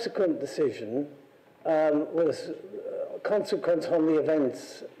 The subsequent decision was a consequence on the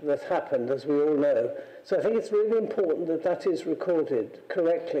events that happened, as we all know. So I think it's really important that that is recorded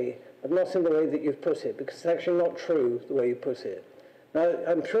correctly, and not in the way that you've put it, because it's actually not true the way you put it. Now,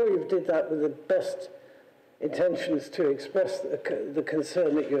 I'm sure you did that with the best intentions to express the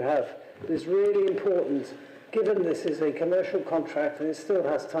concern that you have. But it's really important, given this is a commercial contract and it still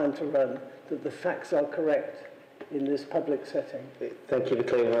has time to run, that the facts are correct in this public setting. Thank you for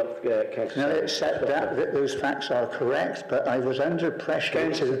clearing up, Councillor. No, accept that those facts are correct, but I was under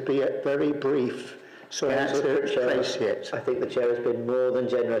pressure to be very brief, so I had to place it. I think the Chair has been more than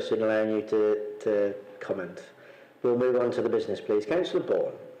generous in allowing you to comment. We'll move on to the business, please. Councillor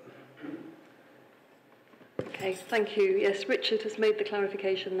Bourne. Okay, thank you. Yes, Richard has made the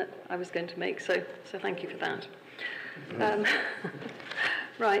clarification that I was going to make, so thank you for that.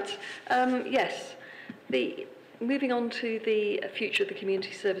 Right, yes. Moving on to the future of the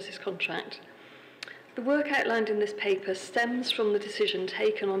community services contract. The work outlined in this paper stems from the decision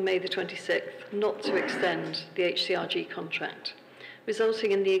taken on May the 26th not to extend the HCRG contract,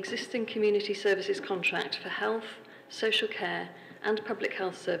 resulting in the existing community services contract for health, social care and public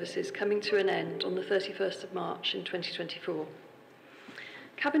health services coming to an end on the 31st of March in 2024.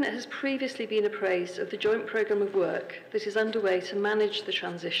 Cabinet has previously been appraised of the joint programme of work that is underway to manage the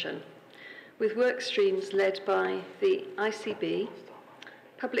transition, with work streams led by the ICB,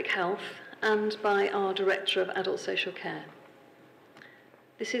 Public Health and by our Director of Adult Social Care.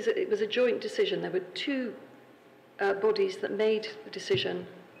 It was a joint decision. There were two bodies that made the decision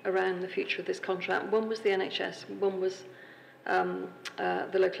around the future of this contract. One was the NHS, one was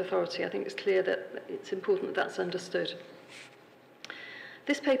the local authority. I think it's clear that it's important that that's understood.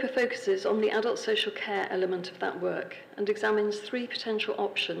 This paper focuses on the adult social care element of that work and examines three potential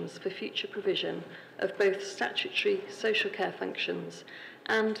options for future provision of both statutory social care functions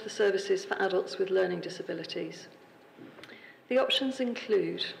and the services for adults with learning disabilities. The options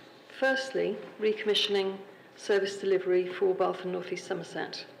include, firstly, recommissioning service delivery for Bath and North East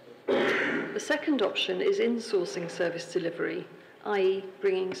Somerset. The second option is insourcing service delivery, i.e.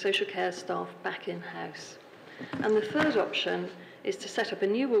 bringing social care staff back in-house. And the third option is to set up a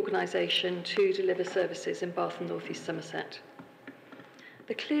new organisation to deliver services in Bath and North East Somerset.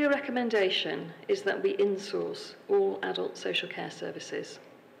 The clear recommendation is that we insource all adult social care services.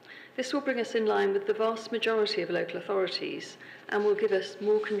 This will bring us in line with the vast majority of local authorities and will give us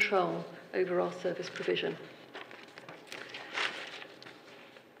more control over our service provision.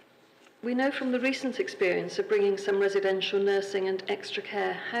 We know from the recent experience of bringing some residential nursing and extra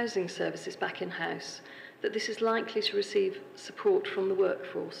care housing services back in-house that this is likely to receive support from the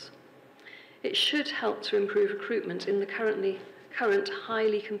workforce. It should help to improve recruitment in the current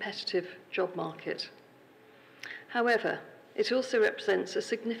highly competitive job market. However, it also represents a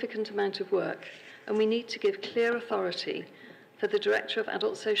significant amount of work, and we need to give clear authority for the Director of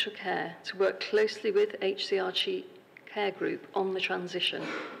Adult Social Care to work closely with HCRG Care Group on the transition.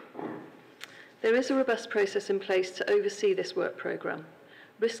 There is a robust process in place to oversee this work programme.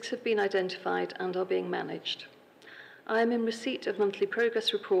 Risks have been identified and are being managed. I am in receipt of monthly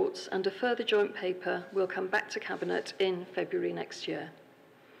progress reports, and a further joint paper will come back to Cabinet in February next year.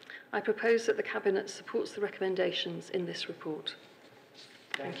 I propose that the Cabinet supports the recommendations in this report.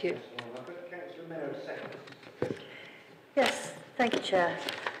 Thank you. Yes, thank you, Chair.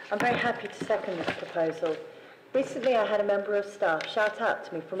 I'm very happy to second this proposal. Recently, I had a member of staff shout out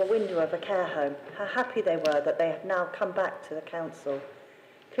to me from a window of a care home how happy they were that they have now come back to the council.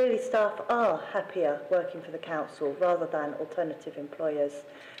 Clearly, staff are happier working for the council rather than alternative employers.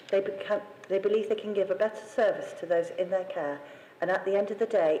 They believe they can give a better service to those in their care, and at the end of the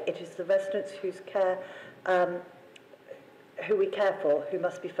day, it is the residents who we care for who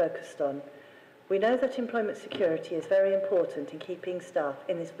must be focused on. We know that employment security is very important in keeping staff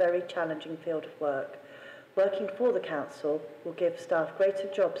in this very challenging field of work. Working for the council will give staff greater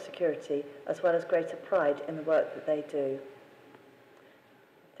job security as well as greater pride in the work that they do.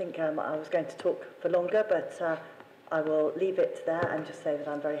 I think I was going to talk for longer, but I will leave it there and just say that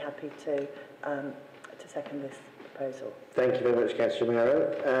I'm very happy to second this proposal. Thank you very much, Councillor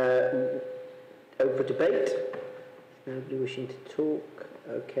Monaro. Open for debate. Nobody wishing to talk?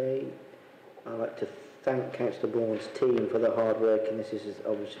 Okay. I'd like to thank Councillor Bourne's team for their hard work, and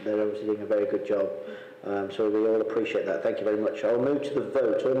they're obviously doing a very good job. So we all appreciate that. Thank you very much. I'll move to the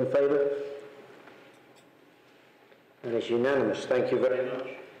vote. All in favour? That is unanimous. Thank you very much.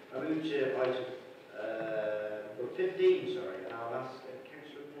 I move to item 15, sorry, and I'll ask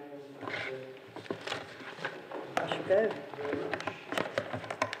Councillor Nails. I should go. Very much.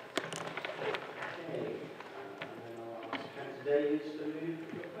 Okay, and then I'll ask Councillor Davies to move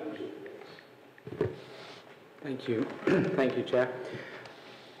the proposal, please. Thank you. Thank you, Chair.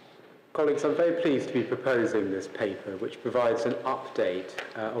 Colleagues, I'm very pleased to be proposing this paper, which provides an update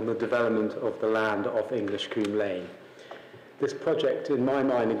on the development of the land off English Combe Lane. This project, in my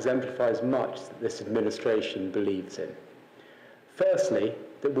mind, exemplifies much that this administration believes in. Firstly,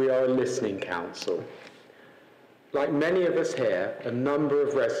 that we are a listening council. Like many of us here, a number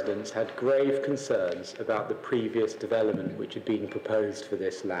of residents had grave concerns about the previous development which had been proposed for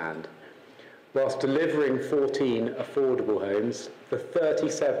this land. Whilst delivering 14 affordable homes, the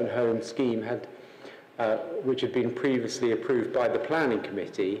 37-home scheme which had been previously approved by the Planning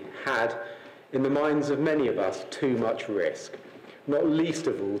Committee had, in the minds of many of us, too much risk, not least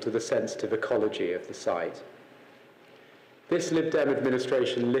of all to the sensitive ecology of the site. This Lib Dem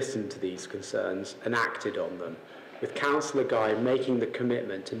administration listened to these concerns and acted on them, with Councillor Guy making the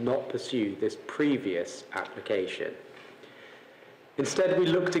commitment to not pursue this previous application. Instead, we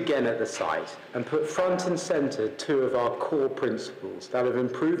looked again at the site and put front and centre two of our core principles, that of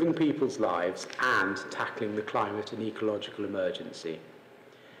improving people's lives and tackling the climate and ecological emergency.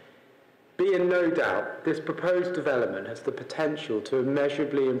 Be in no doubt, this proposed development has the potential to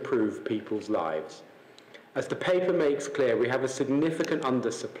immeasurably improve people's lives. As the paper makes clear, we have a significant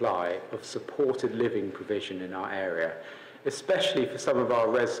undersupply of supported living provision in our area, especially for some of our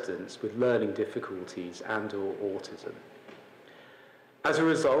residents with learning difficulties and/or autism. As a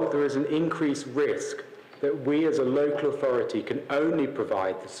result, there is an increased risk that we as a local authority can only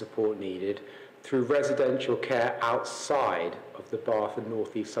provide the support needed through residential care outside of the Bath and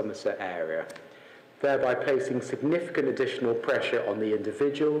North East Somerset area, thereby placing significant additional pressure on the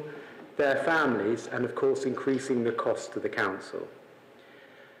individual, their families, and of course increasing the cost to the council.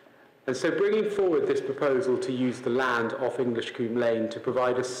 And so bringing forward this proposal to use the land off English Combe Lane to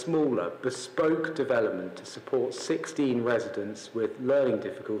provide a smaller, bespoke development to support 16 residents with learning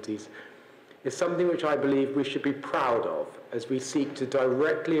difficulties is something which I believe we should be proud of as we seek to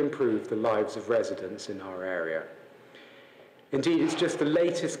directly improve the lives of residents in our area. Indeed, it's just the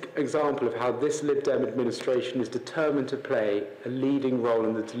latest example of how this Lib Dem administration is determined to play a leading role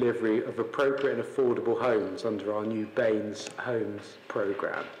in the delivery of appropriate and affordable homes under our new Baines Homes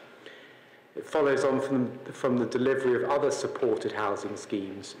programme. It follows on from the delivery of other supported housing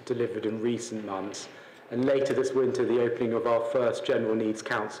schemes delivered in recent months, and later this winter the opening of our first general needs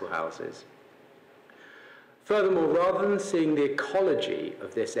council houses. Furthermore, rather than seeing the ecology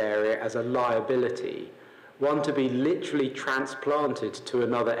of this area as a liability, one to be literally transplanted to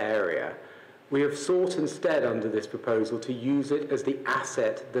another area, we have sought instead under this proposal to use it as the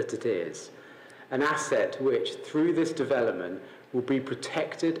asset that it is, an asset which, through this development, will be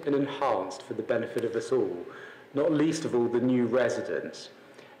protected and enhanced for the benefit of us all, not least of all the new residents,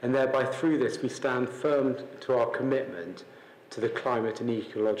 and thereby through this we stand firm to our commitment to the climate and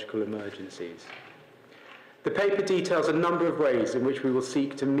ecological emergencies. The paper details a number of ways in which we will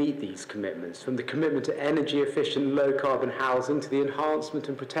seek to meet these commitments, from the commitment to energy-efficient, low-carbon housing to the enhancement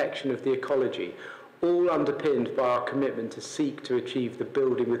and protection of the ecology, all underpinned by our commitment to seek to achieve the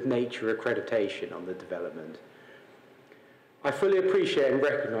Building with Nature accreditation on the development. I fully appreciate and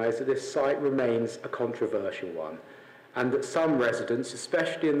recognise that this site remains a controversial one, and that some residents,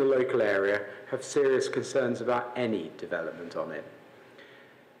 especially in the local area, have serious concerns about any development on it.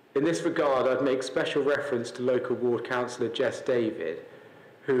 In this regard, I'd make special reference to local ward councillor Jess David,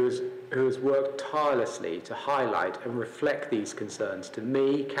 who has worked tirelessly to highlight and reflect these concerns to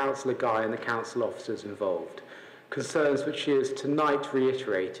me, Councillor Guy, and the council officers involved, concerns which she has tonight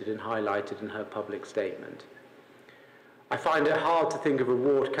reiterated and highlighted in her public statement. I find it hard to think of a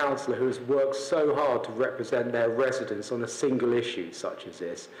ward councillor who has worked so hard to represent their residents on a single issue such as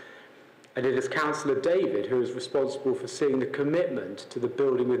this, and it is Councillor David who is responsible for seeing the commitment to the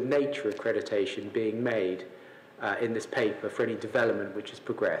Building with Nature accreditation being made in this paper for any development which has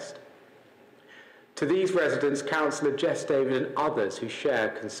progressed. To these residents, Councillor Jess David and others who share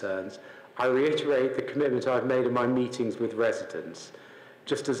concerns, I reiterate the commitment I've made in my meetings with residents.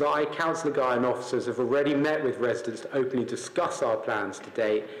 Just as I, Councillor Guy, and officers have already met with residents to openly discuss our plans to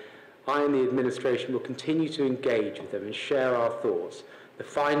date, I and the administration will continue to engage with them and share our thoughts, the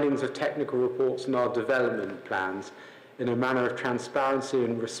findings of technical reports and our development plans in a manner of transparency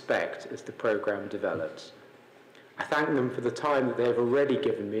and respect as the programme develops. I thank them for the time that they have already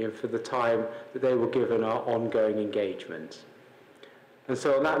given me and for the time that they will give in our ongoing engagement. And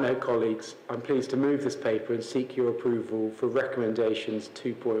so on that note, colleagues, I'm pleased to move this paper and seek your approval for recommendations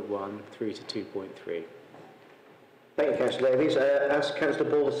 2.1 through to 2.3. Thank you, Councillor Davies. Ask Councillor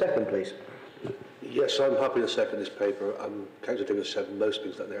Ball the second, please. Yes, I'm happy to second this paper. Councillor Davies said most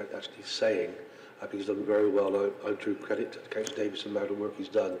things that they're actually saying. I think he's done very well. I drew credit to Councillor Davies and the amount of work he's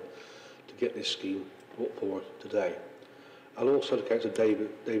done to get this scheme brought forward today. And also to Councillor David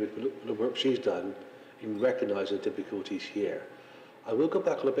for the work she's done in recognising the difficulties here. I will go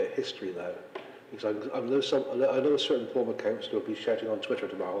back on a bit of history though, because I know a certain former councillor will be shouting on Twitter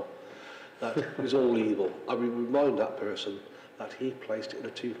tomorrow that it was all evil. I will remind that person that he placed it in the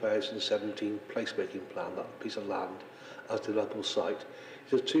 2017 placemaking plan, that piece of land, as the local site.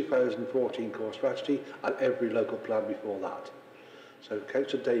 It says 2014 core strategy and every local plan before that. So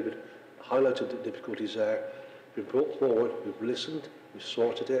Councillor David highlighted the difficulties there. We've brought forward, we've listened, we've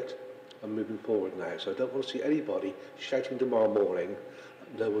sorted it, and moving forward now. So I don't want to see anybody shouting tomorrow morning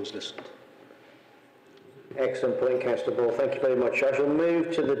that no one's listened. Excellent point, Councillor Ball. Thank you very much. I shall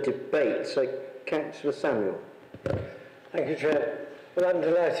move to the debate. So, Councillor Samuel. Thank you, Chair. Well, I'm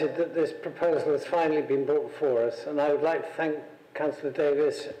delighted that this proposal has finally been brought before us, and I would like to thank Councillor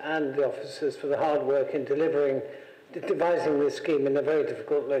Davies and the officers for the hard work in devising this scheme in a very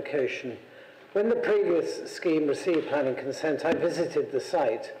difficult location. When the previous scheme received planning consent, I visited the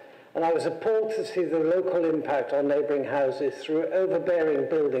site, and I was appalled to see the local impact on neighbouring houses through overbearing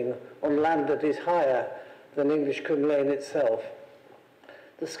building on land that is higher than English Combe Lane itself.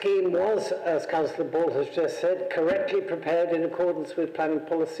 The scheme was, as Councillor Ball has just said, correctly prepared in accordance with planning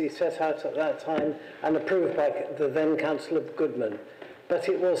policy set out at that time and approved by the then Councillor Goodman. But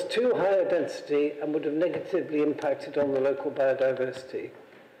it was too high a density and would have negatively impacted on the local biodiversity.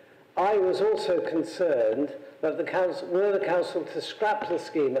 I was also concerned that were the council to scrap the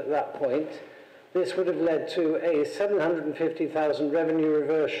scheme at that point, this would have led to a 750,000 revenue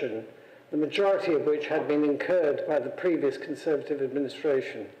reversion, the majority of which had been incurred by the previous Conservative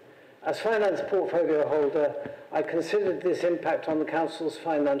administration. As finance portfolio holder, I considered this impact on the council's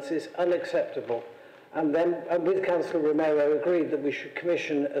finances unacceptable, and with Councillor Romero agreed that we should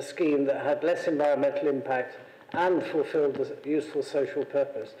commission a scheme that had less environmental impact and fulfilled a useful social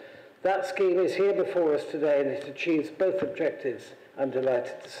purpose. That scheme is here before us today, and it achieves both objectives, I'm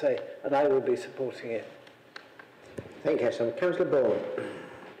delighted to say, and I will be supporting it. Thank you, Councillor Ball.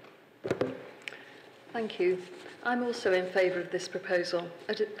 Thank you. I'm also in favour of this proposal,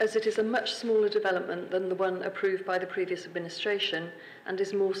 as it is a much smaller development than the one approved by the previous administration and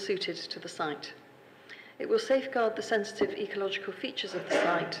is more suited to the site. It will safeguard the sensitive ecological features of the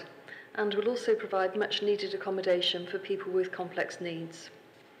site and will also provide much needed accommodation for people with complex needs.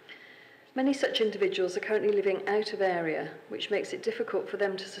 Many such individuals are currently living out of area, which makes it difficult for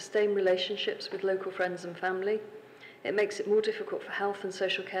them to sustain relationships with local friends and family. It makes it more difficult for health and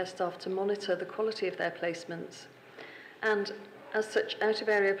social care staff to monitor the quality of their placements. And as such,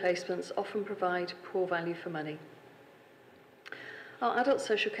 out-of-area placements often provide poor value for money. Our Adult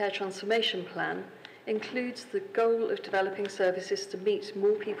Social Care Transformation Plan includes the goal of developing services to meet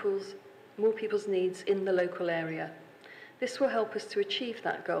more people's needs in the local area. This will help us to achieve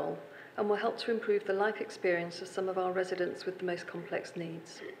that goal and will help to improve the life experience of some of our residents with the most complex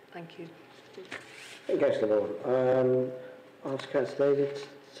needs. Thank you. Thank you, Councillor Ball. Ask Councillor David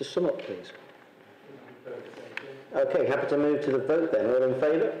to sum up, please. Okay, happy to move to the vote then. All in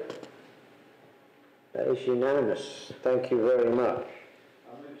favour? That is unanimous. Thank you very much.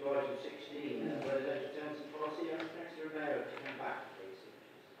 I'll move to item 16, residential tenancy policy. And Councillor Romero to come back, please.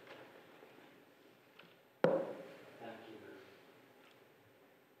 Thank you.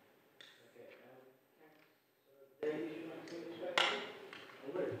 Okay, now, David, you want to take this back?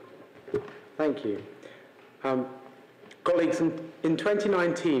 Thank you. Colleagues, in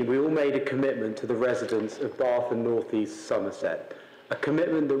 2019, we all made a commitment to the residents of Bath and North East Somerset, a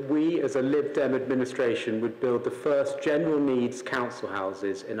commitment that we as a Lib Dem administration would build the first general needs council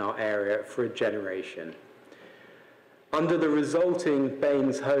houses in our area for a generation. Under the resulting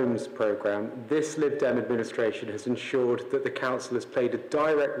Baines Homes programme, this Lib Dem administration has ensured that the council has played a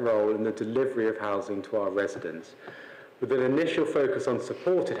direct role in the delivery of housing to our residents. With an initial focus on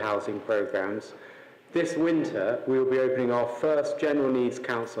supported housing programmes, this winter we will be opening our first general needs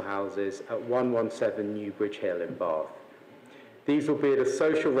council houses at 117 Newbridge Hill in Bath. These will be at a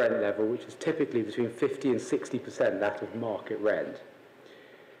social rent level which is typically between 50 and 60% that of market rent.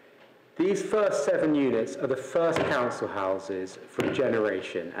 These first 7 units are the first council houses for a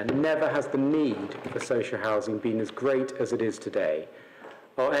generation, and never has the need for social housing been as great as it is today.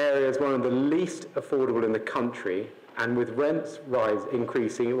 Our area is one of the least affordable in the country, And with rents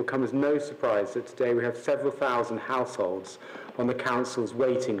increasing, it will come as no surprise that today we have several thousand households on the council's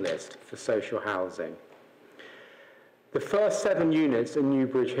waiting list for social housing. The first 7 units in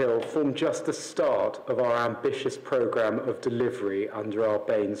Newbridge Hill form just the start of our ambitious programme of delivery under our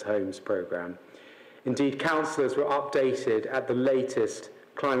Baines Homes programme. Indeed, councillors were updated at the latest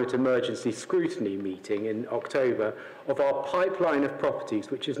climate emergency scrutiny meeting in October of our pipeline of properties,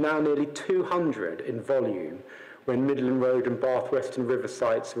 which is now nearly 200 in volume, when Midland Road and Bath Western River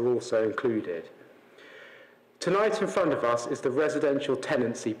sites are also included. Tonight in front of us is the residential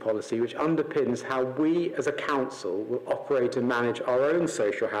tenancy policy, which underpins how we as a council will operate and manage our own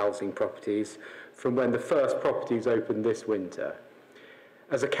social housing properties from when the first properties open this winter.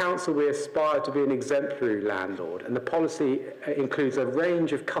 As a council, we aspire to be an exemplary landlord, and the policy includes a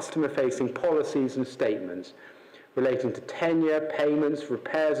range of customer-facing policies and statements relating to tenure, payments,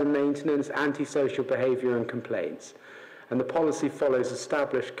 repairs and maintenance, antisocial behaviour and complaints. And the policy follows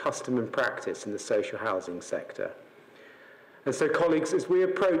established custom and practice in the social housing sector. And so, colleagues, as we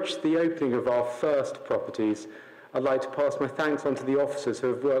approach the opening of our first properties, I'd like to pass my thanks on to the officers who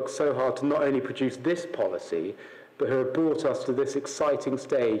have worked so hard to not only produce this policy, but who have brought us to this exciting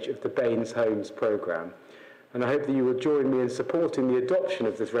stage of the Baines Homes programme. And I hope that you will join me in supporting the adoption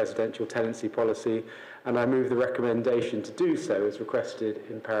of this residential tenancy policy, and I move the recommendation to do so as requested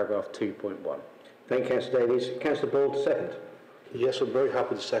in paragraph 2.1. Thank you, Councillor Davies. Councillor Ball to second. Yes, I'm very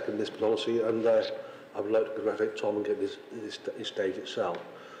happy to second this policy, and I would like to congratulate Tom on getting this stage itself.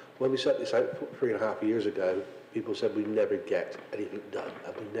 When we set this out 3.5 years ago, people said we'd never get anything done,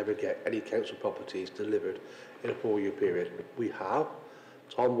 and we'd never get any council properties delivered in a 4-year period. We have.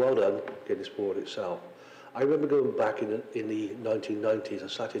 Tom, well done getting this forward itself. I remember going back in the 1990s, I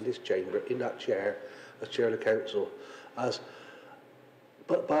sat in this chamber, in that chair, as chair of the council, as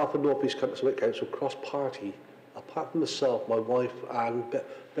Bath and North East Council cross-party, apart from myself, my wife and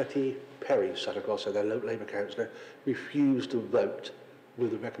Betty Perry sat across there, their local Labour councillor, refused to vote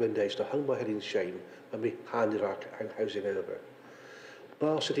with the recommendation to hang my head in shame when we handed our housing over.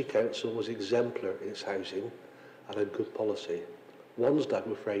 Bath City Council was exemplar in its housing and had good policy. Wansdyke,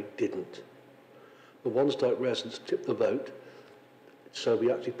 I'm afraid, didn't. The Wansdyke residents tipped the vote, so we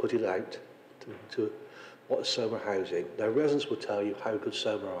actually put it out to what is Somer housing. Now, residents will tell you how good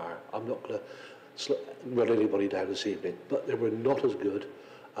Somer are. I'm not going to run anybody down this evening, but they were not as good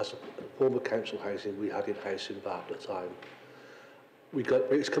as the former council housing we had in-house in Bath at the time.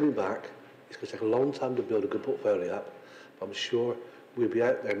 It's coming back. It's going to take a long time to build a good portfolio up, but I'm sure we'll be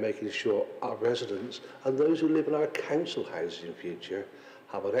out there making sure our residents and those who live in our council houses in the future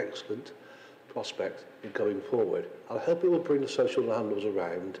have an excellent prospect in going forward. I hope it will bring the social landlords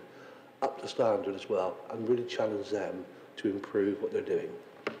around up to standard as well and really challenge them to improve what they're doing.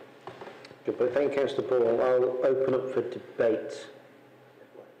 Good, but thank you, Councillor Ball. I'll open up for debate.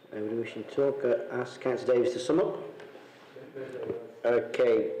 Anybody wishing to talk? Ask Councillor Davies to sum up.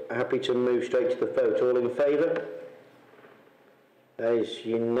 Okay, happy to move straight to the vote. All in favour? That is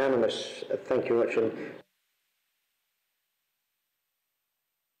unanimous. Thank you very much.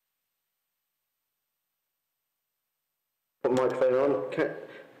 Put the microphone on.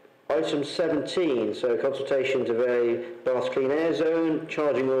 Item 17, so consultation to vary Bath Clean Air Zone,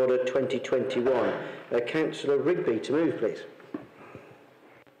 Charging Order 2021. Councillor Rigby to move, please.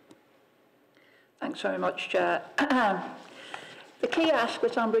 Thanks very much, Chair. The key ask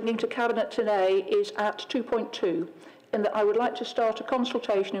that I'm bringing to Cabinet today is at 2.2, in that I would like to start a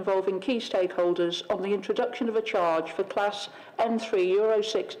consultation involving key stakeholders on the introduction of a charge for Class N3 Euro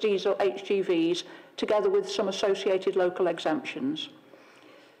 6 diesel HGVs, together with some associated local exemptions.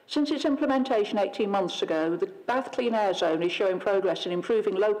 Since its implementation 18 months ago, the Bath Clean Air Zone is showing progress in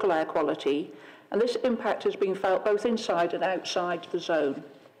improving local air quality, and this impact has been felt both inside and outside the zone.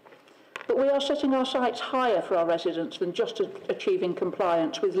 But we are setting our sights higher for our residents than just achieving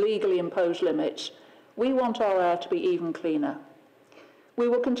compliance with legally imposed limits. We want our air to be even cleaner. We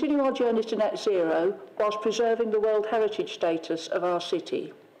will continue our journey to net zero whilst preserving the World Heritage status of our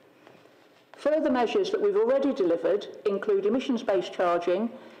city. Further measures that we've already delivered include emissions-based charging,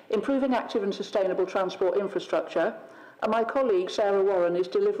 improving active and sustainable transport infrastructure, and my colleague Sarah Warren is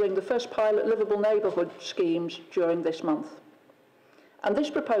delivering the first pilot livable neighbourhood schemes during this month. And this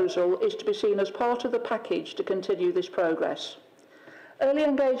proposal is to be seen as part of the package to continue this progress. Early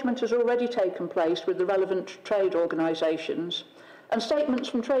engagement has already taken place with the relevant trade organisations, and statements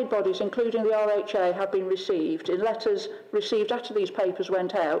from trade bodies, including the RHA, have been received in letters received after these papers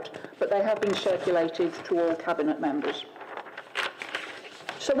went out, but they have been circulated to all Cabinet members.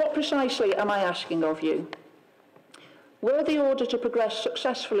 So what precisely am I asking of you? Were the order to progress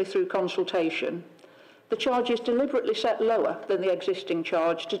successfully through consultation, The charge is deliberately set lower than the existing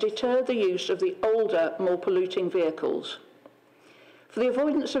charge to deter the use of the older, more polluting vehicles. For the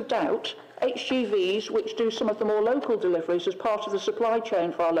avoidance of doubt, HGVs, which do some of the more local deliveries as part of the supply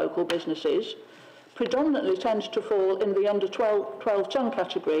chain for our local businesses, predominantly tend to fall in the under 12-tonne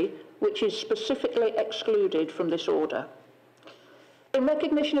category, which is specifically excluded from this order. In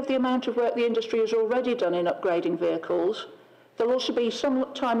recognition of the amount of work the industry has already done in upgrading vehicles, there will also be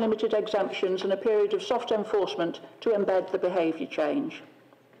some time-limited exemptions and a period of soft enforcement to embed the behaviour change.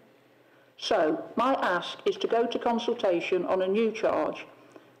 So, my ask is to go to consultation on a new charge,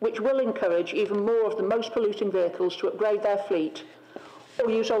 which will encourage even more of the most polluting vehicles to upgrade their fleet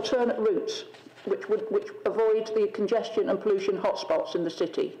or use alternate routes which avoid the congestion and pollution hotspots in the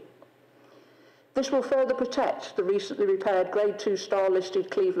city. This will further protect the recently repaired Grade 2 star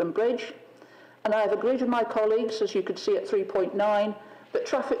listed Cleveland Bridge, and I have agreed with my colleagues, as you could see at 3.9, that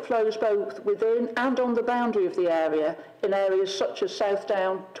traffic flows both within and on the boundary of the area in areas such as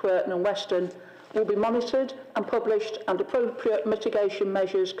Southdown, Twerton and Weston will be monitored and published and appropriate mitigation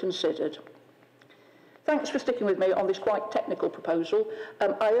measures considered. Thanks for sticking with me on this quite technical proposal.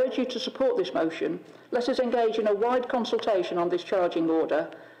 I urge you to support this motion. Let us engage in a wide consultation on this charging order,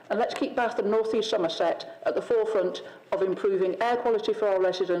 and let's keep Bath and North East Somerset at the forefront of improving air quality for our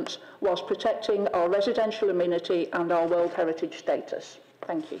residents whilst protecting our residential amenity and our World Heritage status.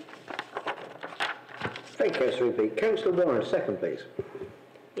 Thank you. Thank you, Councillor Rigby. Councillor Warren, second, please.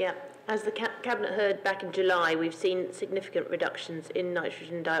 Yeah. As the Cabinet heard back in July, we've seen significant reductions in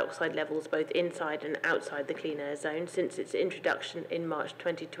nitrogen dioxide levels both inside and outside the clean air zone since its introduction in March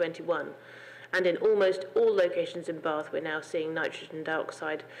 2021. And in almost all locations in Bath, we're now seeing nitrogen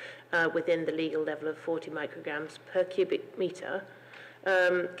dioxide within the legal level of 40 micrograms per cubic metre.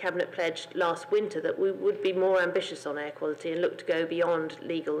 Cabinet pledged last winter that we would be more ambitious on air quality and look to go beyond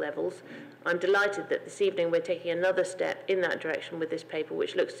legal levels. I'm delighted that this evening we're taking another step in that direction with this paper,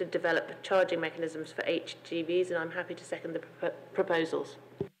 which looks to develop charging mechanisms for HGVs, and I'm happy to second the proposals.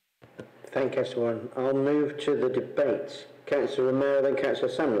 Thank you, Councillor Warren. I'll move to the debates. Councillor Romero, then Councillor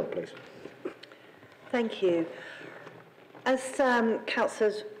Samuel, please. Thank you. As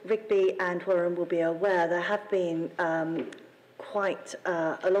Councillors Rigby and Warren will be aware, there have been quite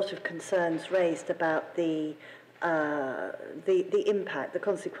a lot of concerns raised about the impact, the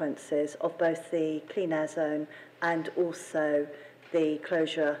consequences of both the clean air zone and also the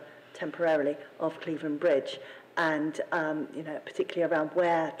closure temporarily of Cleveland Bridge, and particularly around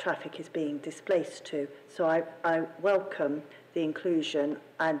where traffic is being displaced to. So I welcome the inclusion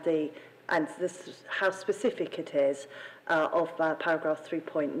and how specific it is of paragraph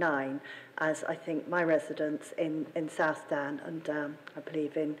 3.9, as I think my residents in Southdown and I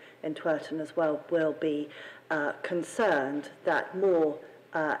believe in Twerton as well will be concerned that more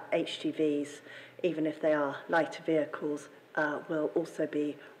HGVs, even if they are lighter vehicles, will also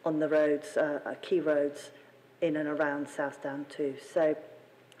be on the roads, key roads in and around Southdown too. So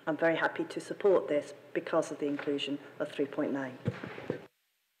I'm very happy to support this because of the inclusion of 3.9.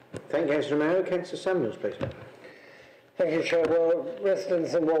 Thank you, Councillor Romero. Councillor Samuels, please. Thank you, Chair. Well,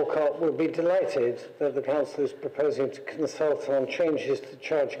 residents in Walcott will be delighted that the Council is proposing to consult on changes to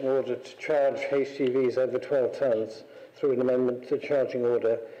charging order to charge HGVs over 12 tonnes through an amendment to the charging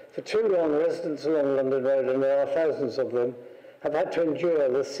order. For too long, residents along London Road, and there are thousands of them, have had to endure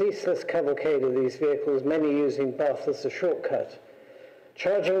the ceaseless cavalcade of these vehicles, many using Bath as a shortcut.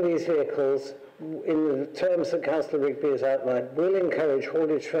 Charging these vehicles in the terms that Councillor Rigby has outlined will encourage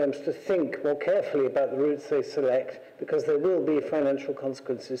haulage firms to think more carefully about the routes they select, because there will be financial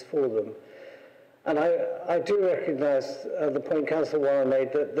consequences for them. And I do recognise the point Councillor Warren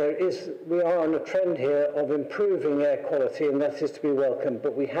made that we are on a trend here of improving air quality, and that is to be welcomed,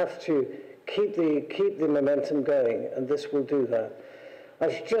 but we have to keep the momentum going, and this will do that.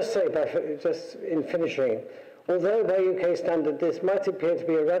 I should just say, just in finishing, although by UK standard this might appear to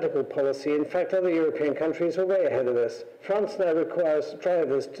be a radical policy, in fact other European countries are way ahead of us. France now requires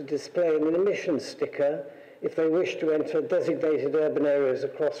drivers to display an emissions sticker if they wish to enter designated urban areas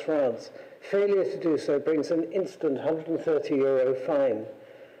across France. Failure to do so brings an instant €130 fine.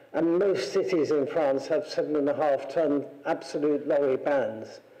 And most cities in France have 7.5-tonne absolute lorry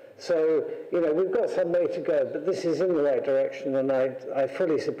bans. So, we've got some way to go, but this is in the right direction, and I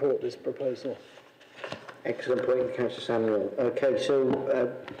fully support this proposal. Excellent point, Councillor Samuel. Okay,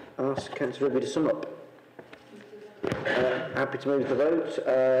 so I'll ask Councillor Rigby to sum up. Happy to move the vote.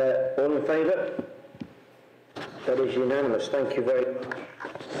 All in favour? That is unanimous. Thank you very much.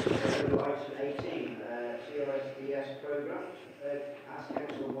 Item 18, CLSDS programme. Ask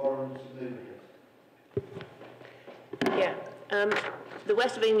Councillor Warren to move it. Yeah. The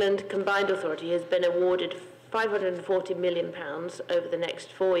West of England Combined Authority has been awarded £540 million over the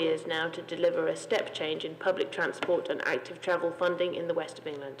next 4 years now to deliver a step change in public transport and active travel funding in the West of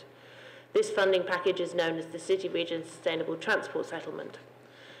England. This funding package is known as the City Region Sustainable Transport Settlement.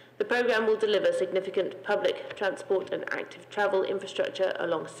 The programme will deliver significant public transport and active travel infrastructure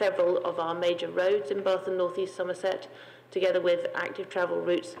along several of our major roads in Bath and North East Somerset, together with active travel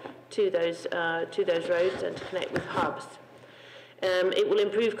routes to those roads and to connect with hubs. It will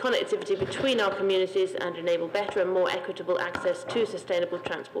improve connectivity between our communities and enable better and more equitable access to sustainable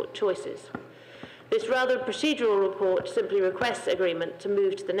transport choices. This rather procedural report simply requests agreement to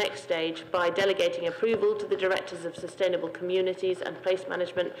move to the next stage by delegating approval to the Directors of Sustainable Communities and Place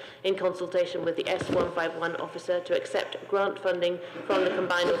Management in consultation with the S151 officer to accept grant funding from the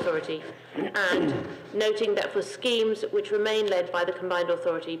Combined Authority, and noting that for schemes which remain led by the Combined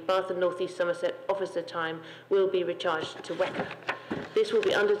Authority, Bath and North East Somerset officer time will be recharged to WECA. This will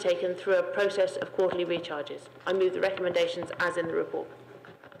be undertaken through a process of quarterly recharges. I move the recommendations as in the report.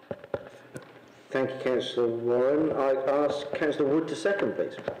 Thank you, Councillor Warren. I ask Councillor Wood to second,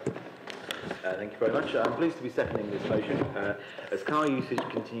 please. Thank you very much. I'm pleased to be seconding this motion. As car usage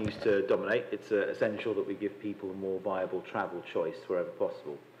continues to dominate, it's essential that we give people a more viable travel choice wherever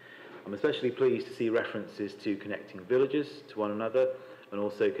possible. I'm especially pleased to see references to connecting villages to one another and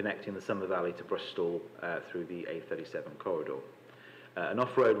also connecting the Summer Valley to Bristol through the A37 corridor. An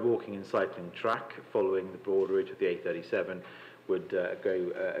off-road walking and cycling track following the broad route of the A37 would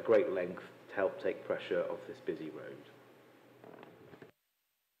go a great length to help take pressure off this busy road.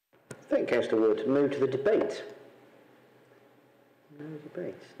 Thank you, Councillor Wood. Move to the debate. No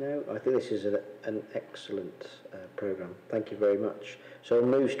debate. No, I think this is an excellent programme. Thank you very much. So I'll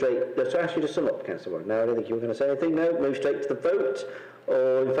move straight. Let's ask you to sum up, Councillor Warren. No, I don't think you were going to say anything. No, move straight to the vote.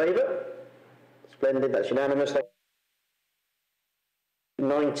 All in favour? Splendid. That's unanimous.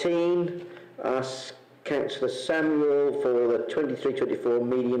 19. Ask Councillor Samuel for the 23-24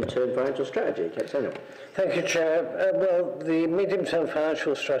 medium-term financial strategy. Councillor Samuel. Thank you, Chair. Well, the medium-term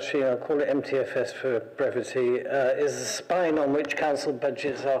financial strategy, I'll call it MTFS for brevity, is the spine on which council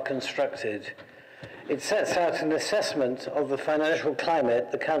budgets are constructed. It sets out an assessment of the financial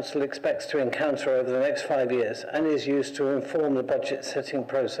climate the council expects to encounter over the next 5 years and is used to inform the budget setting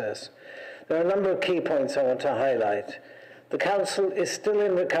process. There are a number of key points I want to highlight. The Council is still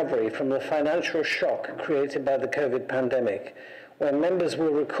in recovery from the financial shock created by the COVID pandemic, when members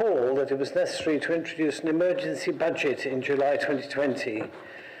will recall that it was necessary to introduce an emergency budget in July 2020.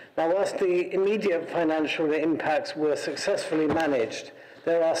 Now, whilst the immediate financial impacts were successfully managed,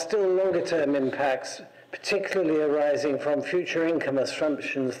 there are still longer-term impacts, particularly arising from future income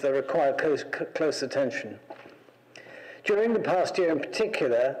assumptions that require close attention. During the past year in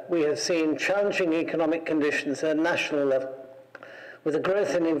particular, we have seen challenging economic conditions at a national level, with a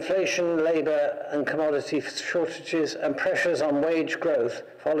growth in inflation, labour and commodity shortages and pressures on wage growth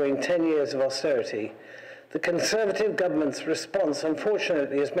following 10 years of austerity. The Conservative government's response,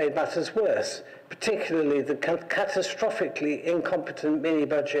 unfortunately, has made matters worse, particularly the catastrophically incompetent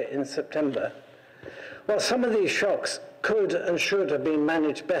mini-budget in September. While some of these shocks could and should have been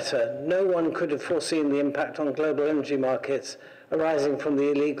managed better, no one could have foreseen the impact on global energy markets arising from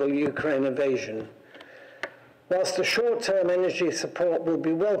the illegal Ukraine invasion. Whilst the short-term energy support will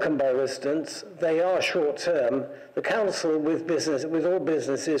be welcomed by residents, they are short-term. The Council, with all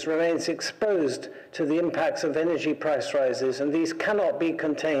businesses, remains exposed to the impacts of energy price rises, and these cannot be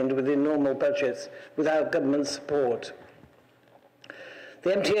contained within normal budgets without government support.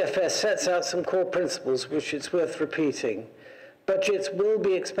 The MTFS sets out some core principles which it's worth repeating. Budgets will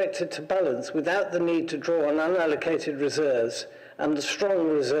be expected to balance without the need to draw on unallocated reserves, and the strong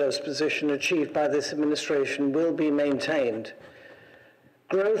reserves position achieved by this administration will be maintained.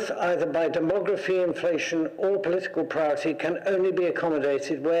 Growth, either by demography, inflation, or political priority, can only be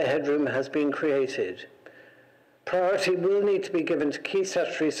accommodated where headroom has been created. Priority will need to be given to key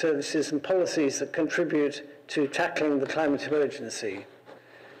statutory services and policies that contribute to tackling the climate emergency.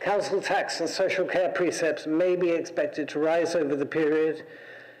 Council tax and social care precepts may be expected to rise over the period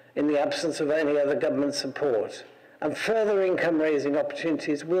in the absence of any other government support, and further income-raising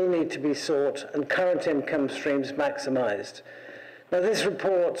opportunities will need to be sought and current income streams maximised. Now, this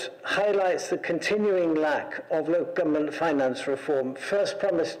report highlights the continuing lack of local government finance reform, first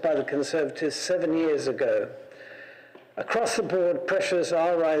promised by the Conservatives 7 years ago. Across the board, pressures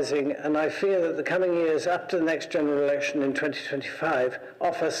are rising, and I fear that the coming years after the next general election in 2025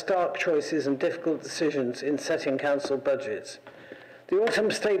 offer stark choices and difficult decisions in setting council budgets. The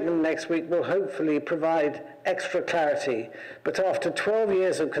autumn statement next week will hopefully provide extra clarity, but after 12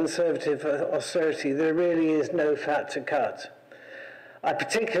 years of Conservative austerity, there really is no fat to cut. I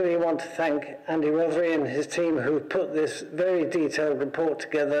particularly want to thank Andy Rothery and his team who put this very detailed report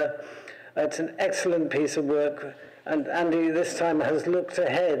together. It's an excellent piece of work, and Andy this time has looked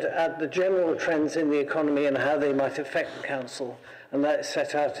ahead at the general trends in the economy and how they might affect the council, and that is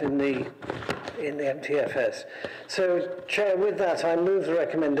set out in the MTFS. So, Chair, with that, I move the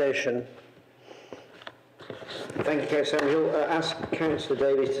recommendation. Thank you, Councillor Samuel. Ask Councillor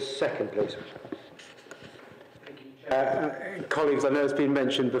Davies to second, please. Colleagues, I know it's been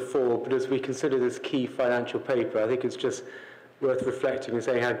mentioned before, but as we consider this key financial paper, I think it's just worth reflecting and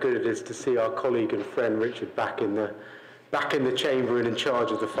saying how good it is to see our colleague and friend Richard back in the chamber and in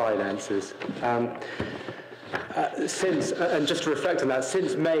charge of the finances. And just to reflect on that,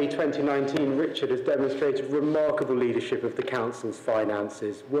 since May 2019, Richard has demonstrated remarkable leadership of the Council's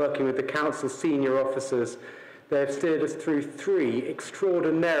finances. Working with the Council's senior officers, they have steered us through 3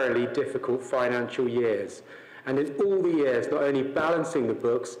 extraordinarily difficult financial years. And in all the years, not only balancing the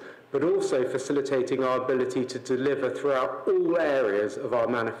books, but also facilitating our ability to deliver throughout all areas of our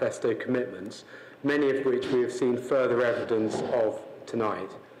manifesto commitments, many of which we have seen further evidence of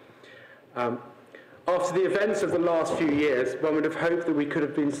tonight. After the events of the last few years, one would have hoped that we could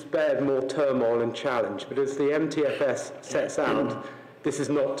have been spared more turmoil and challenge, but as the MTFS sets out, this is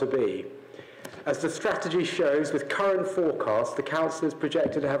not to be. As the strategy shows, with current forecasts, the Council is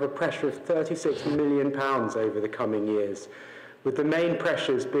projected to have a pressure of £36 million over the coming years, with the main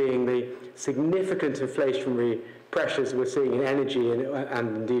pressures being the significant inflationary pressures we're seeing in energy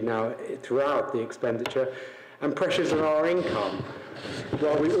and indeed now throughout the expenditure, and pressures on our income,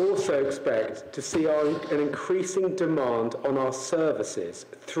 while we also expect to see an increasing demand on our services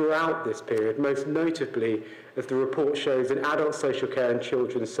throughout this period, most notably, as the report shows, in adult social care and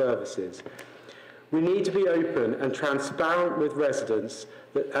children's services. We need to be open and transparent with residents,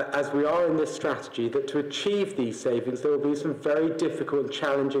 that, as we are in this strategy, that to achieve these savings there will be some very difficult and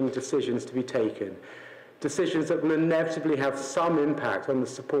challenging decisions to be taken. Decisions that will inevitably have some impact on the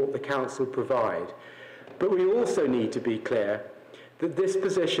support the Council provide. But we also need to be clear that this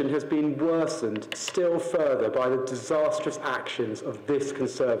position has been worsened still further by the disastrous actions of this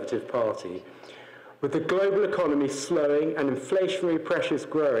Conservative Party. With the global economy slowing and inflationary pressures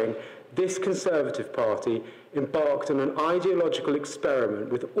growing, this Conservative Party embarked on an ideological experiment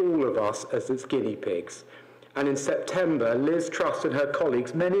with all of us as its guinea pigs. And in September, Liz Truss and her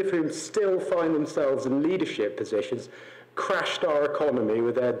colleagues, many of whom still find themselves in leadership positions, crashed our economy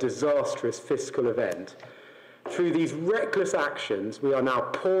with their disastrous fiscal event. Through these reckless actions, we are now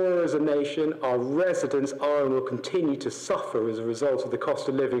poorer as a nation, our residents are and will continue to suffer as a result of the cost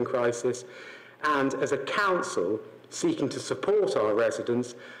of living crisis, and as a council seeking to support our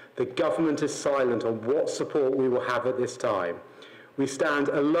residents, the government is silent on what support we will have at this time. We stand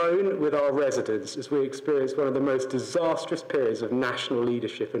alone with our residents as we experience one of the most disastrous periods of national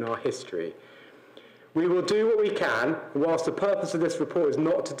leadership in our history. We will do what we can, and whilst the purpose of this report is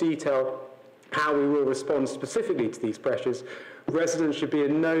not to detail how we will respond specifically to these pressures, residents should be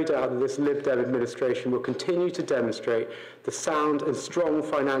in no doubt that this Lib Dem administration will continue to demonstrate the sound and strong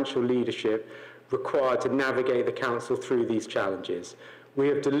financial leadership required to navigate the Council through these challenges. We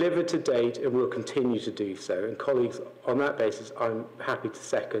have delivered to date and will continue to do so. And colleagues, on that basis, I'm happy to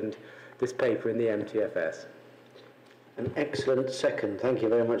second this paper in the MTFS. An excellent second. Thank you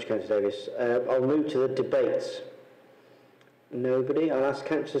very much, Councillor Davies. I'll move to the debates. Nobody? I'll ask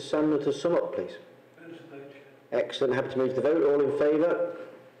Councillor Samuel to sum up, please. Excellent. Happy to move to the vote. All in favour?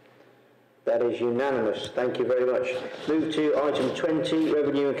 That is unanimous. Thank you very much. Move to item 20,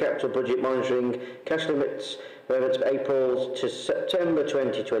 Revenue and Capital Budget Monitoring, Cash Limits, relevant to April to September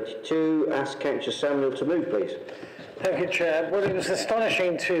 2022. Ask Councillor Samuel to move, please. Thank you, Chair. Well, it was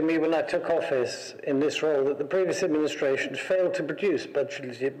astonishing to me when I took office in this role that the previous administration failed to produce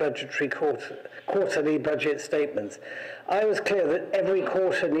budgetary quarterly budget statements. I was clear that every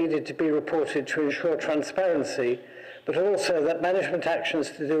quarter needed to be reported to ensure transparency, but also that management actions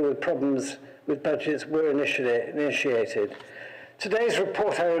to deal with problems with budgets were initiated. Today's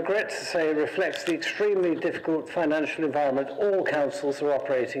report, I regret to say, reflects the extremely difficult financial environment all councils are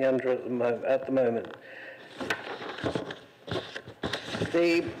operating under at the moment.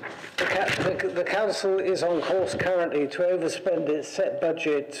 The Council is on course currently to overspend its set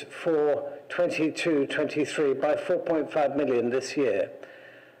budget for 22-23 by £4.5 million this year,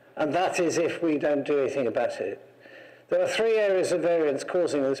 and that is if we don't do anything about it. There are 3 areas of variance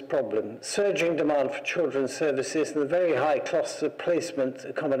causing this problem: surging demand for children's services and the very high costs of placement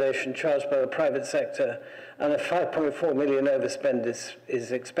accommodation charged by the private sector, and a £5.4 million overspend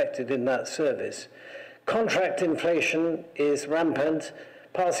is expected in that service. Contract inflation is rampant,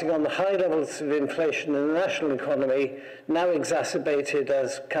 passing on the high levels of inflation in the national economy, now exacerbated,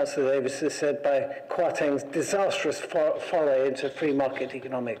 as Councillor Davis has said, by Kwarteng's disastrous foray into free market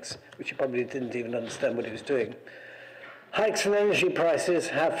economics, which he probably didn't even understand what he was doing. Hikes in energy prices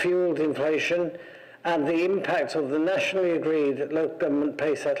have fueled inflation, and the impact of the nationally agreed local government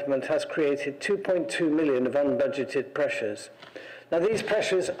pay settlement has created 2.2 million of unbudgeted pressures. Now, these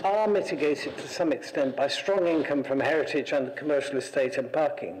pressures are mitigated to some extent by strong income from heritage and commercial estate and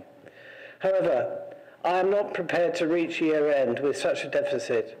parking. However, I am not prepared to reach year-end with such a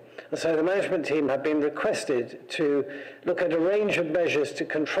deficit, and so the management team have been requested to look at a range of measures to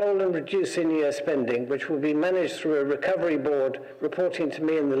control and reduce in-year spending, which will be managed through a recovery board reporting to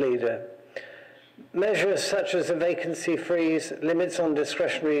me and the leader. Measures such as a vacancy freeze, limits on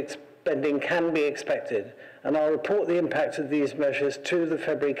discretionary spending can be expected, and I'll report the impact of these measures to the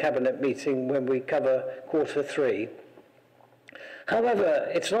February Cabinet meeting when we cover Q3. However,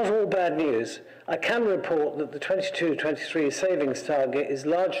 it's not all bad news. I can report that the 22-23 savings target is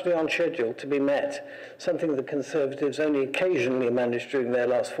largely on schedule to be met, something the Conservatives only occasionally managed during their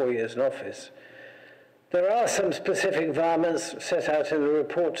last 4 years in office. There are some specific environments set out in the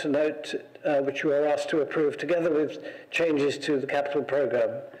report to note, which you are asked to approve, together with changes to the capital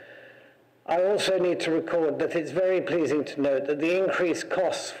programme. I also need to record that it's very pleasing to note that the increased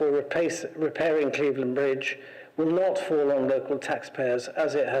costs for repairing Cleveland Bridge will not fall on local taxpayers,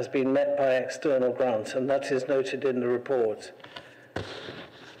 as it has been met by external grants, and that is noted in the report.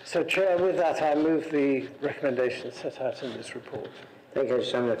 So, Chair, with that, I move the recommendations set out in this report. Thank you,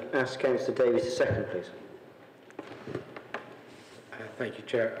 I'm going to ask Councillor Davies to second, please. Thank you,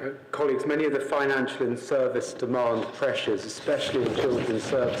 Chair. Colleagues, many of the financial and service demand pressures, especially in children's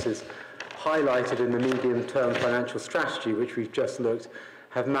services, highlighted in the medium-term financial strategy, which we've just looked,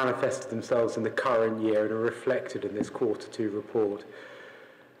 have manifested themselves in the current year and are reflected in this Q2 report.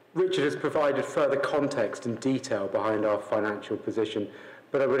 Richard has provided further context and detail behind our financial position,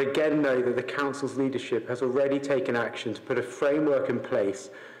 but I would again note that the Council's leadership has already taken action to put a framework in place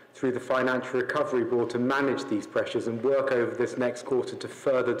through the Financial Recovery Board to manage these pressures and work over this next quarter to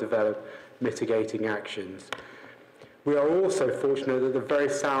further develop mitigating actions. We are also fortunate that the very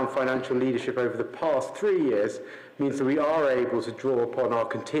sound financial leadership over the past 3 years means that we are able to draw upon our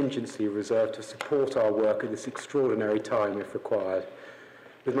contingency reserve to support our work at this extraordinary time if required.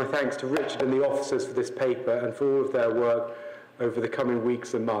 With my thanks to Richard and the officers for this paper and for all of their work over the coming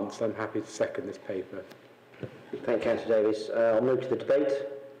weeks and months, I'm happy to second this paper. Thank you, Councillor Davies. I'll move to the debate.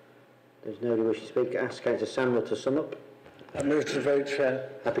 There's nobody wishing to speak. Ask Councillor Samuel to sum up. I move to the vote, Chair.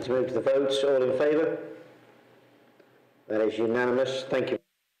 Happy to move to the votes. All in favour? That is unanimous. Thank you.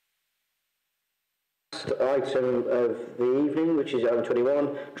 Last item of the evening, which is item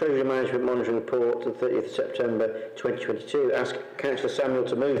 21, Treasury Management Monitoring Report to the 30th of September 2022. Ask Councillor Samuel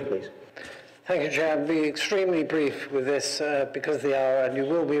to move, please. Thank you, Chair. I'll be extremely brief with this because of the hour, and you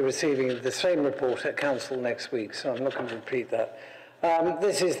will be receiving the same report at Council next week, so I'm not going to repeat that.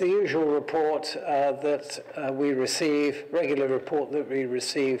 This is the usual report that we receive, regular report that we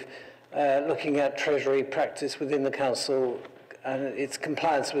receive, looking at Treasury practice within the Council and its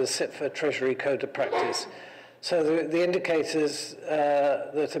compliance with the CITFA Treasury Code of Practice. So the indicators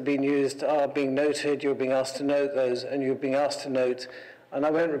that have been used are being noted. You're being asked to note those, and you're being asked to note, and I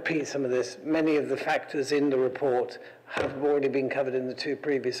won't repeat some of this, many of the factors in the report have already been covered in the two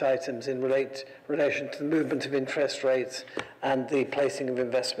previous items in relation to the movement of interest rates and the placing of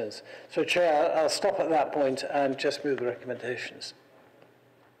investments. So, Chair, I'll stop at that point and just move the recommendations.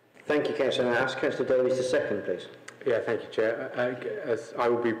 Thank you, Councillor. I'll ask Councillor Davies to second, please. Yeah, thank you, Chair. As I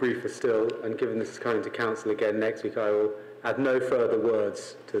will be briefer still, and given this is coming to Council again next week, I will add no further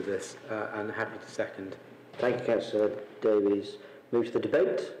words to this and happy to second. Thank you, Councillor Davies. Move to the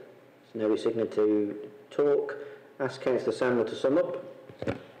debate. There's nobody signaling to talk. Ask Councillor Samuel to sum up.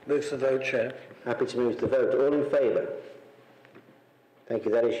 Move to the vote, Chair. Happy to move to the vote. All in favour? Thank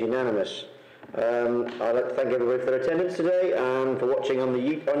you. That is unanimous. I'd like to thank everybody for their attendance today and for watching on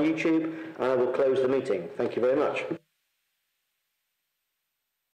YouTube. I will close the meeting. Thank you very much.